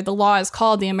where the law is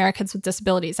called the Americans with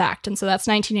Disabilities Act. And so that's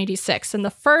 1986. And the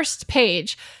first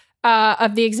page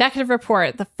of the executive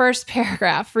report, the first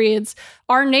paragraph reads,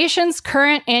 "Our nation's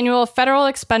current annual federal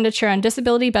expenditure on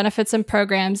disability benefits and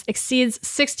programs exceeds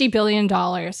 $60 billion.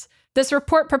 This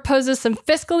report proposes some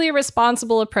fiscally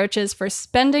responsible approaches for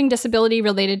spending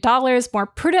disability-related dollars more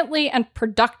prudently and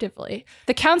productively.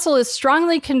 The Council is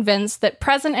strongly convinced that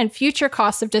present and future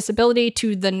costs of disability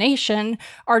to the nation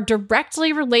are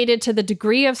directly related to the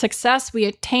degree of success we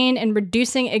attain in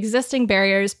reducing existing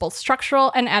barriers, both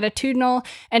structural and attitudinal,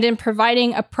 and in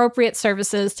providing appropriate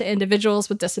services to individuals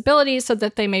with disabilities so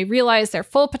that they may realize their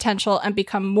full potential and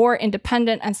become more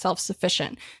independent and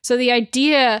self-sufficient." So the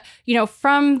idea,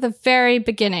 from the very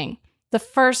beginning, the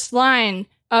first line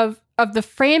of the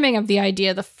framing of the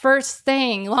idea, the first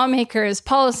thing lawmakers,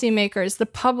 policymakers, the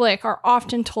public are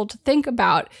often told to think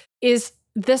about is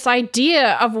this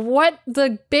idea of what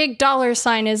the big dollar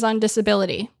sign is on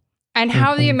disability and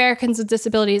how the Americans with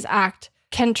Disabilities Act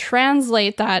can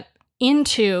translate that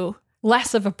into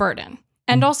less of a burden,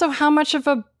 and also how much of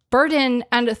a burden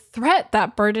and a threat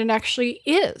that burden actually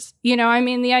is.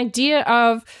 The idea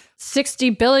of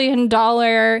 $60 billion,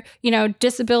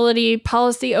 disability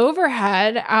policy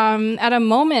overhead at a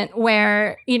moment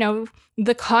where,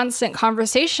 the constant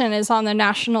conversation is on the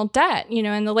national debt,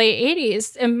 in the late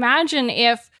 80s. Imagine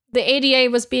if the ADA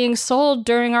was being sold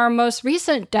during our most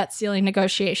recent debt ceiling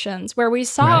negotiations, where we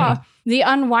saw the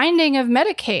unwinding of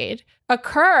Medicaid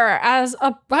occur as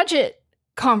a budget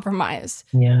compromise.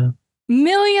 Yeah.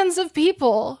 Millions of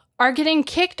people are getting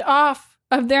kicked off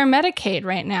of their Medicaid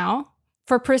right now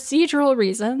for procedural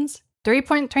reasons,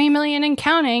 3.3 million and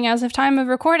counting as of time of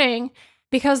recording,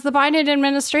 because the Biden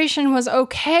administration was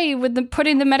okay with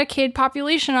putting the Medicaid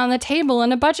population on the table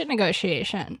in a budget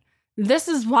negotiation. This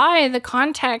is why the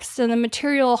context and the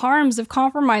material harms of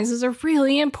compromises are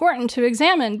really important to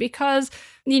examine, because,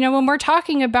 when we're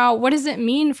talking about what does it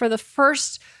mean for the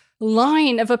first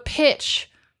line of a pitch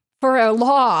for a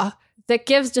law that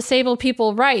gives disabled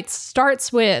people rights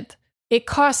starts with, it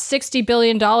costs $60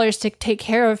 billion to take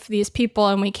care of these people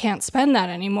and we can't spend that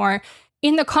anymore.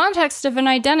 In the context of an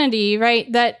identity,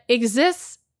 right, that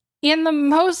exists in the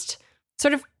most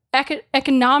sort of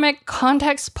economic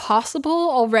context possible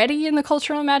already in the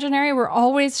cultural imaginary. We're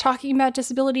always talking about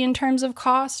disability in terms of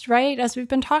cost, right? As we've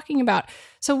been talking about.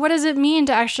 So what does it mean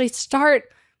to actually start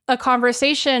a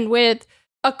conversation with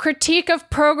a critique of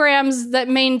programs that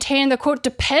maintain the, quote,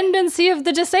 dependency of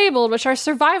the disabled, which are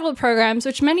survival programs,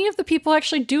 which many of the people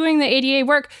actually doing the ADA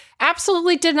work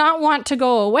absolutely did not want to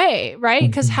go away, right?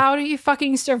 Because how do you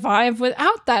fucking survive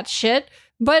without that shit?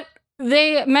 But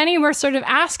many were sort of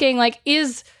asking, like,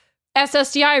 is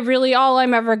SSDI really all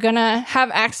I'm ever gonna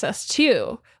have access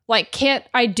to? Like, can't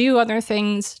I do other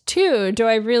things too? Do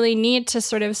I really need to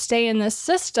sort of stay in this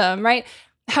system, right?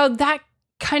 How that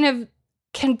kind of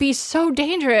can be so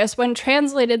dangerous when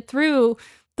translated through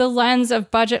the lens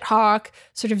of budget hawk,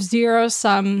 sort of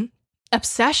zero-sum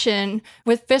obsession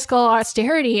with fiscal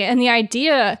austerity and the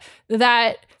idea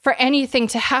that for anything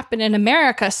to happen in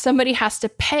America, somebody has to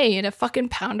pay in a fucking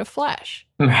pound of flesh.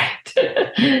 Right.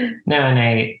 No, and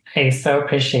I so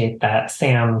appreciate that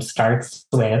Sam starts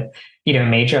with,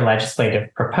 major legislative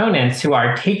proponents who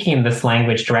are taking this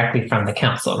language directly from the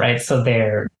council, right? So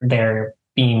they're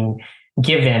being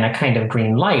given a kind of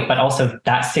green light, but also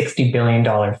that $60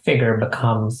 billion figure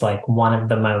becomes like one of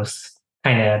the most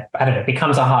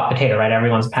becomes a hot potato, right?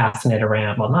 Everyone's passing it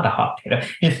around. Well, not a hot potato.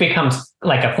 It just becomes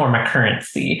like a form of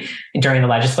currency during the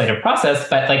legislative process.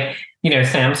 But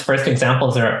Sam's first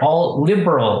examples are all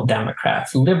liberal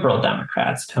Democrats,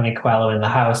 Tony Coelho in the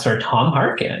House, or Tom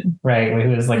Harkin, right?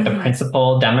 Who is like the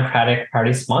principal Democratic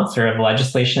Party sponsor of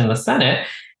legislation in the Senate,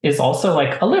 is also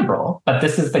like a liberal. But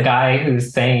this is the guy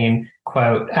who's saying,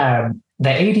 quote, the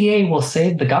ADA will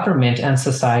save the government and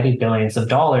society billions of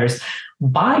dollars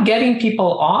by getting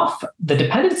people off the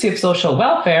dependency of social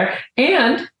welfare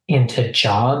and into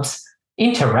jobs,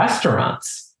 into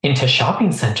restaurants, into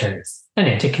shopping centers, and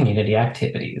into community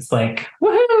activities. Like,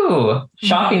 woohoo!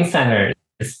 Shopping centers,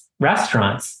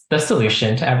 restaurants, the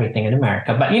solution to everything in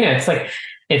America. But,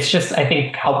 it's just, I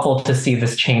think, helpful to see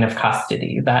this chain of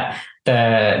custody, that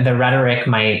the rhetoric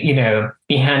might,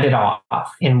 be handed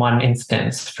off in one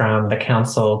instance from the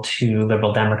council to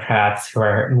liberal Democrats who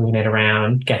are moving it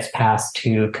around, gets passed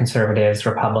to conservatives,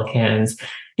 Republicans.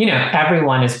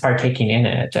 Everyone is partaking in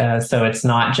it. So it's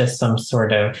not just some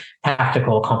sort of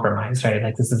tactical compromise, right?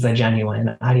 Like, this is a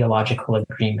genuine ideological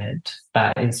agreement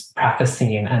that is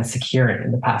prefacing and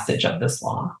securing the passage of this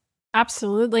law.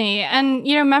 Absolutely. And,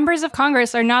 members of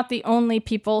Congress are not the only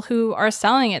people who are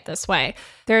selling it this way.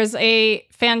 There's a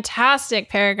fantastic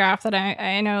paragraph that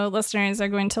I know listeners are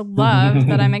going to love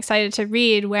that I'm excited to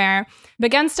read, where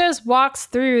Begenstos walks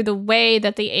through the way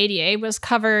that the ADA was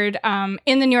covered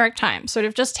in the New York Times, sort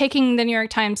of just taking the New York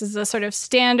Times as a sort of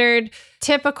standard,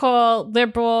 typical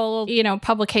liberal,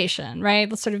 publication, right?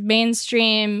 The sort of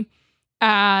mainstream,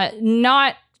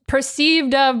 not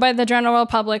perceived of by the general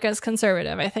public as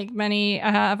conservative. I think many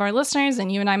of our listeners and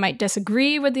you and I might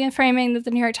disagree with the framing that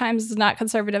the New York Times is not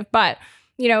conservative. But,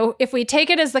 if we take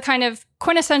it as the kind of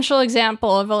quintessential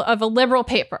example of a liberal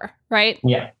paper, right?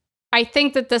 Yeah. I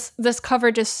think that this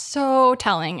coverage is so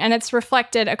telling, and it's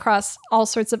reflected across all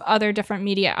sorts of other different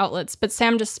media outlets. But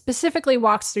Sam just specifically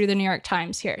walks through the New York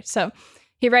Times here. So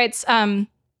he writes,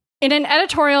 in an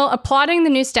editorial applauding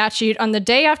the new statute on the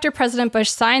day after President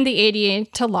Bush signed the ADA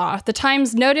to law, the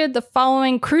Times noted the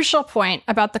following crucial point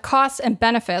about the costs and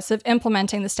benefits of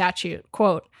implementing the statute.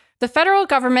 Quote, the federal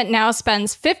government now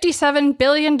spends $57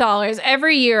 billion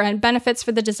every year on benefits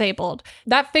for the disabled.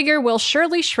 That figure will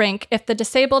surely shrink if the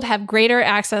disabled have greater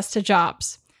access to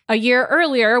jobs. A year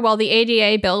earlier, while the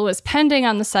ADA bill was pending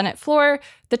on the Senate floor,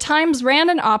 the Times ran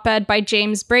an op-ed by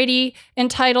James Brady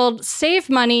entitled, Save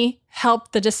Money,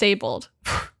 Help the Disabled.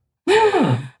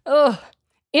 Ugh.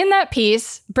 In that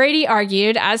piece, Brady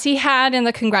argued, as he had in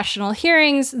the congressional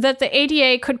hearings, that the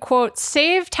ADA could, quote,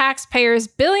 save taxpayers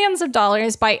billions of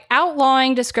dollars by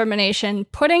outlawing discrimination,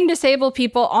 putting disabled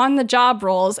people on the job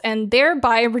rolls, and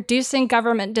thereby reducing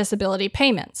government disability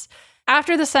payments.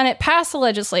 After the Senate passed the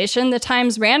legislation, the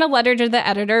Times ran a letter to the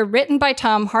editor written by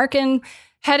Tom Harkin,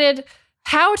 headed,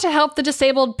 "How to Help the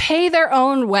Disabled Pay Their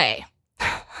Own Way."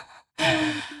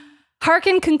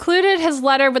 Harkin concluded his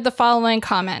letter with the following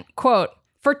comment, quote,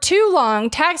 "For too long,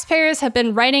 taxpayers have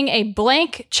been writing a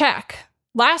blank check.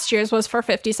 Last year's was for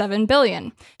 $57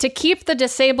 billion, to keep the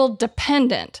disabled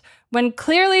dependent, when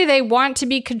clearly they want to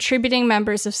be contributing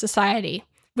members of society.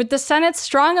 With the Senate's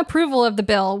strong approval of the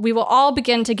bill, we will all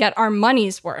begin to get our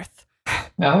money's worth."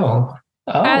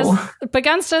 As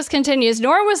Bagenstos continues,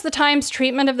 nor was the Times'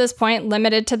 treatment of this point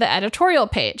limited to the editorial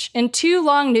page. In 2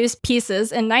 long news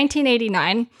pieces in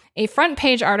 1989, a front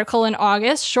page article in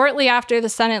August, shortly after the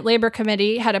Senate Labor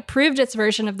Committee had approved its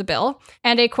version of the bill,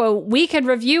 and a, quote, "We Could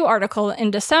Review" article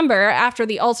in December after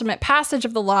the ultimate passage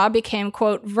of the law became,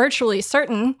 quote, "virtually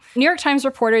certain," New York Times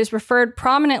reporters referred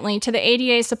prominently to the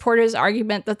ADA supporters'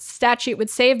 argument that the statute would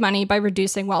save money by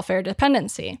reducing welfare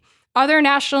dependency. Other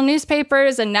national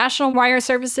newspapers and national wire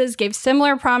services gave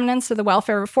similar prominence to the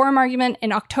welfare reform argument.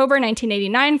 In October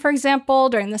 1989, for example,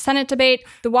 during the Senate debate,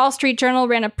 the Wall Street Journal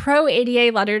ran a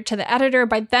pro-ADA letter to the editor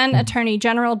by then Attorney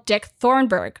General Dick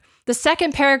Thornburgh. The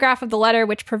second paragraph of the letter,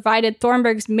 which provided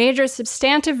Thornburgh's major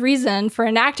substantive reason for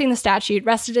enacting the statute,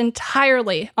 rested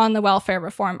entirely on the welfare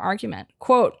reform argument.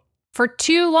 Quote, "For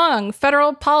too long,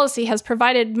 federal policy has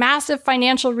provided massive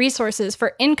financial resources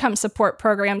for income support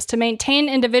programs to maintain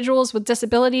individuals with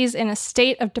disabilities in a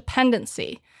state of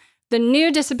dependency. The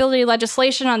new disability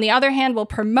legislation, on the other hand, will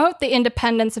promote the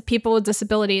independence of people with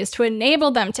disabilities to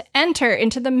enable them to enter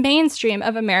into the mainstream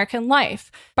of American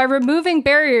life. By removing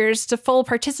barriers to full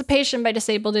participation by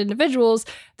disabled individuals,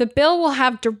 the bill will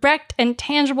have direct and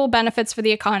tangible benefits for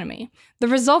the economy. The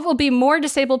result will be more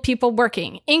disabled people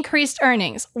working, increased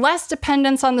earnings, less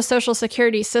dependence on the Social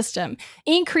Security system,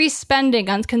 increased spending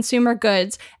on consumer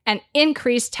goods, and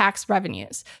increased tax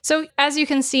revenues." So as you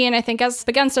can see, and I think as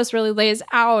Bagenstos really lays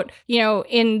out,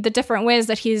 in the different ways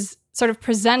that he's sort of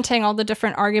presenting all the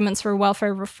different arguments for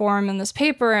welfare reform in this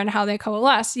paper and how they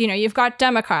coalesce, you've got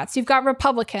Democrats, you've got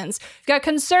Republicans, you've got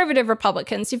conservative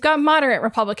Republicans, you've got moderate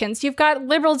Republicans, you've got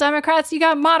liberal Democrats, you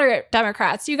got moderate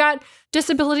Democrats, you got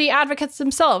disability advocates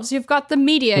themselves, you've got the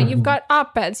media, you've got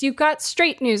op-eds, you've got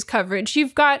straight news coverage,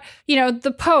 you've got,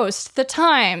 the Post, the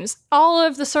Times, all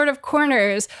of the sort of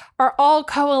corners are all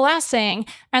coalescing.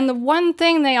 And the one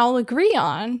thing they all agree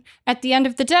on at the end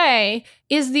of the day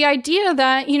is the idea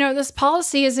that, this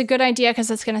policy is a good idea because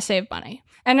it's going to save money.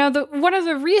 And now one of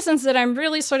the reasons that I'm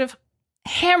really sort of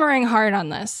hammering hard on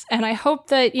this, and I hope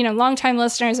that, longtime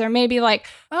listeners are maybe like,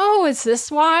 oh, is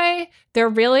this why they're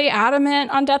really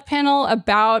adamant on Death Panel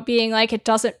about being like, it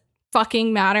doesn't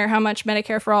fucking matter how much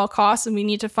Medicare for All costs and we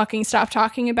need to fucking stop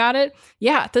talking about it?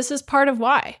 Yeah, this is part of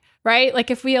why, right? Like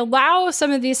if we allow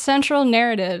some of these central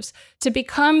narratives to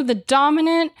become the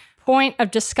dominant point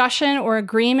of discussion or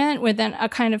agreement within a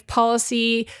kind of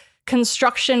policy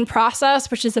construction process,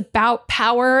 which is about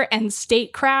power and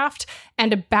statecraft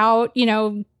and about,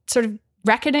 sort of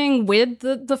reckoning with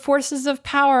the forces of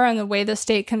power and the way the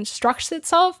state constructs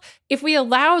itself. If we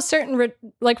allow certain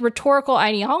rhetorical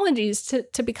ideologies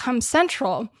to become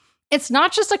central, it's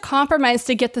not just a compromise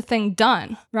to get the thing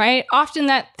done, right? Often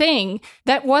that thing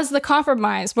that was the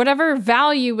compromise, whatever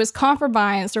value was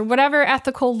compromised or whatever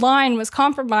ethical line was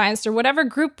compromised or whatever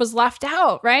group was left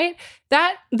out, right?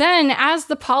 That then, as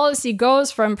the policy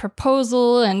goes from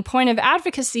proposal and point of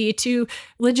advocacy to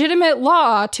legitimate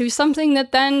law to something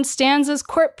that then stands as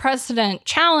court precedent,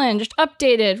 challenged,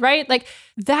 updated, right? Like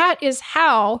that is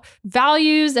how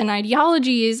values and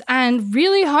ideologies and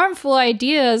really harmful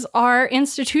ideas are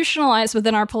institutionalized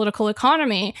within our political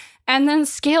economy and then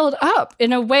scaled up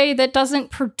in a way that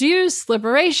doesn't produce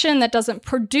liberation, that doesn't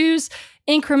produce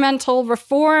incremental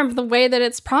reform the way that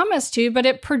it's promised to, but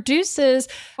it produces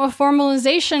a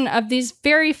formalization of these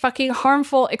very fucking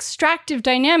harmful extractive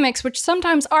dynamics, which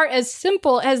sometimes are as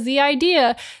simple as the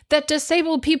idea that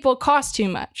disabled people cost too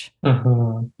much.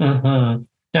 No,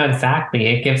 exactly.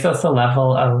 It gives us a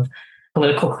level of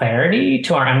political clarity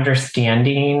to our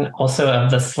understanding also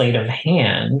of the sleight of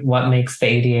hand. What makes the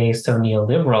ADA so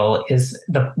neoliberal is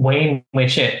the way in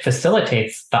which it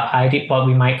facilitates what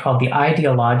we might call the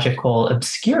ideological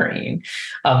obscuring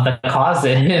of the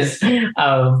causes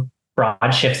of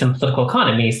broad shifts in political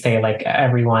economy, say like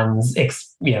everyone's,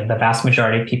 the vast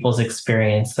majority of people's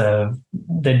experience of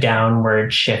the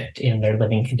downward shift in their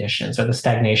living conditions, or the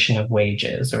stagnation of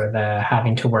wages, or the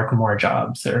having to work more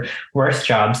jobs or worse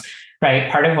jobs,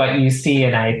 right? Part of what you see,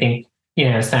 and I think,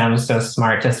 Sam's so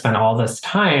smart to spend all this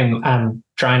time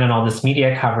drawing on all this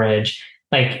media coverage,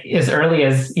 like as early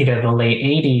as, the late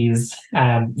 80s,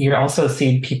 you're also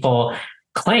seeing people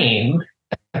claim,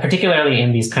 particularly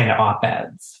in these kind of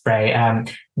op-eds, right,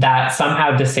 that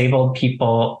somehow disabled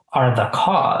people are the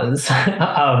cause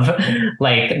of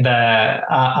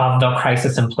the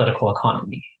crisis in political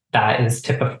economy that is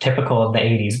typical of the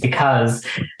 80s, because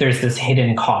there's this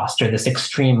hidden cost, or this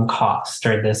extreme cost,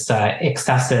 or this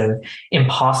excessive,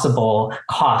 impossible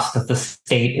cost that the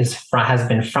state has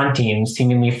been fronting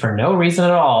seemingly for no reason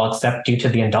at all, except due to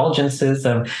the indulgences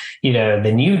of,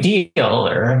 the New Deal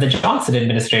or the Johnson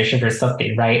administration or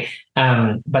something, right?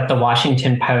 But the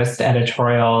Washington Post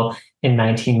editorial in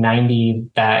 1990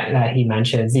 that he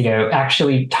mentions,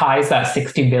 actually ties that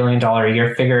 $60 billion a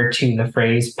year figure to the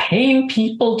phrase paying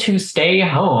people to stay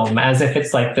home, as if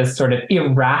it's like this sort of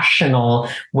irrational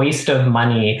waste of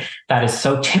money that is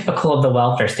so typical of the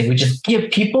welfare state. We just give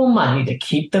people money to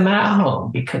keep them at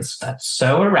home because that's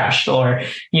so irrational. Or,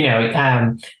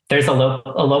 there's a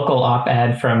local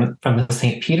op-ed from the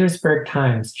St. Petersburg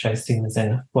Times, which I assume is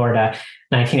in Florida,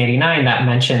 1989, that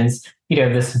mentions,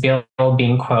 this bill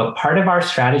being, quote, part of our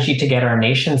strategy to get our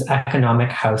nation's economic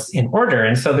house in order.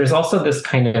 And so there's also this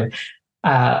kind of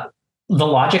the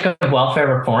logic of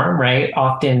welfare reform, right,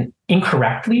 often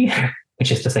incorrectly,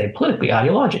 which is to say politically,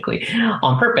 ideologically,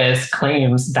 on purpose,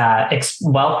 claims that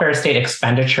welfare state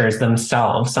expenditures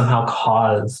themselves somehow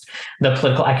caused the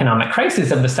political economic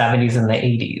crises of the 70s and the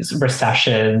 80s,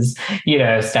 recessions,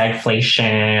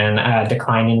 stagflation,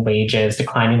 declining wages,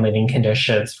 declining living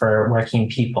conditions for working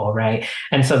people, right?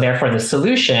 And so therefore the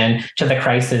solution to the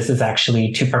crisis is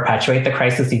actually to perpetuate the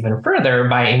crisis even further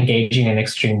by engaging in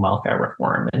extreme welfare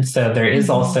reform. And so there is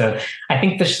also, I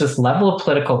think there's this level of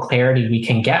political clarity we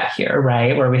can get here,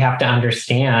 right, where we have to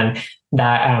understand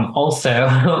that also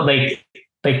like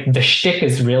the shtick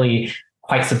is really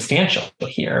quite substantial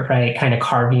here, right? Kind of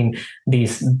carving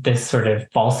this sort of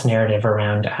false narrative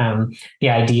around the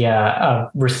idea of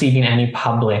receiving any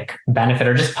public benefit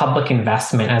or just public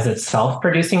investment as itself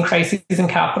producing crises in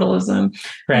capitalism,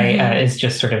 right? Is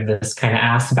just sort of this kind of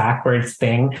ass backwards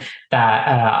thing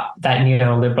that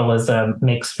neoliberalism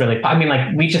makes really. I mean,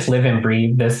 like we just live and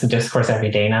breathe this discourse every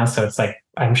day now, so it's like,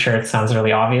 I'm sure it sounds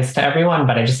really obvious to everyone,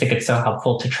 but I just think it's so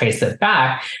helpful to trace it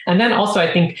back. And then also,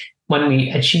 I think when we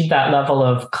achieve that level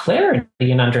of clarity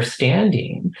and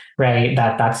understanding, right,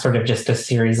 that that's sort of just a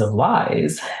series of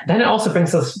lies, then it also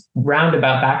brings us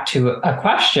roundabout back to a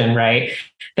question, right,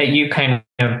 that you kind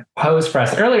of posed for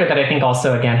us earlier that I think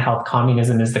also, again, Health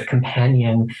Communism is the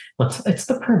companion. It's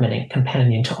the permanent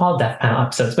companion to all Death Panel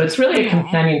episodes, but it's really a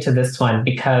companion to this one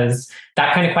because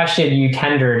that kind of question you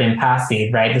tendered in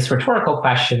passing, right? This rhetorical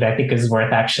question I think is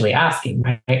worth actually asking,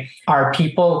 right? Are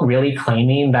people really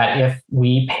claiming that if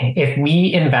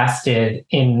we invested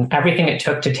in everything it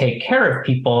took to take care of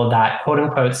people, that quote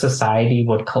unquote society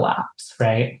would collapse,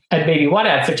 right? And maybe one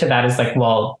answer to that is like,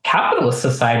 well, capitalist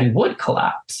society would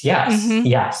collapse. Yes,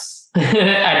 yes.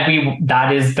 And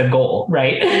that is the goal,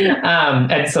 right?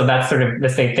 And so that's sort of the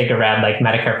same thing around like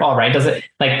Medicare for all, right? Does it,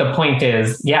 like the point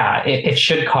is, yeah, it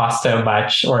should cost so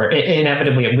much, or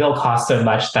inevitably it will cost so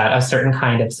much that a certain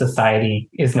kind of society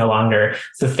is no longer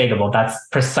sustainable. That's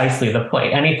precisely the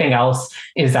point. Anything else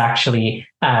is actually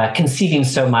conceding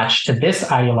so much to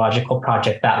this ideological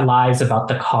project that lies about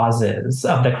the causes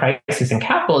of the crisis in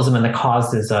capitalism and the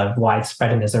causes of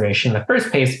widespread immiseration in the first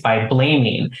place by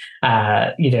blaming,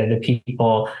 the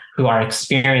people who are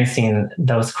experiencing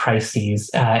those crises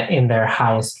in their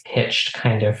highest pitched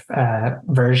kind of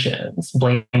versions,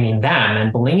 blaming them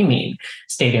and blaming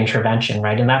state intervention,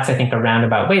 right? And that's, I think, a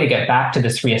roundabout way to get back to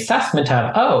this reassessment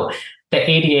of, the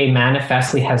ADA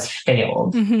manifestly has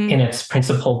failed in its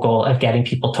principal goal of getting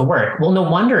people to work. Well, no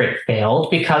wonder it failed,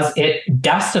 because it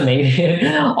decimated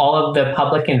all of the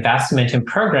public investment in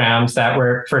programs that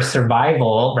were for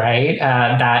survival, right?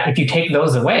 That if you take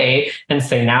those away and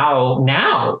say,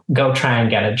 now go try and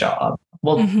get a job.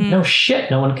 Well, no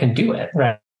shit, no one can do it,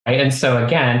 right? And so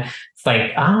again, it's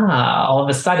like, all of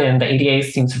a sudden the ADA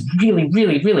seems really,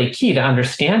 really, really key to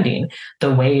understanding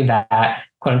the way that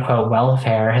quote unquote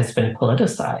welfare has been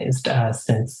politicized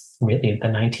since really the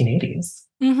 1980s.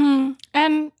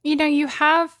 And, you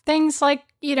have things like,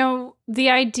 the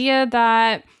idea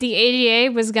that the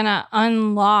ADA was going to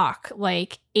unlock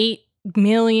like 8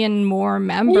 million more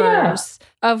members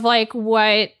of like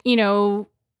what,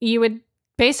 you would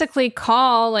basically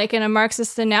call, like in a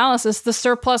Marxist analysis, the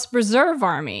surplus reserve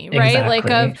army, right? Exactly.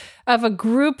 Like of a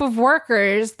group of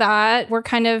workers that were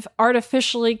kind of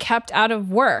artificially kept out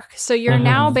of work. So you're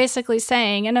now basically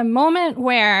saying, in a moment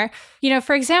where,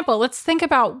 for example, let's think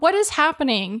about what is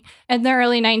happening in the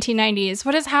early 1990s.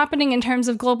 What is happening in terms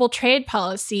of global trade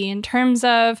policy, in terms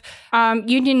of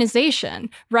unionization,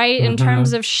 right? In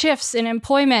terms of shifts in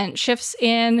employment, shifts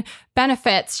in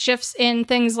benefits, shifts in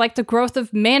things like the growth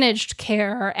of managed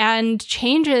care and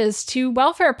changes to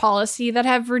welfare policy that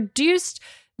have reduced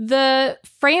the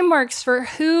frameworks for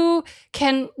who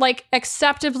can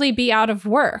acceptably be out of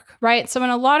work, right? So in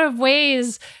a lot of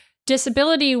ways,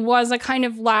 disability was a kind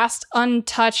of last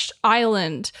untouched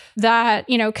island that,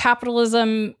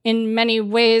 capitalism in many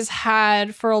ways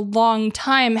had for a long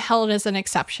time held as an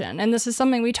exception. And this is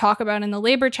something we talk about in the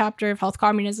labor chapter of Health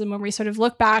Communism, where we sort of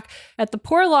look back at the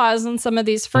poor laws and some of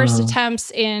these first attempts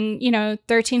in,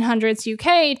 1300s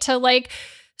UK to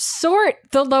sort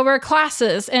the lower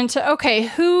classes into, okay,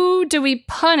 who do we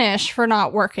punish for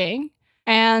not working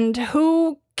and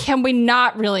who can we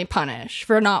not really punish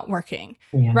for not working,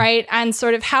 right? And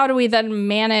sort of how do we then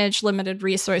manage limited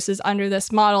resources under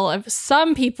this model of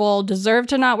some people deserve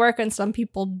to not work and some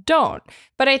people don't.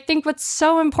 But I think what's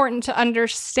so important to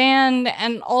understand,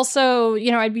 and also,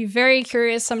 I'd be very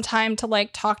curious sometime to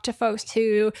talk to folks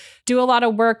who do a lot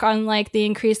of work on the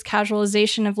increased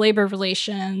casualization of labor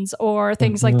relations or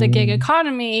things like the gig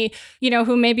economy,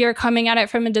 who maybe are coming at it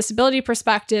from a disability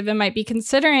perspective and might be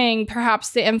considering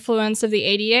perhaps the influence of the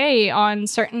ADA on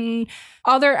certain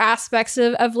other aspects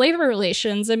of labor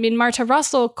relations. I mean, Marta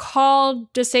Russell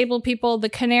called disabled people the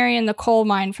canary in the coal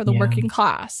mine for the working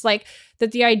class.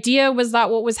 That the idea was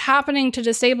that what was happening to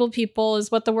disabled people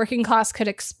is what the working class could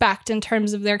expect in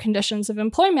terms of their conditions of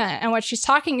employment. And what she's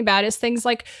talking about is things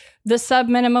like the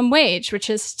sub-minimum wage, which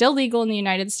is still legal in the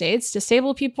United States.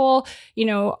 Disabled people,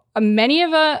 many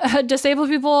of disabled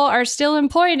people are still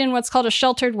employed in what's called a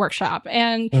sheltered workshop.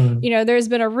 And, there's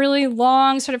been a really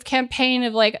long sort of campaign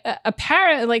of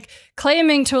apparent,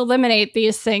 claiming to eliminate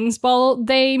these things while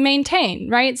they maintain,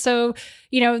 right? So,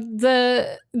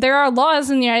 there are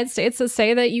laws in the United States that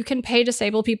say that you can pay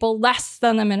disabled people less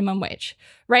than the minimum wage,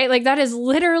 right? That is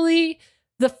literally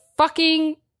the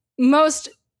fucking most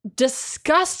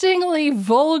disgustingly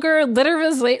vulgar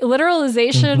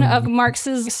literalization of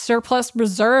Marx's surplus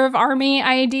reserve army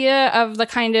idea of the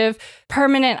kind of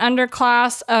permanent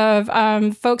underclass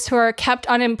of folks who are kept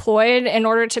unemployed in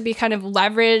order to be kind of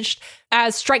leveraged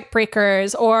as strike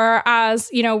breakers or as,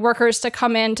 workers to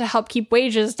come in to help keep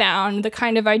wages down. The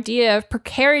kind of idea of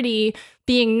precarity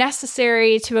being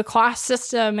necessary to a class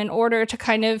system in order to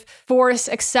kind of force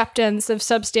acceptance of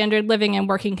substandard living and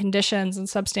working conditions and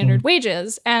substandard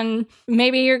wages. And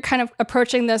maybe you're kind of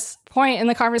approaching this point in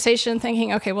the conversation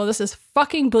thinking, okay, well, this is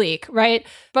fucking bleak, right?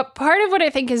 But part of what I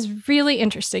think is really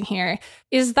interesting here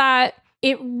is that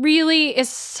it really is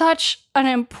such an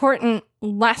important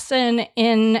lesson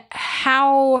in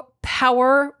how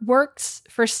power works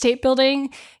for state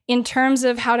building in terms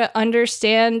of how to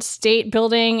understand state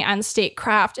building and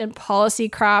statecraft and policy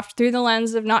craft through the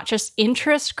lens of not just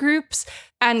interest groups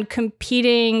and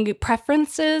competing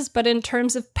preferences, but in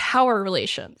terms of power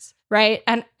relations, right?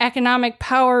 And economic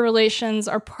power relations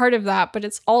are part of that, but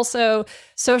it's also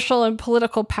social and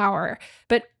political power.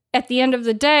 But at the end of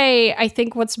the day, I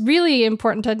think what's really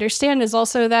important to understand is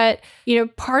also that,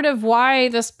 part of why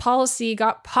this policy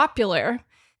got popular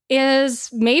is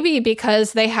maybe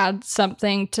because they had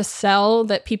something to sell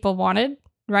that people wanted,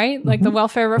 right? Like the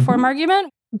welfare reform argument.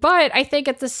 But I think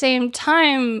at the same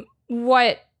time,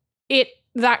 that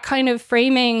kind of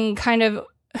framing kind of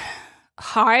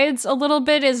hides a little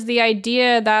bit is the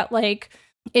idea that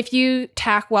if you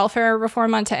tack welfare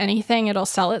reform onto anything, it'll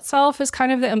sell itself is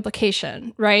kind of the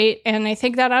implication, right? And I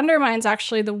think that undermines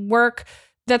actually the work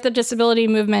that the disability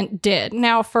movement did.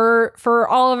 Now, for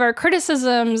all of our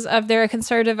criticisms of their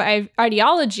conservative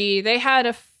ideology, they had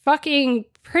a fucking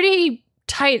pretty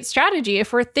tight strategy.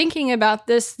 If we're thinking about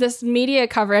this media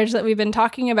coverage that we've been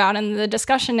talking about and the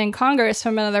discussion in Congress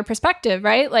from another perspective,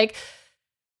 right?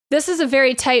 This is a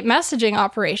very tight messaging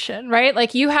operation,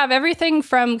 right? You have everything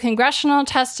from congressional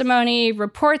testimony,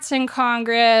 reports in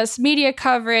Congress, media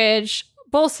coverage,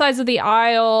 both sides of the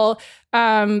aisle,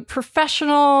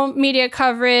 professional media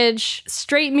coverage,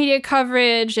 straight media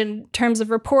coverage in terms of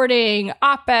reporting,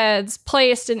 op-eds,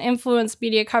 placed and influenced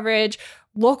media coverage,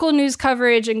 local news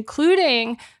coverage,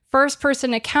 including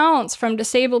first-person accounts from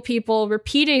disabled people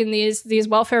repeating these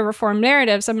welfare reform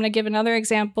narratives. I'm going to give another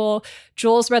example.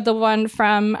 Jules read the one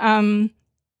from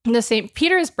the St.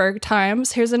 Petersburg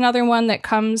Times. Here's another one that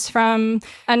comes from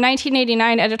a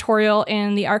 1989 editorial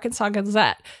in the Arkansas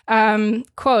Gazette.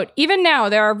 Quote, "Even now,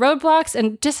 there are roadblocks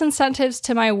and disincentives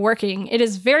to my working. It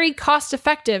is very cost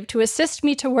effective to assist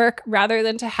me to work rather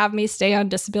than to have me stay on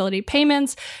disability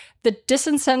payments. The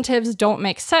disincentives don't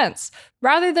make sense.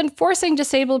 Rather than forcing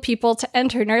disabled people to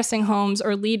enter nursing homes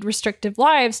or lead restrictive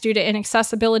lives due to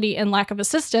inaccessibility and lack of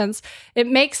assistance, it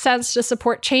makes sense to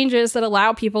support changes that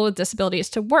allow people with disabilities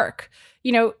to work."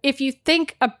 You know, if you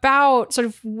think about sort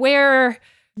of where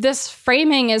this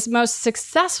framing is most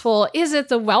successful, is it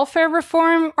the welfare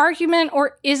reform argument,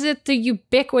 or is it the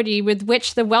ubiquity with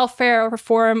which the welfare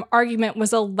reform argument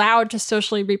was allowed to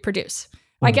socially reproduce?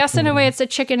 I guess in a way it's a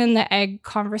chicken and the egg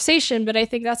conversation, but I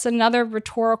think that's another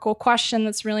rhetorical question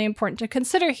that's really important to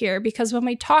consider here, because when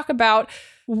we talk about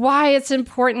why it's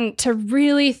important to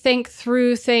really think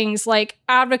through things like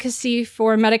advocacy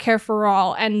for Medicare for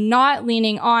all and not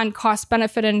leaning on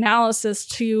cost-benefit analysis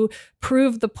to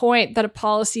prove the point that a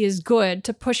policy is good,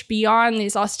 to push beyond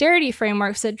these austerity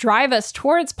frameworks that drive us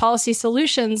towards policy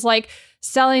solutions like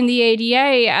selling the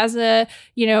ADA as a,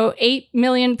 8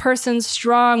 million person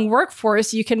strong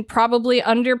workforce you can probably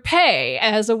underpay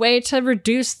as a way to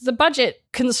reduce the budget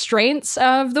constraints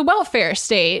of the welfare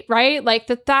state, right? Like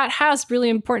that has really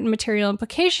important material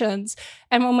implications.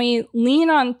 And when we lean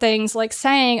on things like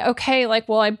saying, okay,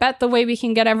 I bet the way we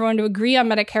can get everyone to agree on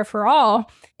Medicare for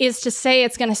all is to say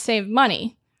it's going to save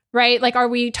money, right? Like, are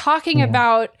we talking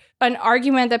about an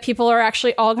argument that people are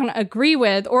actually all going to agree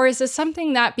with? Or is this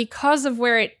something that, because of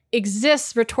where it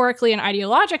exists rhetorically and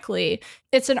ideologically,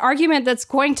 it's an argument that's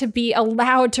going to be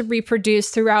allowed to reproduce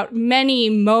throughout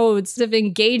many modes of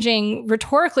engaging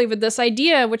rhetorically with this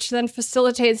idea, which then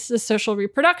facilitates the social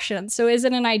reproduction? So is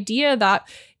it an idea that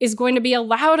is going to be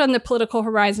allowed on the political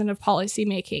horizon of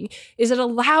policymaking? Is it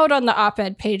allowed on the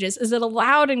op-ed pages? Is it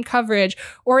allowed in coverage?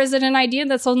 Or is it an idea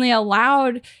that's only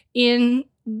allowed in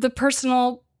the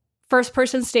personal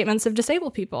first-person statements of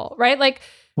disabled people, right?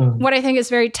 What I think is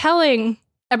very telling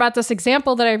about this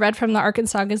example that I read from the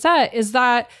Arkansas Gazette is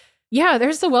that,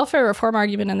 there's the welfare reform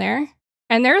argument in there.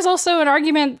 And there's also an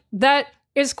argument that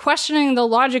is questioning the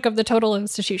logic of the total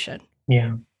institution.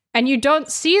 Yeah. And you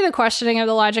don't see the questioning of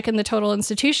the logic in the total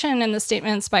institution in the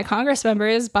statements by Congress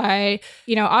members, by,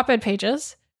 op-ed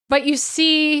pages. But you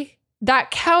see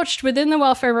that couched within the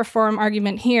welfare reform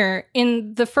argument here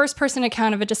in the first-person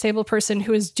account of a disabled person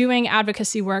who is doing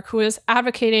advocacy work, who is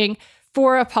advocating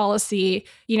for a policy,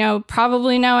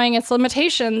 probably knowing its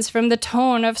limitations from the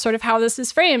tone of sort of how this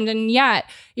is framed. And yet,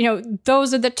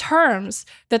 those are the terms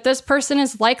that this person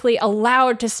is likely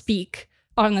allowed to speak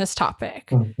on this topic.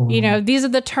 Mm-hmm. These are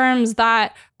the terms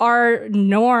that are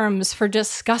norms for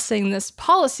discussing this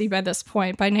policy by this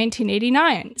point, by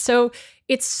 1989. So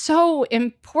it's so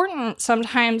important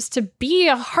sometimes to be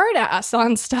a hard ass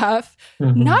on stuff,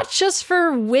 not just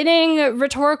for winning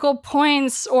rhetorical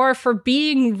points or for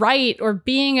being right or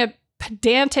being a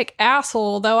pedantic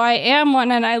asshole, though I am one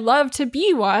and I love to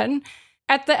be one.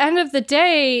 At the end of the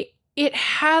day, it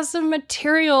has a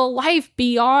material life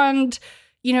beyond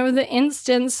the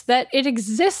instance that it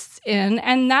exists in.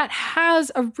 And that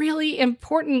has a really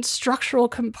important structural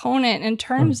component in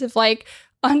terms of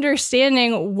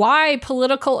understanding why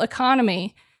political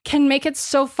economy can make it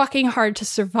so fucking hard to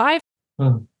survive.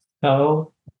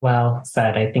 So well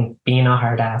said. I think being a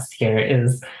hard ass here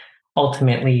is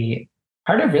ultimately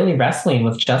part of really wrestling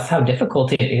with just how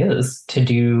difficult it is to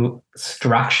do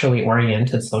structurally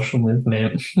oriented social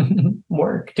movement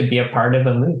work, to be a part of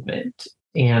a movement,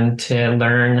 and to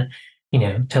learn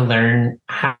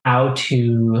how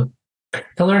to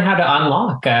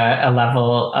unlock a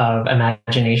level of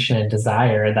imagination and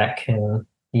desire that can,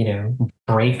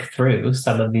 break through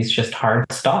some of these just hard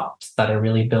stops that are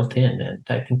really built in. And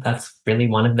I think that's really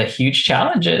one of the huge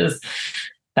challenges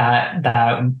that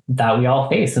we all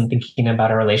face in thinking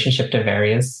about our relationship to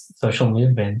various social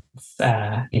movements.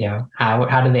 How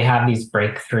do they have these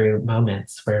breakthrough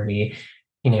moments where we,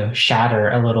 shatter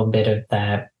a little bit of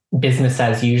that business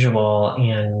as usual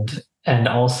and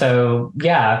also,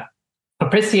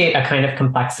 appreciate a kind of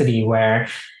complexity where,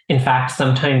 in fact,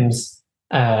 sometimes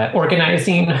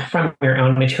organizing from your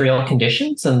own material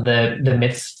conditions and the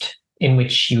midst in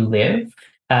which you live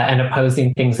and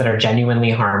opposing things that are genuinely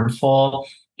harmful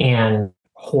and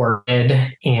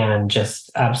horrid and just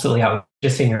absolutely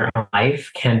outrageous in your own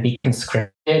life can be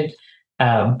conscripted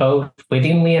both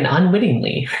wittingly and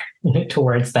unwittingly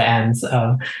towards the ends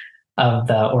of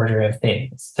the order of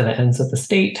things, to the ends of the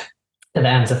state, to the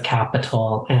ends of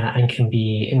capital, and can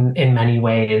be in many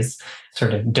ways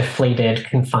sort of deflated,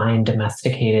 confined,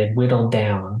 domesticated, whittled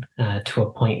down to a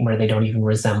point where they don't even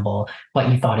resemble what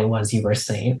you thought it was you were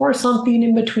saying, or something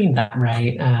in between that,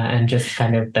 right? And just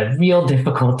kind of the real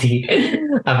difficulty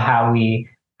of how we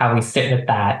sit with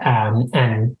that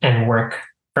and work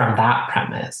from that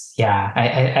premise. Yeah,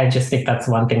 I just think that's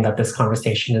one thing that this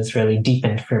conversation has really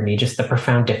deepened for me, just the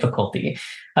profound difficulty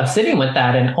of sitting with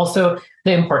that. And also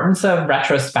the importance of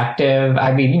retrospective,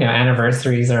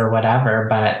 anniversaries or whatever,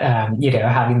 but,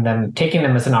 taking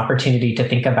them as an opportunity to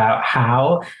think about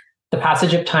how the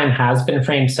passage of time has been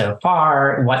framed so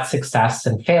far, what success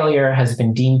and failure has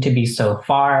been deemed to be so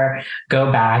far,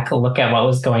 go back, look at what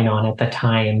was going on at the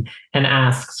time, and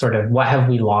ask sort of what have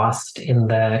we lost in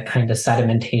the kind of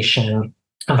sedimentation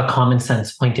of a common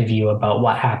sense point of view about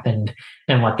what happened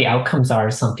and what the outcomes are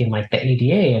of something like the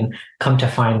ADA, and come to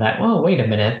find that, oh, wait a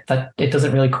minute, that it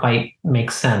doesn't really quite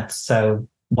make sense. So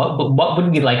what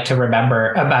would we like to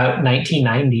remember about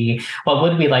 1990? What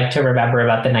would we like to remember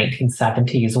about the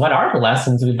 1970s? What are the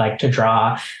lessons we'd like to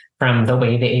draw from the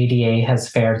way the ADA has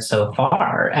fared so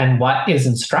far? And what is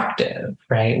instructive,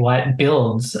 right? What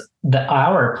builds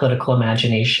our political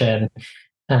imagination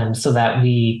so that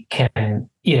we can,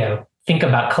 think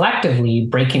about collectively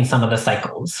breaking some of the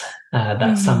cycles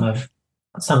that some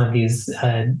of these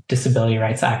disability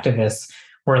rights activists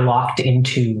were locked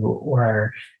into,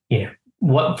 or,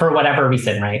 for whatever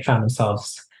reason, right, found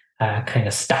themselves kind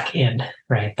of stuck in,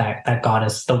 right? That got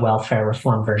us the welfare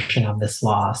reform version of this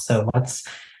law. So what's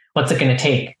it going to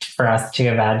take for us to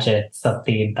imagine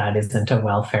something that isn't a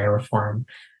welfare reform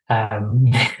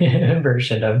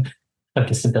version of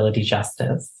disability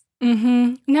justice?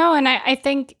 Mm-hmm. No, and I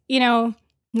think,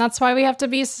 that's why we have to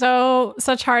be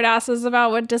such hard asses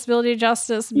about what disability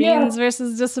justice means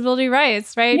versus disability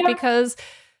rights, right? Yeah. Because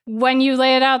when you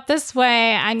lay it out this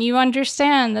way and you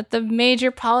understand that the major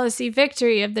policy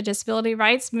victory of the disability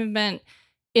rights movement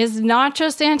is not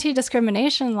just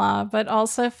anti-discrimination law, but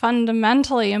also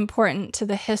fundamentally important to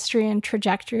the history and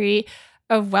trajectory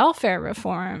of welfare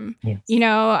reform. Yes.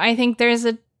 I think there's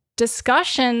a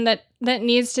discussion that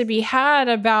needs to be had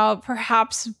about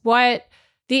perhaps what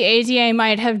the ADA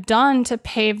might have done to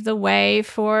pave the way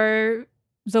for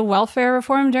the welfare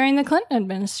reform during the Clinton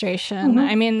administration.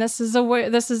 I mean, this is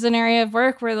an area of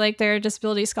work where there are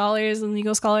disability scholars and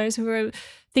legal scholars who are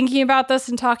thinking about this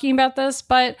and talking about this.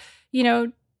 But,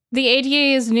 the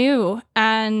ADA is new,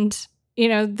 and,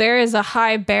 there is a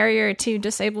high barrier to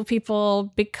disabled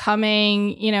people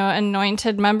becoming,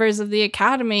 anointed members of the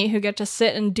academy who get to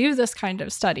sit and do this kind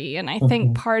of study. And I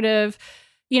think part of,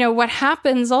 what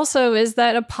happens also is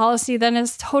that a policy then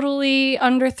is totally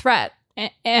under threat.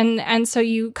 And so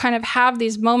you kind of have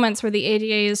these moments where the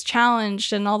ADA is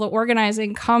challenged and all the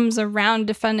organizing comes around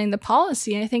defending the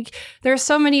policy. And I think there are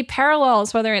so many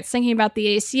parallels, whether it's thinking about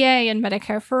the ACA and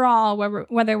Medicare for All,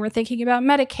 whether we're thinking about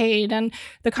Medicaid and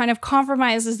the kind of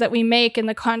compromises that we make in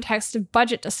the context of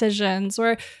budget decisions,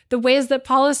 or the ways that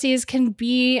policies can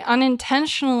be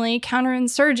unintentionally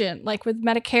counterinsurgent, like with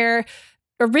Medicare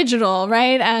Original,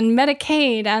 right? And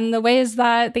Medicaid, and the ways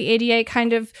that the ADA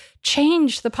kind of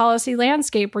changed the policy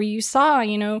landscape, where you saw,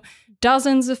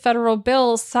 dozens of federal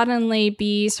bills suddenly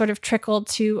be sort of trickled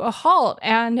to a halt.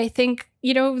 And I think,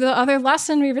 the other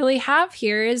lesson we really have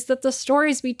here is that the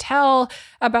stories we tell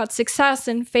about success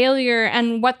and failure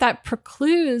and what that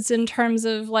precludes in terms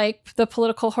of the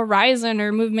political horizon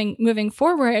or moving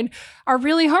forward are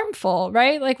really harmful,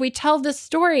 right? We tell this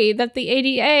story that the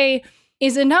ADA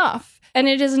is enough. And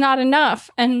it is not enough.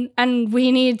 And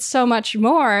we need so much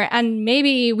more. And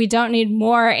maybe we don't need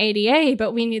more ADA,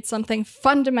 but we need something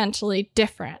fundamentally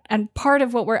different. And part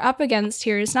of what we're up against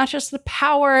here is not just the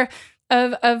power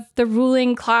of the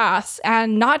ruling class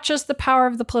and not just the power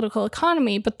of the political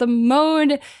economy, but the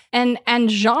mode and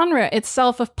genre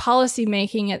itself of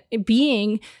policymaking, it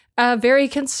being a very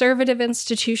conservative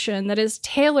institution that is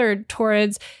tailored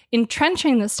towards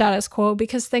entrenching the status quo,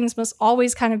 because things must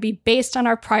always kind of be based on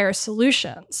our prior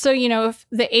solution. So, if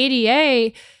the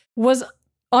ADA was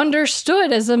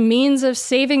understood as a means of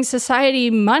saving society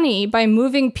money by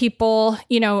moving people,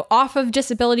 off of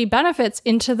disability benefits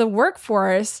into the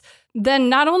workforce, then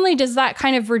not only does that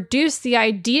kind of reduce the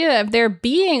idea of there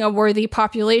being a worthy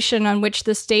population on which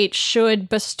the state should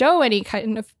bestow any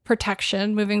kind of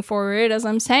protection moving forward, as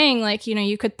I'm saying,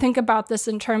 you could think about this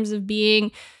in terms of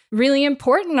being really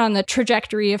important on the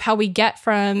trajectory of how we get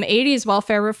from 80s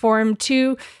welfare reform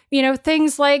to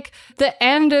things like the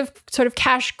end of sort of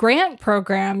cash grant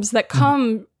programs that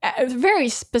come very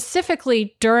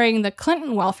specifically during the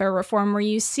Clinton welfare reform, where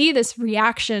you see this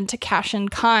reaction to cash in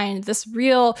kind, this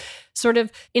real sort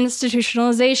of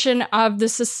institutionalization of the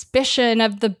suspicion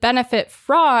of the benefit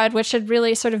fraud, which had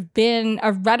really sort of been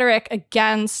a rhetoric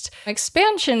against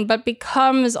expansion, but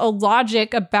becomes a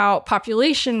logic about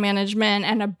population management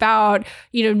and about,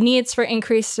 needs for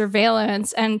increased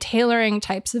surveillance and tailoring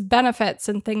types of benefits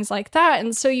and things like that.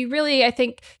 And so you really, I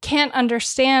think, can't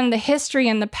understand the history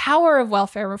and the power of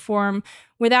welfare reform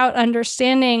without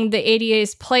understanding the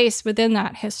ADA's place within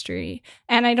that history.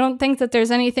 And I don't think that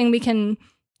there's anything we can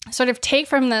sort of take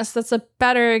from this that's a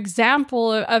better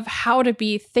example of how to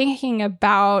be thinking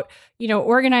about,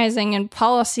 organizing and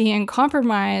policy and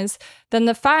compromise than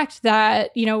the fact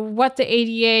that, what the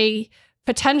ADA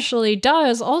potentially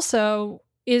does also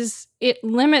is it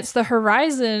limits the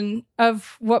horizon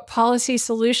of what policy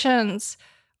solutions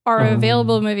are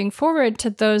available moving forward to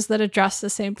those that address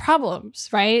the same problems,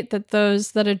 right? That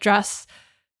those that address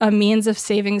a means of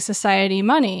saving society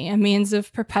money, a means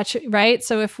of right?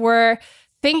 So if we're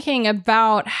thinking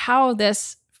about how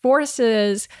this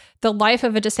forces the life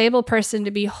of a disabled person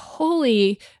to be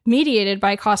wholly mediated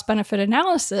by cost-benefit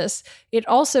analysis, it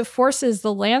also forces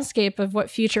the landscape of what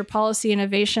future policy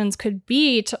innovations could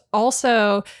be to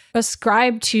also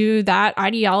ascribe to that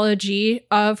ideology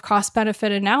of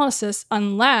cost-benefit analysis,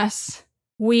 unless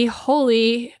we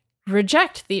wholly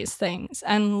reject these things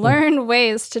and learn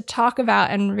ways to talk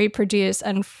about and reproduce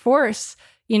and force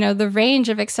the range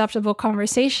of acceptable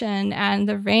conversation and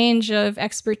the range of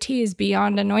expertise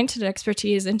beyond anointed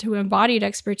expertise into embodied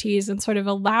expertise, and sort of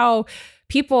allow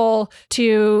people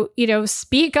to,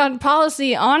 speak on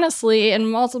policy honestly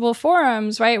in multiple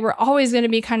forums, right? We're always going to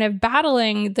be kind of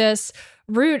battling this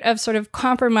root of sort of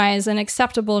compromise and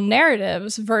acceptable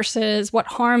narratives versus what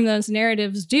harm those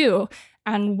narratives do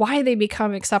and why they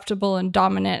become acceptable and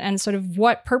dominant, and sort of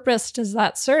what purpose does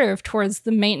that serve towards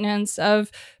the maintenance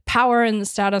of power in the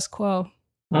status quo.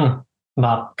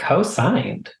 Well,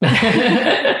 co-signed. No,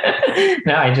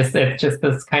 it's just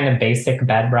this kind of basic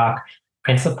bedrock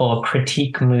principle.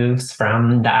 Critique moves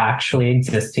from the actually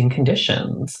existing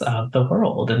conditions of the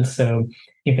world. And so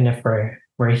even if we're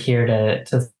here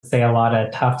to say a lot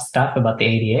of tough stuff about the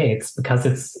ADA, it's because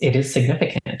it is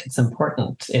significant. It's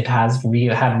important. It had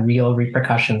real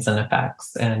repercussions and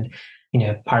effects. And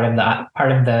part of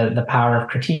the power of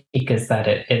critique is that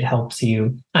it helps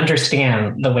you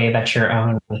understand the way that your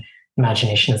own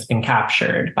imagination has been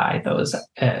captured by those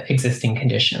existing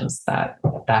conditions that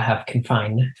have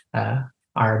confined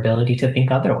our ability to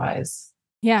think otherwise.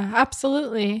 Yeah,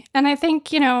 absolutely. And I think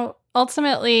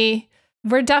ultimately,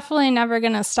 we're definitely never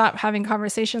going to stop having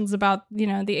conversations about, the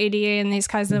ADA and these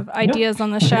kinds of ideas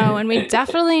on the show. And we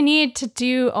definitely need to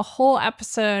do a whole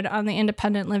episode on the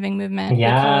independent living movement.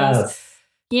 Yes.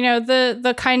 Because,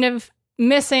 the kind of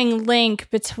missing link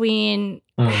between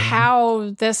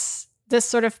how this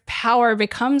sort of power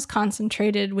becomes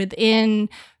concentrated within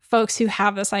folks who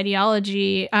have this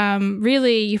ideology,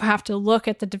 really you have to look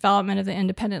at the development of the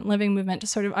independent living movement to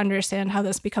sort of understand how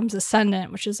this becomes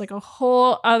ascendant, which is like a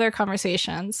whole other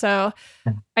conversation. So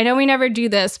I know we never do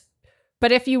this,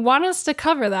 but if you want us to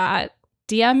cover that,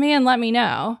 DM me and let me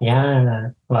know.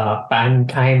 Yeah, well, I'm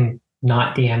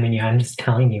not DMing you. I'm just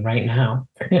telling you right now.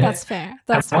 That's fair.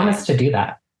 I want us to do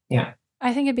that. Yeah.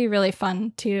 I think it'd be really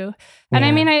fun too. And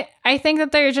I mean, I think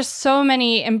that there are just so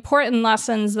many important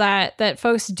lessons that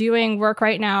folks doing work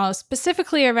right now,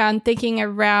 specifically around thinking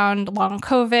around long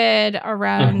COVID,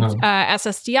 around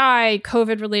SSDI,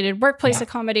 COVID-related workplace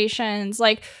accommodations.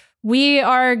 Like, we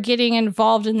are getting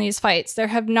involved in these fights. There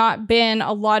have not been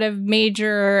a lot of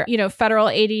major, federal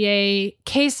ADA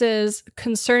cases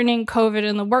concerning COVID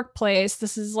in the workplace.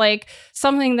 This is like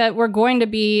something that we're going to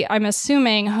be, I'm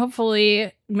assuming,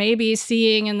 hopefully, maybe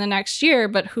seeing in the next year,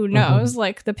 but who knows,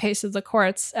 like the pace of the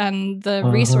courts and the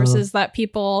resources that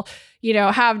people,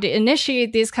 have to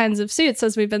initiate these kinds of suits.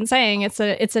 As we've been saying, it's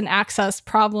an access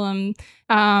problem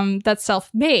that's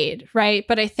self-made, right?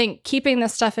 But I think keeping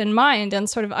this stuff in mind and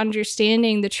sort of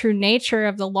understanding the true nature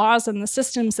of the laws and the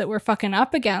systems that we're fucking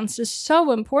up against is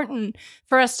so important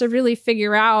for us to really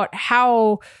figure out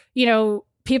how,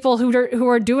 people who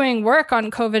are doing work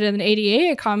on COVID and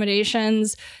ADA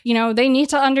accommodations, they need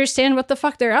to understand what the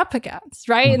fuck they're up against,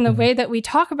 right? In the way that we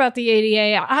talk about the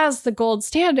ADA as the gold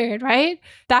standard, right?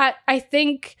 That, I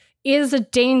think, is a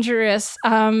dangerous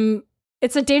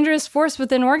it's a dangerous force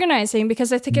within organizing,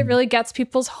 because I think it really gets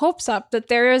people's hopes up that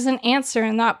there is an answer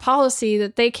in that policy,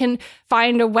 that they can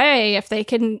find a way. If they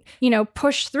can,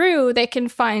 push through, they can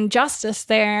find justice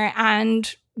there.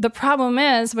 And the problem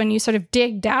is when you sort of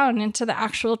dig down into the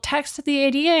actual text of the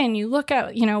ADA and you look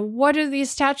at, what do these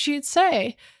statutes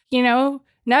say?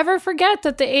 Never forget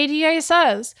that the ADA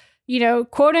says,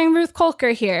 quoting Ruth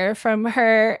Kolker here from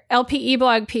her LPE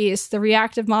blog piece, The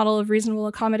Reactive Model of Reasonable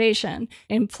Accommodation,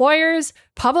 employers,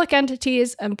 public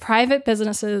entities, and private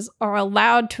businesses are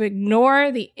allowed to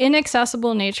ignore the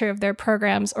inaccessible nature of their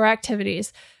programs or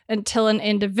activities until an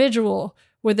individual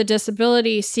with a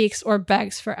disability seeks or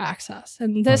begs for access.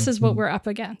 And this is what we're up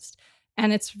against.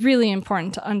 And it's really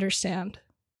important to understand.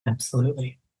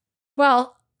 Absolutely.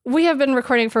 Well, we have been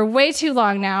recording for way too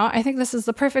long now. I think this is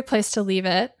the perfect place to leave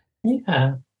it.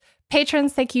 Yeah.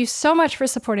 Patrons, thank you so much for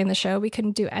supporting the show. We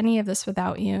couldn't do any of this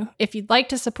without you. If you'd like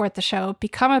to support the show,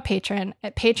 become a patron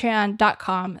at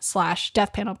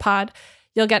patreon.com/deathpanelpod.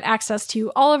 You'll get access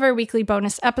to all of our weekly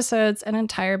bonus episodes, an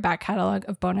entire back catalog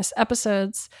of bonus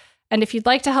episodes. And if you'd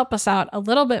like to help us out a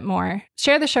little bit more,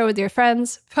 share the show with your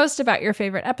friends, post about your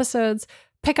favorite episodes,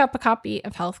 pick up a copy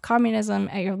of Health Communism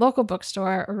at your local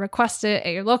bookstore or request it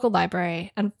at your local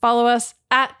library, and follow us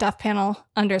at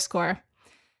deathpanel_.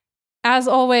 As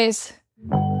always,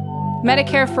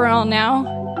 Medicare for all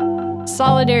now,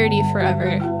 solidarity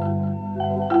forever.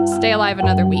 Stay alive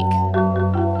another week.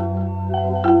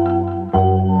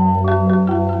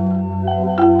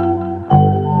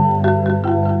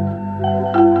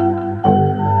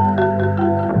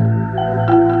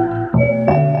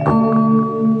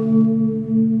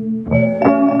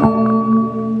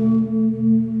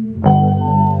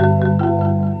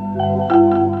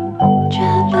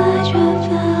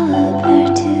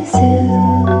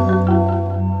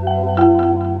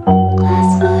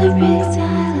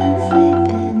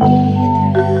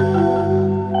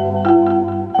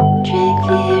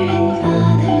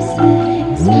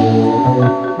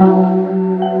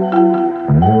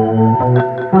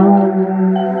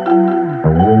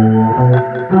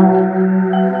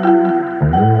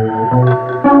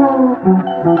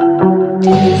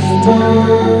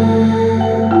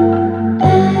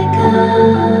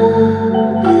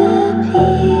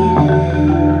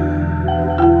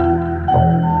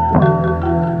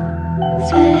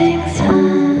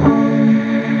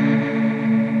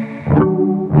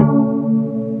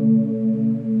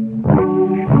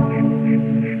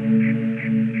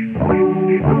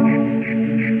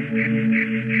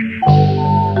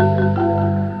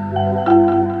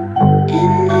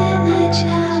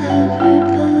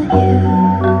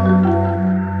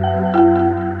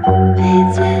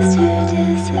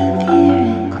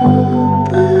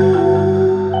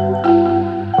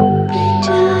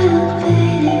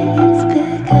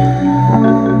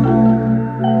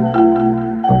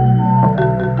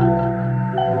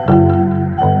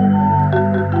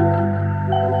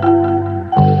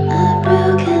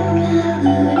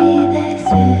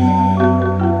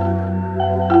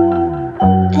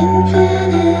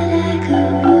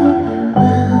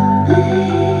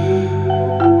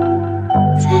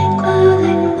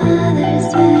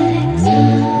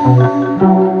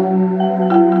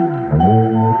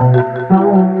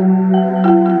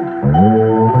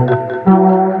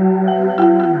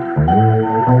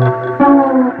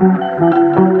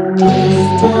 Thank you.